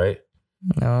too, right?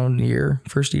 No,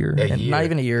 first year. Not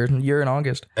even a year in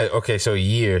August. Okay, so a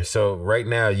year. So right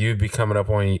now you'd be coming up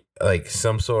on like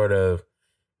some sort of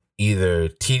either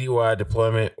TDY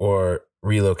deployment or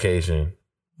relocation.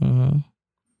 Mm-hmm.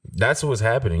 That's what's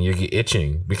happening. You're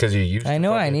itching because you're used. I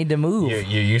know. I need to move. You're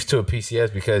used to a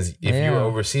PCS, because if you were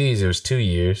overseas, it was 2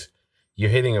 years. You're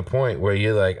hitting a point where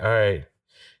you're like, all right,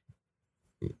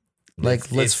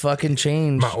 like, let's fucking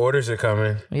change. My orders are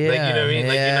coming. Yeah, like, you know what I mean.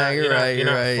 Like, you're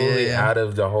not fully out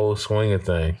of the whole swing of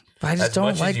thing. But I just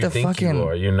don't like the fucking.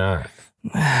 You're not.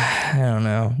 I don't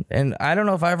know, and I don't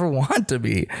know if I ever want to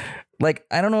be. Like,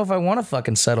 I don't know if I want to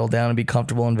fucking settle down and be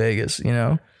comfortable in Vegas. You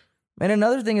know. And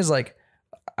another thing is, like,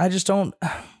 I just don't.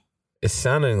 It's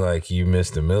sounding like you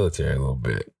missed the military a little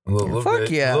bit. A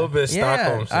little bit of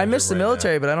Stockholm. I miss the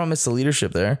military, but I don't miss the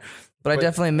leadership there. But I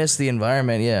definitely miss the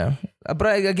environment, yeah. But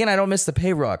I don't miss the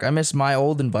pay rock. I miss my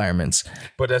old environments.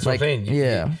 But that's what I'm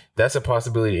saying. That's a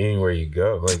possibility anywhere you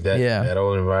go. Like that, that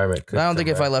old environment. I don't think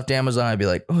if I left Amazon, I'd be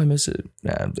like, oh, I miss it.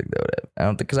 Nah, I don't think that would happen. I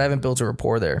don't think, because I haven't built a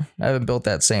rapport there. I haven't built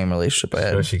that same relationship I had.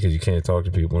 Especially because you can't talk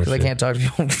to people. Because I can't talk to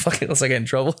people fucking unless I get in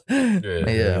trouble. You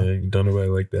don't know anybody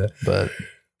like that. But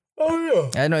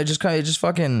I know, it just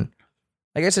fucking,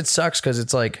 I guess it sucks because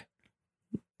it's like,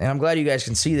 and I'm glad you guys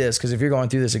can see this, because if you're going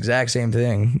through this exact same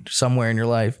thing somewhere in your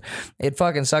life, it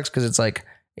fucking sucks, because it's like,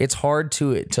 it's hard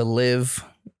to live.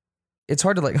 It's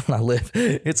hard to like not live.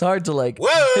 It's hard to like. Whoa!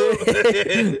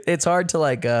 It's hard to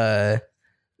like.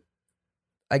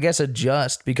 I guess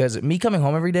adjust, because me coming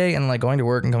home every day and like going to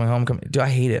work and coming home, dude, I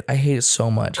hate it. I hate it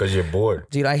so much. Because you're bored.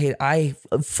 Dude, I hate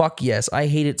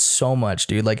it so much,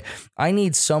 dude. Like, I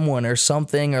need someone or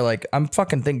something, or like, I'm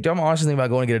honestly thinking about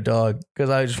going to get a dog, because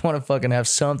I just want to fucking have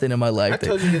something in my life. I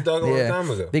told you to get a dog a long time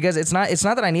ago. Because it's not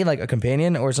that I need like a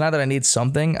companion, or it's not that I need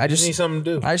something. I just need something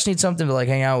to do. I just need something to like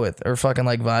hang out with, or fucking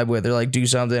like vibe with, or like do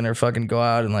something, or fucking go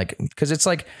out and like, because it's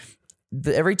like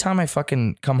every time I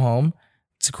fucking come home,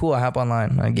 it's cool. I hop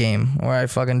online, I game, or I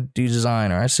fucking do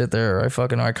design, or I sit there, or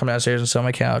I come downstairs and sit on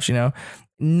my couch, you know?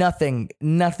 Nothing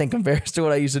compares to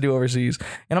what I used to do overseas.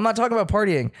 And I'm not talking about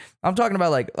partying. I'm talking about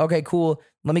like, okay, cool.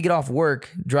 Let me get off work,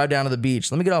 drive down to the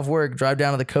beach. Let me get off work, drive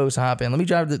down to the coast, hop in. Let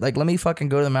me fucking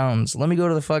go to the mountains. Let me go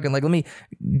to the fucking, let me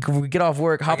get off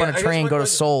work, hop on a train, go to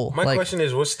Seoul. My question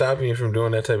is, what's stopping you from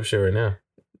doing that type of shit right now?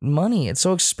 Money. It's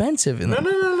so expensive. No.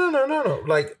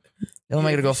 Like, am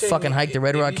I gonna go fucking hike the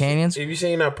Red Rock Canyons? If you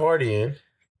say you're not partying,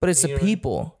 but it's the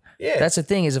people. Yeah, that's the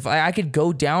thing, is if I could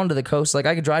go down to the coast, like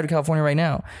I could drive to California right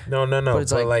now. No. But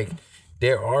it's like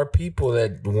there are people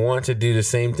that want to do the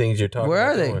same things you're talking about. Where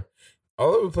are they?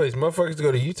 All over the place. Motherfuckers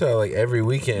go to Utah like every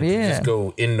weekend to just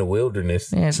go in the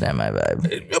wilderness. Yeah, it's not my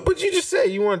vibe. But you just said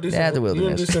you want to do the wilderness. You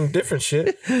want to do some different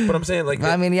shit. But I'm saying, like,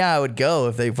 I mean, yeah, I would go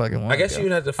if they fucking want. I guess you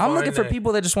would have to. I'm looking for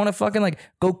people that just want to fucking like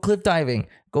go cliff diving,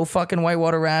 Go fucking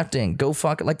whitewater rafting. Go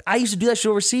fucking like I used to do that shit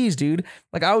overseas, dude.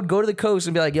 Like I would go to the coast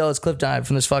and be like, yo, let's cliff dive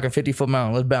from this fucking 50-foot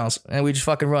mountain. Let's bounce. And we just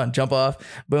fucking run, jump off,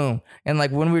 boom. And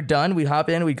like when we're done, we'd hop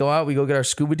in, we'd go out, we go get our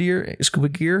scuba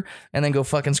gear, and then go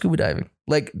fucking scuba diving.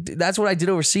 Like that's what I did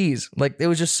overseas. Like it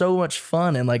was just so much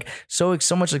fun and like so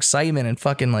much excitement and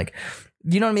fucking like,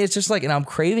 you know what I mean? It's just like, and I'm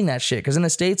craving that shit. Cause in the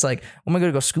States, like, am I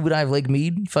gonna go scuba dive Lake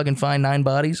Mead? Fucking find 9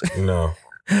 bodies? No.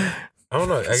 I don't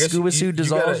know. I guess scuba suit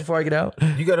dissolves before I get out.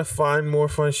 You gotta find more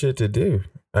fun shit to do.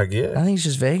 I guess. I think it's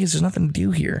just Vegas. There's nothing to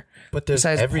do here. But there's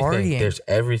besides everything. Partying. There's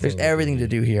everything. There's everything to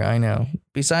do here. I know.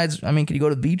 Besides, I mean, can you go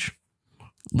to the beach?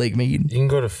 Lake Mead. You can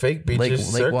go to fake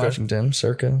beaches. Lake Washington,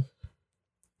 Circa.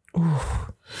 Ooh.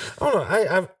 I don't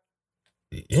know.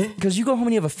 Yeah. Because you go home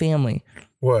and you have a family.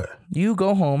 What? You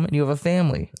go home and you have a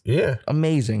family. Yeah.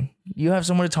 Amazing. You have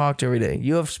someone to talk to every day.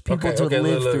 You have people to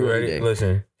live through every day.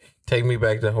 Listen, take me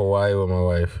back to Hawaii with my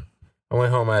wife. I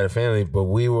went home, I had a family, but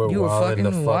we were wilding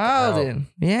the fuck out.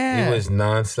 Yeah. It was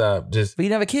nonstop. But you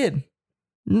didn't have a kid.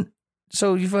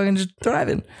 So you fucking just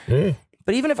thriving. Yeah.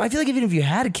 But I feel like even if you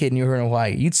had a kid and you were in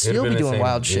Hawaii, you'd still be doing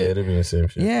wild shit. Yeah, it'd have been the same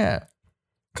shit. Yeah.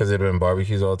 Because it'd have been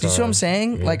barbecues all the time. Do you see what I'm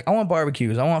saying? Yeah. Like, I want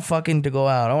barbecues. I want fucking to go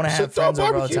out. I want to have friends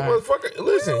over all the time.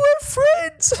 Listen. We're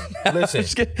friends.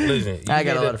 Listen. I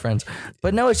got a lot of friends.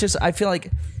 But no, it's just, I feel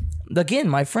like, again,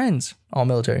 my friends, all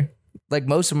military. Like,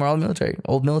 most of them are all military.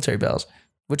 Old military pals.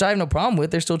 Which I have no problem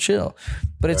with. They're still chill.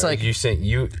 But it's like... You saying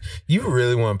you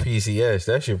really want PCS.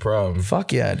 That's your problem.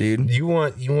 Fuck yeah, dude. You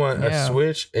want a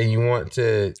switch and you want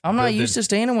to... I'm not used to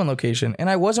staying in one location. And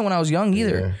I wasn't when I was young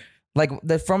either. Yeah. Like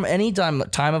from any time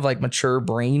of like mature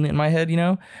brain in my head, you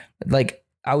know, like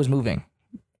I was moving,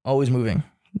 always moving.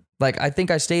 Like I think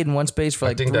I stayed in one space for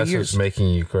like 3 years. I think that's what's making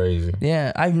you crazy.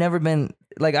 Yeah, I've never been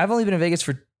like I've only been in Vegas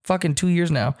for fucking 2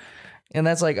 years now, and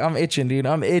that's like I'm itching, dude.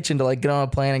 I'm itching to like get on a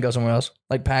plane and go somewhere else,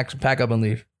 like pack up and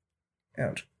leave.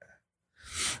 Ouch.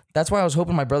 That's why I was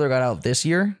hoping my brother got out this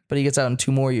year, but he gets out in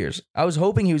 2 more years. I was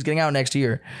hoping he was getting out next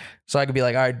year, so I could be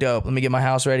like, all right, dope. Let me get my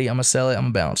house ready. I'm gonna sell it. I'm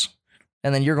gonna bounce.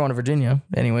 And then you're going to Virginia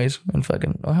anyways. And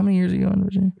fucking, how many years are you going to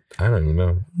Virginia? I don't even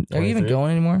know. 23? Are you even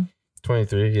going anymore?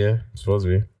 23, yeah. Supposed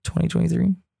to be. 2023?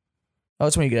 Oh,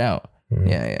 that's when you get out. Mm-hmm.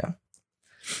 Yeah.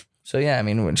 So yeah, I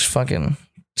mean, we're just fucking,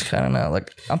 I don't know.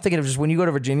 Like, I'm thinking of just when you go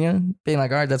to Virginia, being like,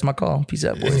 all right, that's my call. Peace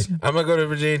out, boys. I'm going to go to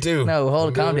Virginia too.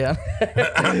 No, calm down.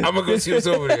 I'm going to go see what's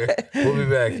over there. We'll be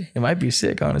back. It might be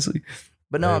sick, honestly.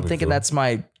 But no, I'm thinking cool. That's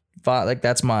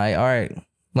my, all right.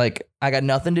 Like, I got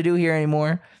nothing to do here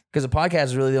anymore. Because the podcast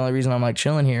is really the only reason I'm like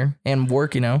chilling here and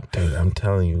work, you know. Dude, I'm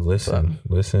telling you, listen,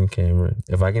 Cameron.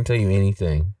 If I can tell you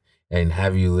anything and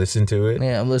have you listen to it,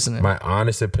 yeah, I'm listening. My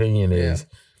honest opinion is,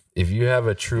 if you have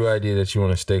a true idea that you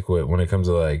want to stick with when it comes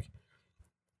to like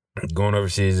going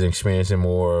overseas and experiencing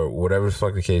more, whatever the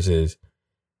fuck the case is,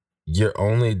 you're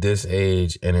only this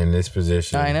age and in this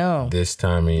position. I know. This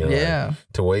time of your life.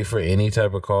 To wait for any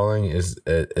type of calling is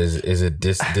a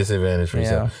disadvantage for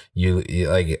yourself. You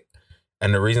like.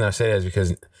 And the reason I say that is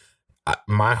because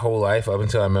my whole life, up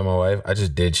until I met my wife, I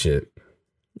just did shit.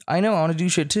 I know. I want to do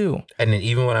shit too. And then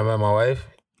even when I met my wife.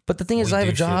 But the thing is, I have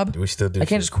a job. We still do I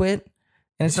can't just quit.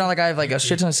 And it's not like I have like a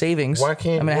shit ton of savings. Why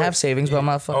can't... I have savings, but I'm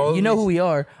not fucking... You know who we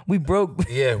are. We broke.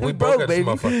 Yeah, we broke,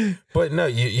 baby. But no,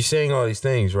 you're saying all these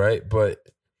things, right? But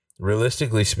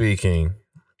realistically speaking...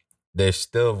 There's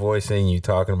still a voice in you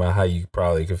talking about how you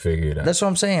probably could figure it out. That's what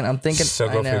I'm saying. I'm thinking. So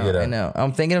go figure it out. I know.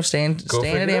 I'm thinking of staying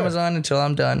at Amazon until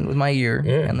I'm done with my year.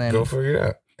 Yeah, and then go figure it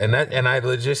out. And I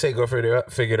legit say go figure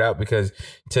it out because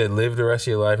to live the rest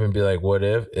of your life and be like, what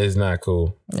if, is not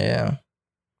cool. Yeah.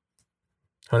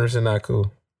 100% not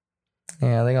cool.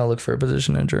 Yeah, I think I'll look for a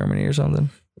position in Germany or something.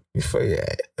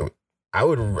 I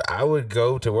would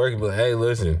go to work and be like, hey,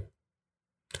 listen,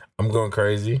 I'm going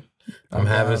crazy. I'm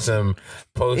having some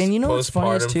and you know what's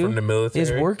funny is too, from the military.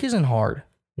 Is work isn't hard.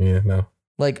 Yeah, no.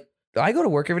 Like I go to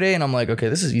work every day and I'm like, okay,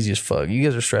 this is easy as fuck. You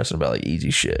guys are stressing about like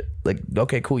easy shit. Like,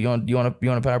 okay, cool. You want a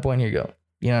PowerPoint? Here you go.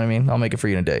 You know what I mean? I'll make it for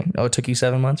you in a day. Oh, it took you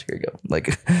 7 months. Here you go.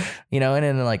 Like, you know, and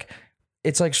then like,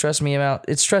 it's like stressing me out.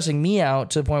 It's stressing me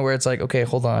out to the point where it's like, okay,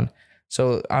 hold on.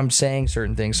 So I'm saying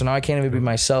certain things. So now I can't even be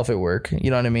myself at work.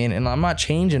 You know what I mean? And I'm not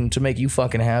changing to make you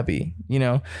fucking happy. You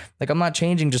know, like I'm not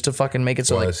changing just to fucking make it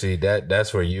so like. See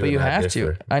that's where you. But you have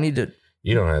to. I need to.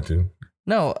 You don't have to.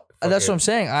 No, that's what I'm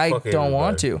saying. I don't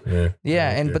want to.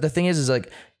 Yeah, but the thing is like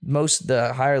most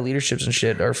the higher leaderships and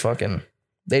shit are fucking.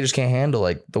 They just can't handle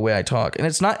like the way I talk, and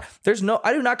it's not.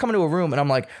 I do not come into a room and I'm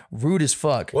like rude as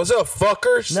fuck. What's up,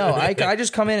 fuckers? No, I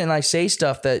just come in and I say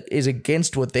stuff that is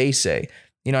against what they say.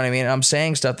 You know what I mean? I'm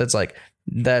saying stuff that's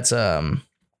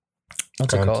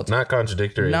what's it called? Not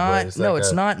contradictory.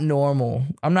 It's not normal.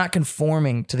 I'm not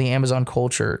conforming to the Amazon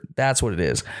culture. That's what it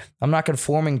is. I'm not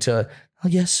conforming to, oh,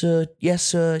 yes, sir. Yes,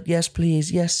 sir. Yes,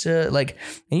 please. Yes, sir. Like,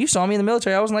 and you saw me in the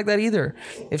military. I wasn't like that either.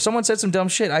 If someone said some dumb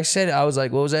shit, I was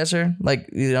like, what was that, sir? Like,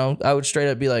 you know, I would straight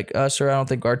up be like, sir, I don't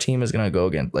think our team is going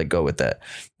to go with that.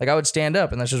 Like, I would stand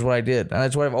up, and that's just what I did. And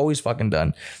that's what I've always fucking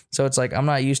done. So it's like, I'm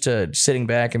not used to sitting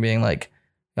back and being like,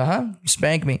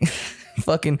 spank me.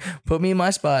 Fucking put me in my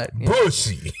spot.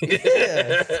 Pussy.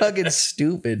 Yeah, fucking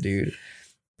stupid, dude.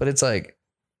 But it's like,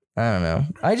 I don't know.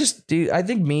 I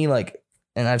think me, like,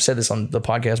 and I've said this on the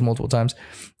podcast multiple times,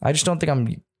 I just don't think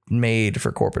I'm made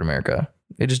for corporate America.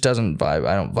 It just doesn't vibe.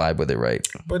 I don't vibe with it right.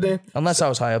 But then, unless I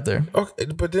was high up there. Okay,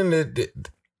 but then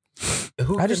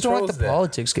I just don't like the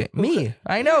politics game. Me.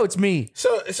 I know it's me.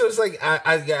 So it's like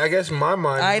I guess my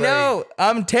mind. I know.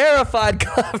 I'm terrified,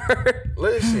 Clever.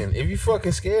 Listen, if you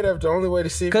fucking scared of, the only way to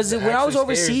see. Because when I was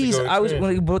overseas,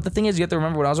 but the thing is, you have to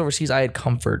remember, when I was overseas, I had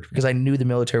comfort because I knew the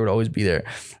military would always be there.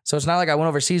 So it's not like I went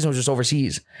overseas and was just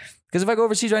overseas. Because if I go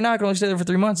overseas right now, I can only stay there for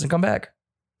 3 months and come back.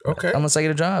 Okay. Unless I get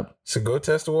a job. So go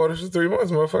test the waters for 3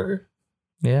 months, motherfucker.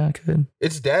 Yeah, I could.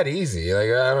 It's that easy. Like,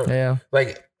 I don't. Yeah.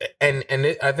 Like.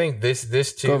 I think this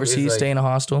too. Go overseas, like, stay in a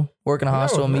hostel, work in a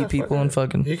hostel, meet people, and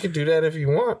fucking. You can do that if you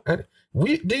want.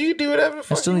 Do you do whatever the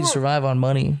fuck I still need to survive on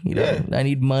money. You know, I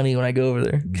need money when I go over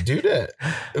there. Do that.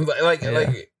 Like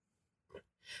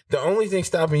the only thing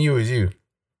stopping you is you.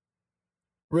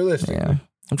 Realistically. Yeah.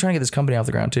 I'm trying to get this company off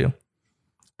the ground too.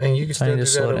 And you can still do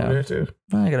that over there too.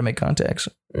 I gotta make contacts.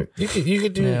 You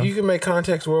can make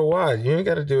contacts worldwide. You ain't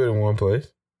gotta do it in one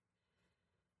place.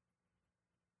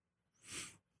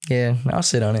 Yeah, I'll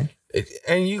sit on it.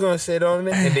 And you're going to sit on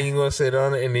it, and then you're going to sit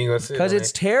on it, and then you're going to sit on it. Because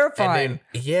it's terrifying.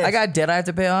 Yes. I got debt I have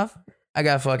to pay off. I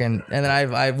got fucking, and then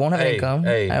I won't have income.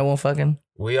 I won't fucking.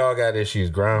 We all got issues.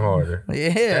 Grind harder.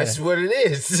 Yeah. That's what it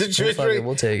is.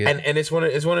 We'll take it. And it's one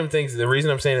of them things. The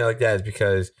reason I'm saying it like that is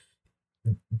because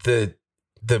the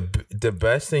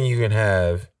best thing you can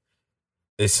have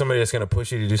is somebody that's going to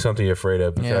push you to do something you're afraid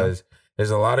of, because there's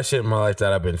a lot of shit in my life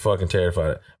that I've been fucking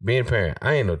terrified of. Being a parent,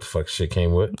 I ain't know what the fuck shit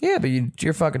came with. Yeah, but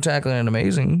you're fucking tackling it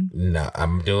amazing. Nah,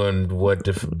 I'm doing what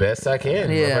the best I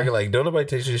can. Yeah. Like, don't nobody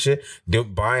teach you shit.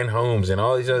 Buying homes and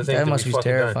all these other things. That must be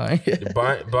terrifying.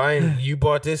 Buying, you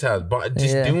bought this house.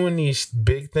 Doing these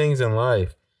big things in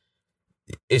life.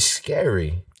 It's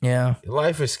scary. Yeah.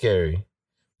 Life is scary.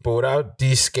 But without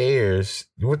these scares,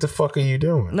 what the fuck are you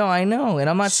doing? No, I know. And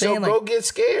I'm not saying like... go get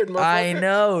scared, motherfucker. I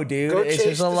know, dude. It's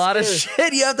just a lot of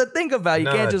shit you have to think about. You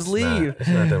can't just leave. It's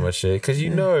not that much shit. Because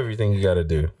you know everything you got to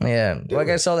do. Yeah. I got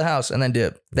to sell the house and then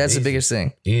dip. That's the biggest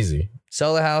thing. Easy.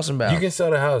 Sell the house and bounce. You can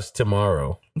sell the house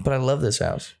tomorrow. But I love this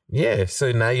house. Yeah.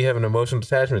 So now you have an emotional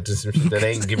attachment to some shit that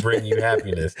ain't bringing you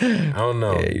happiness. I don't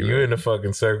know. Yeah, you're in a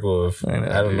fucking circle of... I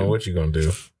don't know what you're going to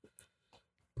do.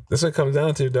 That's what it comes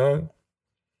down to, dog.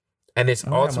 And it's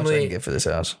ultimately how much I can get for this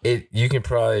house. You can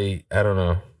probably, I don't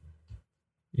know.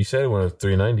 You said it was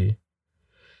 $390.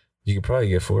 You could probably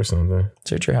get for something.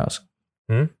 Search your house.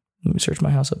 Let me search my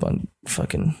house up on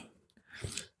fucking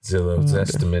Zillow's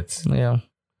estimates. Yeah.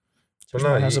 Search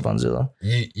my house up on Zillow.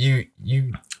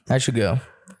 You. I should go.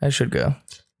 You should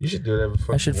do whatever the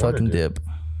fuck. I should fucking dip.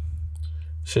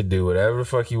 Should do whatever the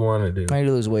fuck you want to do. I need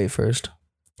to lose weight first.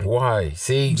 Why?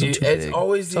 See, it's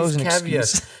always these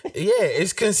caveats. Yeah,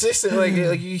 it's consistent. Like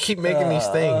you keep making these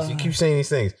things. You keep saying these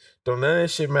things. Don't none of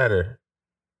this shit matter.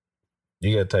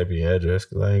 You gotta type in your address,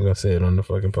 because I ain't gonna say it on the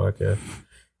fucking podcast.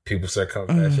 People start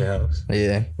coming past your house.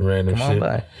 Yeah. Random come shit. Come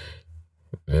on by.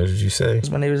 What did you say? What's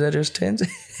my neighbor's address? 10?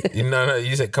 No.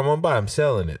 You said, come on by. I'm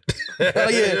selling it. Oh,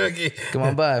 yeah. Come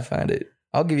on by. Find it.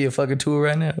 I'll give you a fucking tour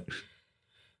right now.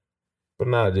 But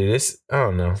nah, dude, I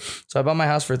don't know. So I bought my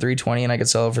house for $320 and I could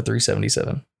sell it for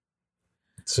 $377.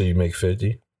 So you make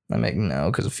 50? I make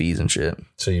no, because of fees and shit.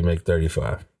 So you make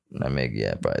 35? I make,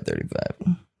 probably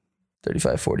 35.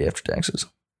 35, 40 after taxes.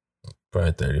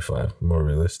 Probably 35, more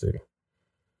realistic.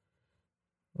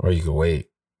 Or you could wait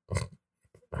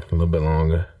a little bit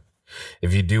longer.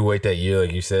 If you do wait that year,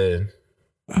 like you said.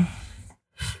 I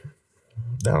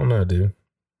don't know, dude.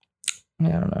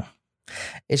 Yeah, I don't know.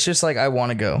 It's just like I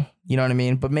want to go. You know what I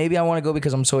mean? But maybe I want to go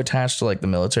because I'm so attached to like the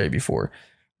military before.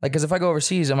 Like, because if I go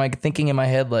overseas, am I thinking in my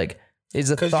head like, is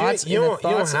the thoughts? You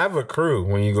don't have a crew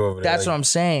when you go over there. That's what I'm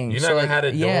saying. You're not gonna have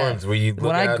the dorms where you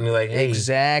look out and you're like, hey.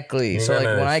 Exactly. So like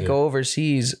when I go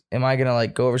overseas, am I gonna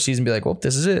like go overseas and be like, well,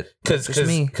 this is it?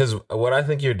 Because what I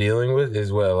think you're dealing with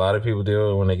is what a lot of people deal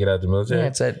with when they get out of the military. Yeah,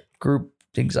 it's that group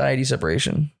anxiety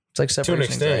separation. It's like separation to an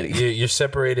extent. anxiety. You're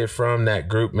separated from that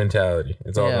group mentality.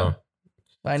 It's all gone.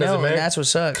 I know, and that's what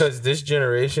sucks. Because this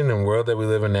generation and world that we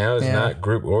live in now is not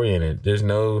group oriented. There's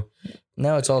no,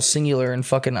 it's all singular and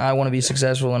fucking. I want to be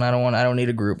successful, and I don't need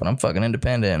a group, and I'm fucking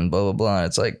independent, and blah blah blah. And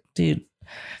it's like, dude.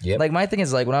 Yep. Like my thing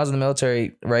is like when I was in the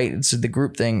military, right? It's the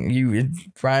group thing.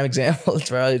 Prime example.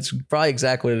 It's probably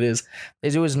exactly what it is.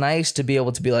 It was nice to be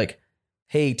able to be like,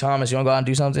 hey Thomas, you want to go out and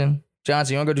do something?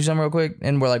 Johnson, you want to go do something real quick?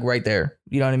 And we're like right there.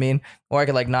 You know what I mean? Or I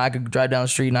could drive down the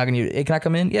street, knock on you. Hey, can I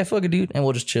come in? Yeah, fuck it, dude. And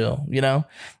we'll just chill, you know?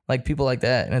 Like people like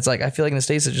that. And it's like, I feel like in the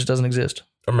States, it just doesn't exist.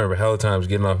 I remember hella times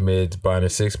getting off mids, buying a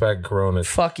 6-pack of Coronas.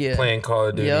 Fuck yeah. Playing Call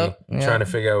of Duty, trying to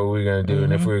figure out what we were going to do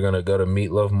and if we were going to go to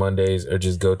Meatloaf Mondays or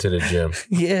just go to the gym.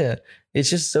 Yeah.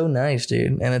 It's just so nice,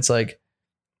 dude. And it's like,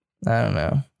 I don't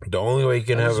know. The only way you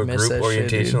can have a group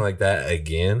orientation like that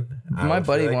again. My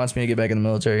buddy wants me to get back in the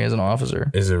military as an officer.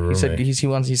 Is a roommate.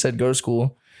 He said go to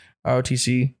school,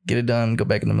 ROTC, get it done, go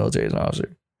back in the military as an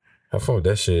officer. Have fun with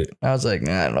that shit. I was like,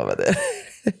 nah, I don't know about that.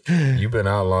 You've been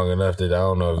out long enough that I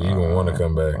don't know if you gonna want to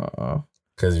come back.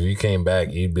 Because if you came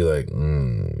back, you'd be like,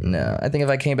 No, I think if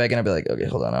I came back in, I'd be like, okay,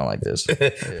 hold on, I don't like this.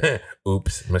 Yeah.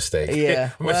 Oops, mistake.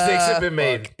 Yeah. Mistakes have been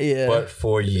made. Yeah. But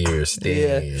for years.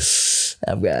 Yeah.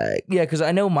 I'm right. Yeah, because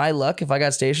I know my luck. If I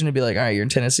got stationed, it'd be like, all right, you're in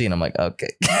Tennessee. And I'm like, okay.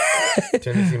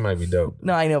 Tennessee might be dope.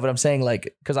 No, I know, but I'm saying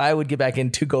like, because I would get back in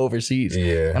to go overseas.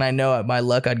 Yeah. And I know at my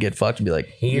luck, I'd get fucked and be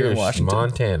like, you're in Washington.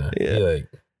 Montana. Yeah. Like,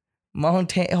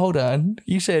 Hold on.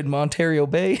 You said Monterey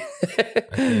Bay? I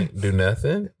can't do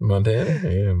nothing? Montana?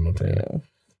 Yeah, Montana. Yeah.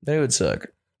 That would suck.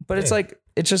 But it's like,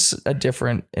 it's just a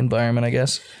different environment, I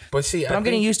guess. But see, I'm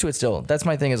getting used to it still. That's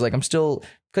my thing is like, I'm still,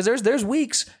 because there's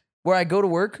weeks where I go to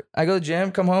work, I go to the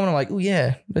gym, come home, and I'm like, oh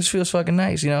yeah, this feels fucking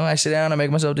nice. You know, I sit down, I make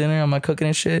myself dinner, I'm like cooking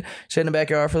and shit, sit in the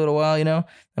backyard for a little while, you know,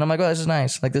 and I'm like, oh, this is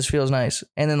nice. Like, this feels nice.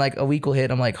 And then like a week will hit,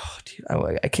 I'm like, oh,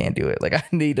 dude, I can't do it. Like, I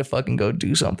need to fucking go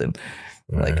do something.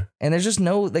 Like, and there's just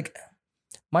no, like,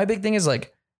 my big thing is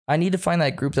like, I need to find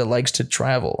that group that likes to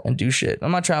travel and do shit.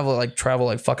 I'm not travel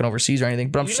like fucking overseas or anything,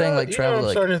 but I'm saying like travel.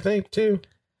 I'm starting to think too.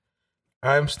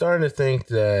 I'm starting to think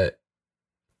that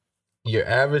your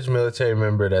average military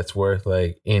member that's worth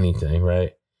like anything,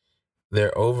 right?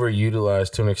 They're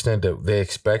overutilized to an extent that they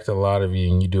expect a lot of you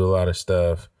and you do a lot of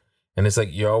stuff. And it's like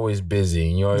you're always busy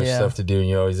and you always have stuff to do and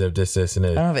you always have this, and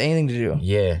that. I don't have anything to do.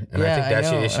 Yeah. And I think that's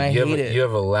your issue. You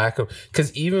have a lack of,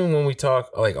 because even when we talk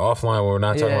like offline, when we're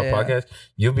not talking about podcasts,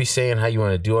 you'll be saying how you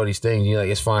want to do all these things. You're like,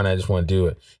 it's fine, I just want to do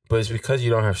it. But it's because you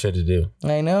don't have shit to do.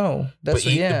 I know. That's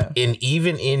And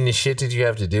even in the shit that you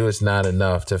have to do, it's not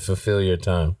enough to fulfill your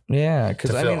time. Yeah.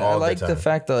 Because I mean, I like the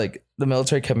fact that like the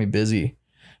military kept me busy.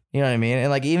 You know what I mean? And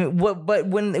like but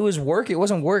when it was work, it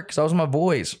wasn't work because I was with my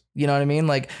boys. You know what I mean?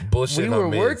 Like bullshit, we were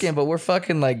working, but we're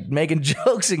fucking like making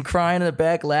jokes and crying in the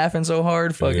back, laughing so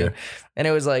hard, fucking. Yeah. And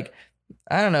it was like,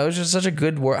 I don't know, it was just such a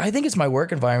good work. I think it's my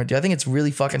work environment, dude. I think it's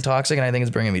really fucking toxic, and I think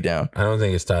it's bringing me down. I don't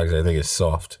think it's toxic. I think it's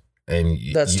soft. And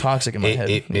that's toxic in my head.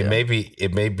 It may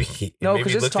be. No,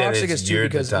 because it's toxic as too.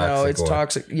 Because no, it's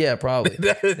toxic. Yeah, probably.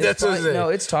 That's what I'm saying. No,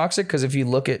 it's toxic because if you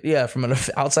look at from an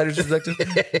outsider's perspective,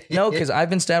 no, because I've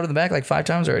been stabbed in the back like 5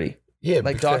 times already. Yeah,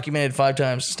 like documented 5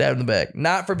 times, stabbed in the back.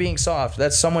 Not for being soft.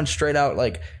 That's someone straight out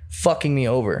like fucking me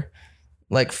over,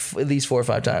 like at least 4 or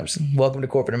 5 times. Welcome to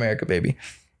corporate America, baby.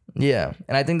 Yeah,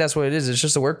 and I think that's what it is. It's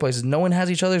just the workplaces. No one has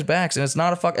each other's backs, and it's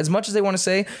not a fuck. As much as they want to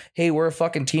say, "Hey, we're a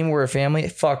fucking team, we're a family,"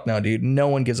 fuck no, dude. No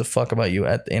one gives a fuck about you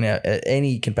at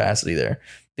any capacity there.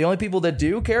 The only people that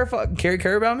do care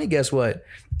about me, guess what?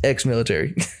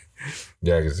 Ex-military.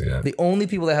 Yeah, I can see that. The only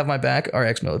people that have my back are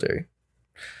ex-military.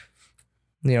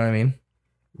 You know what I mean?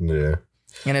 Yeah.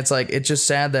 And it's like, it's just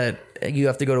sad that you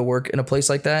have to go to work in a place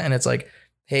like that, and it's like,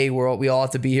 hey, we all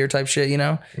have to be here type shit, you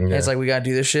know? Yeah. And it's like, we got to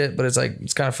do this shit, but it's like,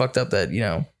 it's kind of fucked up that, you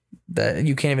know, that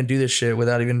you can't even do this shit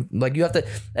without even, like, you have to,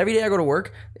 every day I go to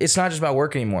work, it's not just about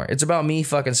work anymore. It's about me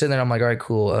fucking sitting there. I'm like, all right,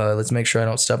 cool. Let's make sure I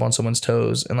don't step on someone's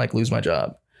toes and like lose my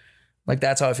job. Like,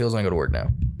 that's how it feels when I go to work now.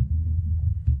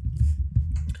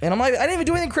 And I'm like, I didn't even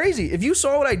do anything crazy. If you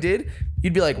saw what I did,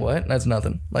 you'd be like, what? That's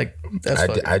nothing. Like, that's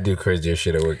I do crazier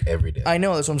shit at work every day. I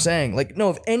know, that's what I'm saying. Like, no,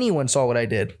 if anyone saw what I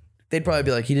did, they'd probably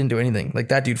be like, he didn't do anything. Like,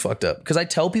 that dude fucked up. Because I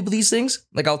tell people these things.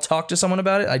 Like, I'll talk to someone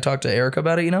about it. I talked to Erica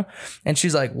about it, you know? And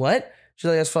she's like, what? She's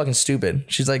like, that's fucking stupid.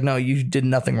 She's like, no, you did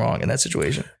nothing wrong in that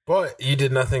situation. But you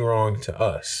did nothing wrong to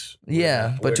us.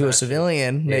 Yeah, but to a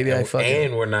civilian, maybe I fucking...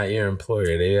 And we're not your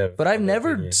employer. But I've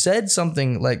never said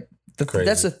something like...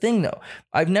 That's the thing, though.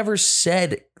 I've never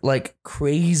said, like,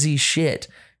 crazy shit.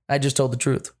 I just told the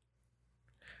truth.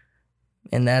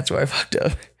 And that's where I fucked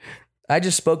up. I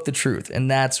just spoke the truth,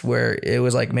 and that's where it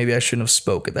was like maybe I shouldn't have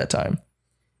spoke at that time.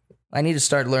 I need to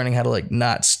start learning how to like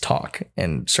not talk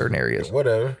in certain areas.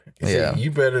 Whatever. Yeah.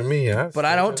 You better than me. But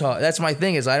I don't talk. That's my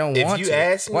thing is I don't want to.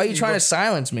 Ask me, why are you trying to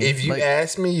silence me? If you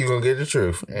ask me, you're going to get the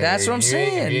truth. And that's what I'm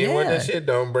saying. If you ain't want that shit,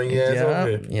 don't bring your ass over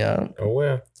here. Yeah. Oh,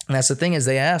 well. And that's the thing is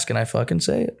they ask and I fucking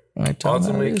say it. I tell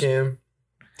Ultimately, Kim,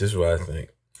 this is what I think.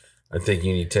 I think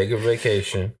you need to take a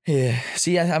vacation. Yeah.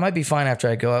 See, I might be fine after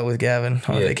I go out with Gavin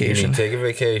on vacation. You need to take a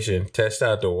vacation, test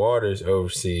out the waters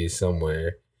overseas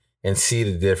somewhere, and see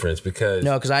the difference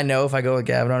because I know if I go with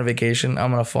Gavin on a vacation,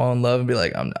 I'm gonna fall in love and be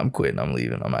like, I'm quitting, I'm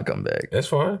leaving, I'm not coming back. That's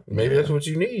fine. Maybe that's what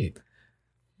you need.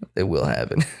 It will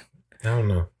happen. I don't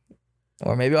know.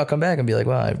 Or maybe I'll come back and be like,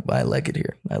 wow, I like it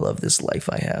here. I love this life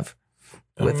I have.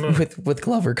 With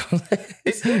Glover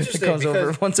it's interesting. It comes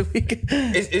over once a week.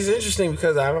 It's interesting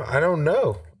because I don't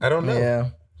know. I don't know. Yeah.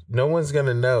 No one's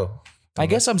gonna know. I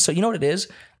guess I'm so. You know what it is?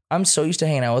 I'm so used to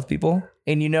hanging out with people,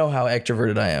 and you know how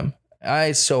extroverted I am.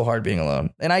 It's so hard being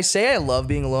alone. And I say I love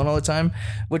being alone all the time,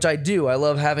 which I do. I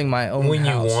love having my own when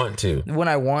house. You want to. When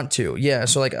I want to. Yeah.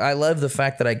 So like I love the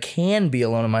fact that I can be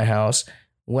alone in my house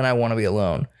when I want to be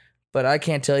alone. But I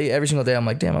can't tell you every single day. I'm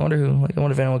like, damn, I wonder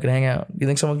if anyone could hang out. You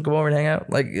think someone can come over and hang out?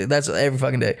 Like that's every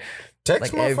fucking day.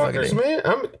 Text motherfuckers, man.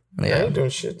 I ain't doing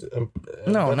shit.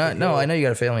 No. I know you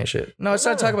got a family and shit. No, it's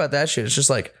not talk about that shit. It's just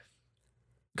like,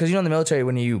 because in the military,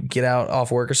 when you get out off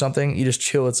work or something, you just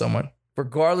chill with someone.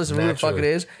 Regardless of who the fuck it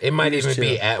is. It might even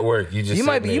be at work. You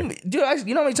might be. Dude,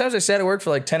 you know how many times I sat at work for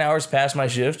like 10 hours past my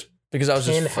shift? Because I was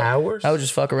 10 hours? I would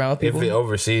just fuck around with people. If it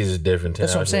overseas is different. 10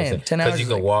 That's what I'm saying. 10 hours. Because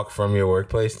you can walk from your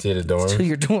workplace to the dorm. To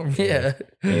your dorm, yeah.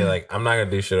 And you're like, I'm not going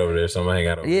to do shit over there, so I'm going to hang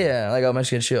out over there. Like I'm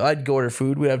just going to chill. I'd go order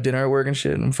food. We'd have dinner at work and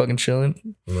shit. And I'm fucking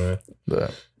chilling. Right.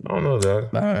 But I don't know,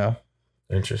 dog. I don't know.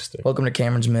 Interesting. Welcome to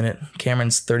Cameron's Minute.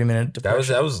 Cameron's 30-minute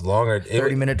depression. That was longer.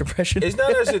 30-minute depression. It's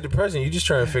not actually depression. You just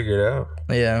trying to figure it out.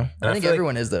 Yeah. I think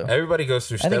everyone is though. Everybody goes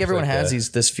through steps. I think everyone like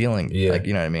has this feeling. Yeah. Like,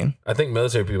 you know what I mean? I think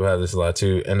military people have this a lot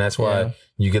too. And that's why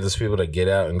you get those people that get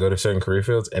out and go to certain career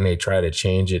fields and they try to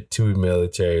change it to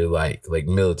military, like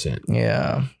militant.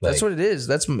 Yeah. That's what it is.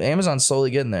 That's Amazon's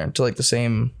slowly getting there to like the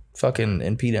same fucking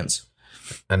impedance.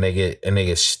 And they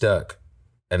get stuck.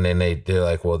 And then they're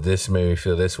like, well, this made me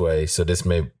feel this way. So this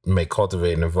may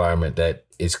cultivate an environment that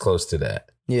is close to that.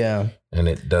 Yeah. And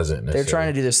it doesn't. They're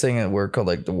trying to do this thing at work called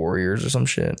like the Warriors or some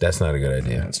shit. That's not a good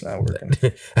idea. Yeah, it's not working.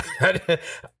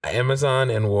 Amazon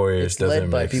and Warriors it's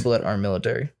led by people that aren't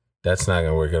military. That's not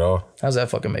going to work at all. How's that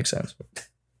fucking make sense?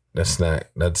 That's not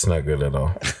good at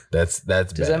all. That's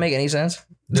Does bad. That make any sense?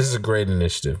 This is a great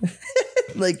initiative.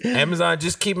 Like Amazon,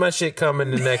 just keep my shit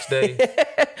coming the next day.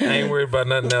 I ain't worried about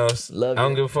nothing else. I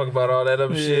don't give a fuck about all that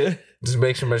other shit. Just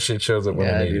make sure my shit shows up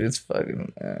when I need it. It's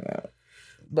fucking. I don't know.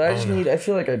 But I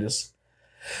feel like I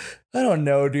don't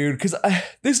know, dude. Because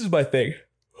this is my thing.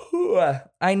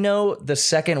 I know the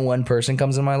second one person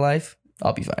comes in my life,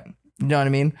 I'll be fine. You know what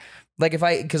I mean? Like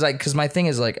because my thing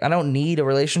is like I don't need a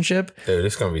relationship. Dude,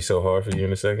 it's gonna be so hard for you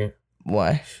in a second.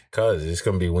 Why? Cause it's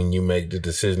gonna be when you make the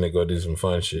decision to go do some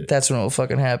fun shit. That's when it will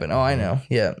fucking happen. Oh, I know.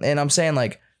 Yeah, and I'm saying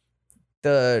like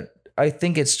I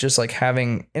think it's just like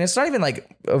having, and it's not even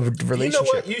like a relationship.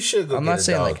 You know what? You should go. I'm not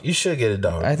saying dog. Like you should get a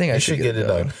dog. I think I should get a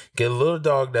dog. Get a little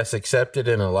dog that's accepted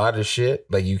in a lot of shit.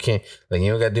 Like you can't, like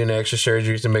you don't got to do no extra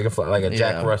surgeries to make it like a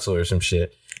Jack Russell or some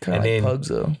shit. Kind of like then pugs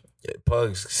though.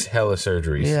 Pugs hella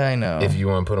surgeries. Yeah, I know. If you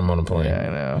want to put them on a plane. Yeah, I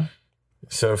know.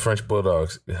 So French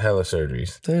bulldogs, hella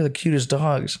surgeries. They're the cutest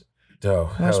dogs. Oh,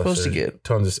 what am I supposed to get?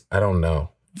 Tons of, I don't know.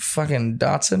 Fucking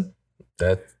Dotson.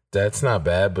 That's not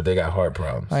bad, but they got heart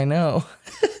problems. I know.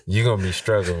 You're gonna be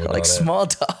struggling with like small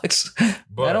dogs.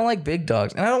 But I don't like big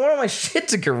dogs, and I don't want all my shit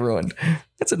to get ruined.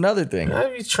 That's another thing.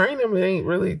 If you train them, it ain't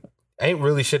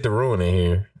really shit to ruin in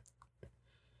here.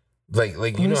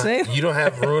 Like you don't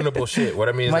have ruinable shit. What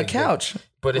I mean is my couch.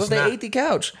 But what if they ate the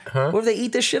couch? Huh? What if they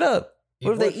eat this shit up?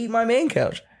 What if they eat my main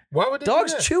couch? Why would they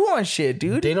dogs chew on shit,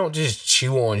 dude? They don't just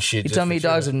chew on shit. You tell me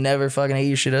dogs have never fucking ate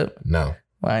your shit up? No.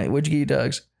 Why? Where'd you get your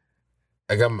dogs?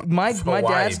 I got my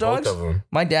dad's dogs. Both of them.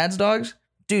 My dad's dogs,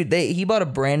 dude. He bought a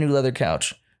brand new leather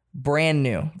couch, brand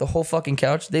new. The whole fucking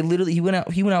couch. They literally he went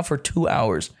out for 2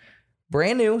 hours,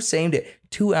 brand new, same day.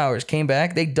 2 hours, came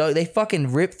back. They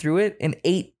fucking ripped through it and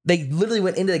ate. They literally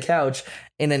went into the couch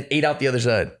and then ate out the other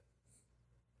side.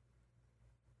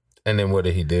 And then what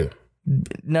did he do?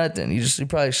 Nothing. He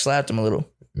probably slapped him a little.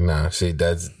 Nah, see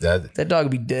that dog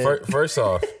would be dead. First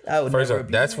off,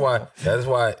 that's why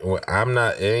I'm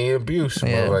not any abuse.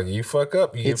 Yeah. Like you fuck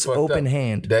up, you it's get fucked open up.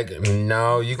 hand.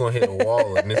 No, you gonna hit a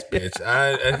wall in this bitch.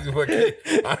 I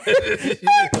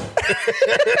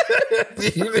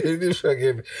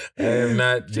am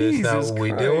not just not what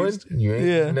we doing. You ain't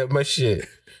getting up my shit.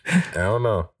 I don't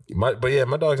know. My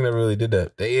dogs never really did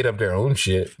that. They ate up their own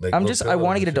shit. Like I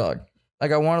want to get a dog.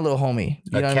 Like I want a little homie.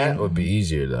 You know a cat what I mean? would be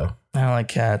easier though. I don't like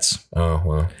cats. Oh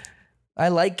well. I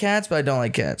like cats, but I don't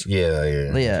like cats.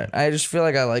 Yeah. I just feel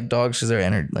like I like dogs because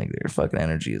their fucking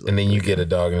energy is. Like, and then you get a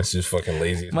dog and it's just fucking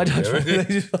lazy. My dog's fucking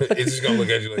lazy. It's just gonna look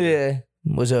at you like, yeah.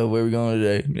 What's up? Where we going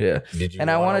today? Yeah. And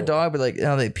I want a dog, but like,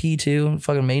 they pee too.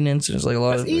 Fucking maintenance. There's like a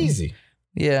lot of. That's easy.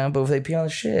 Yeah, but if they pee on the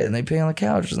shit and they pee on the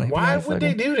couch, and why would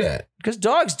they do that? Because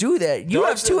dogs do that. You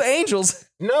have two angels.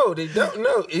 No, they don't.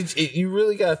 No, you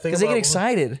really gotta think. Because they get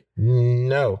excited.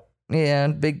 No. Yeah,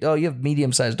 big. Oh, you have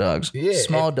medium-sized dogs. Yeah,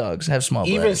 small dogs have small.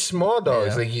 Even bladders. small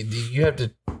dogs, like you have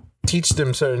to teach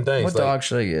them certain things. What dog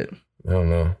should I get? I don't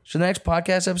know. Should the next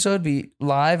podcast episode be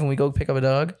live and we go pick up a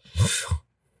dog?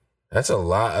 That's a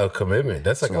lot of commitment.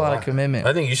 That's like a lot of commitment.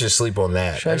 I think you should sleep on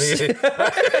that. I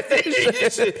think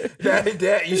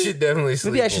you should definitely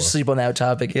sleep. Maybe I should sleep on that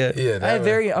topic. Yeah. Yeah.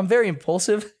 I'm very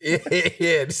impulsive.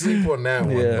 Yeah. Sleep on that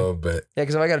one a little bit. Yeah,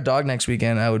 because if I got a dog next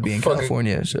weekend, I would be in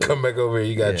California. So. Come back over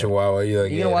here. You got Chihuahua. You're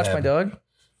like, you gonna watch my dog?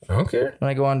 I don't care. When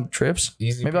I go on trips,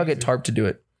 maybe I'll get Tarp to do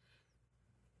it.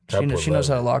 She knows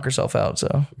how to lock herself out.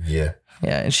 So yeah.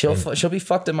 Yeah, and she'll be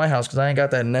fucked in my house because I ain't got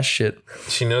that Nest shit.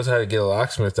 She knows how to get a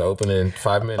locksmith to open it in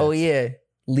 5 minutes. Oh yeah,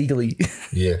 legally.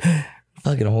 Yeah.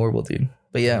 Fucking horrible, dude.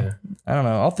 But yeah, I don't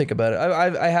know. I'll think about it.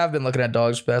 I have been looking at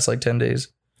dogs for the past like 10 days.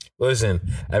 Listen,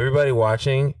 everybody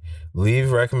watching,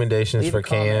 leave recommendations for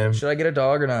Cam. Should I get a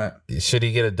dog or not? Should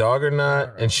he get a dog or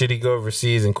not? And should he go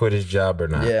overseas and quit his job or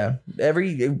not? Yeah.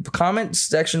 Every comment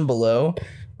section below.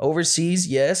 Overseas,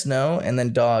 yes, no, and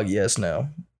then dog, yes, no.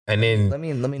 And then let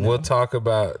me know. We'll talk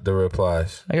about the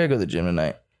replies. I gotta go to the gym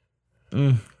tonight.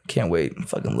 Can't wait.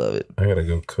 Fucking love it. I gotta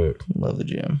go cook. Love the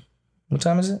gym. What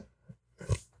time is it?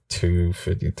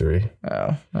 2:53.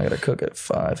 Oh, I gotta cook at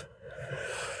 5.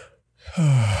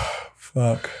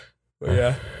 Fuck. But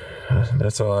yeah.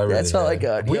 That's all I really That's all I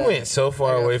got. We went so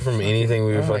far away from anything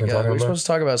we were fucking talking about. We're supposed to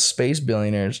talk about space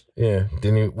billionaires. Yeah.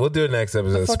 We'll do it next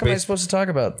episode. What the fuck am I supposed to talk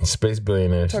about? Space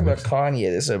billionaires. Talk about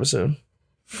Kanye this episode.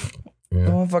 Yeah.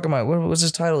 What the fuck am I? What's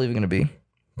his title even going to be?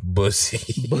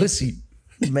 Bussy. Bussy.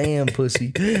 Man,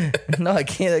 pussy. No, I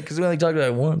can't because we only talked about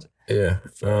it once. Yeah.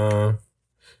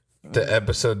 The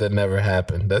episode that never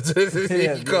happened. That's what it's the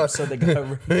episode that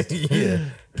got Yeah.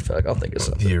 Fuck, I'll think of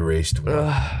something. The erased one.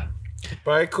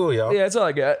 All right, cool, y'all. Yeah, that's all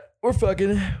I got.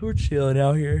 We're chilling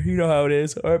out here. You know how it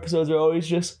is. Our episodes are always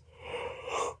just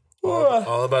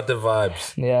all about the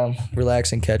vibes. Yeah,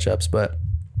 relaxing catch-ups, but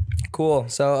cool.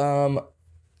 So,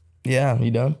 yeah, you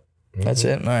done? Mm-hmm. That's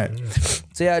it. All right.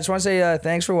 So yeah, I just want to say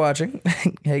thanks for watching.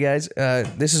 Hey guys,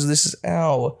 this is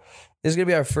gonna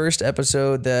be our first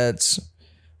episode that's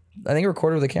I think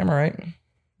recorded with a camera, right?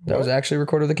 That was actually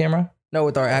recorded with a camera. No,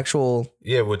 with our actual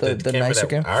with the nicer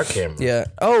camera. Our camera. Yeah.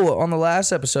 Oh, on the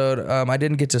last episode, I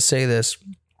didn't get to say this.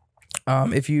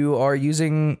 If you are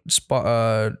using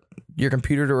your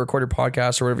computer to record your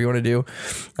podcast or whatever you want to do,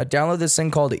 download this thing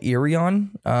called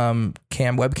Earion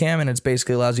webcam, and it's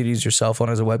basically allows you to use your cell phone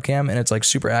as a webcam, and it's like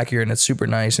super accurate and it's super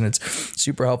nice and it's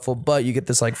super helpful, but you get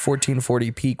this like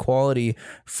 1440p quality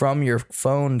from your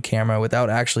phone camera without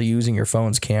actually using your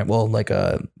phone's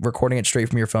recording it straight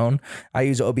from your phone. I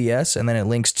use OBS and then it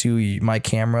links to my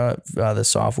camera, the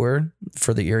software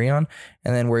for the Earion,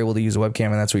 and then we're able to use a webcam,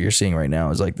 and that's what you're seeing right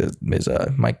now is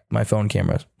my phone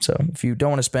camera. So if you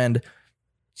don't want to spend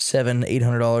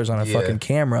 $700-800 on a fucking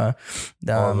camera,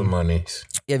 all the money.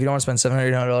 Yeah, if you don't want to spend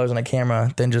 $700-800 on a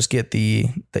camera, then just get the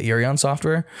Earion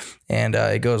software, and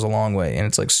it goes a long way, and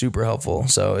it's like super helpful.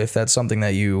 So if that's something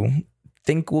that you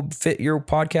think will fit your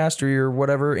podcast or your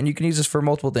whatever, and you can use this for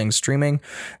multiple things. Streaming,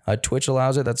 Twitch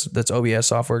allows it. That's OBS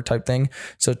software type thing.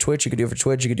 So Twitch, you could do it for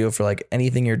Twitch. You could do it for like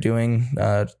anything you're doing,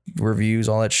 reviews,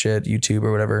 all that shit, YouTube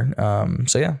or whatever.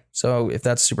 So yeah. So if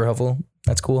that's super helpful,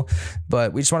 that's cool.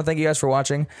 But we just want to thank you guys for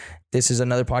watching. This is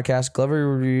another podcast.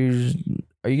 Glover, are you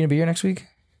going to be here next week?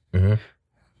 Mm-hmm.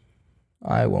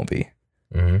 I won't be.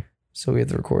 Mm-hmm. So we have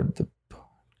to record the.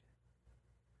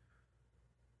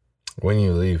 When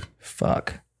you leave.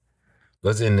 Fuck.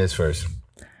 Let's end this first.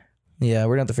 Yeah,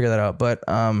 we're gonna have to figure that out. But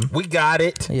we got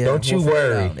it. Yeah, Don't you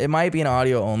worry. It might be an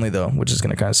audio only though, which is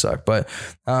gonna kind of suck. But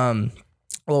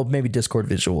well, maybe Discord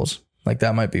visuals. Like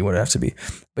that might be what it has to be.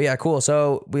 But yeah, cool.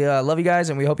 So we love you guys,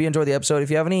 and we hope you enjoy the episode. If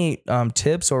you have any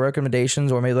tips or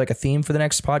recommendations, or maybe like a theme for the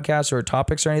next podcast or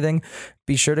topics or anything,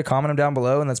 be sure to comment them down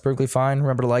below, and that's perfectly fine.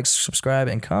 Remember to like, subscribe,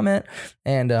 and comment.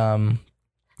 And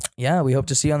yeah, we hope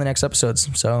to see you on the next episodes.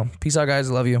 So peace out, guys.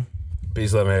 Love you.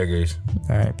 Peace, love, and hair grease.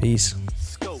 All right, peace.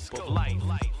 Scope of light.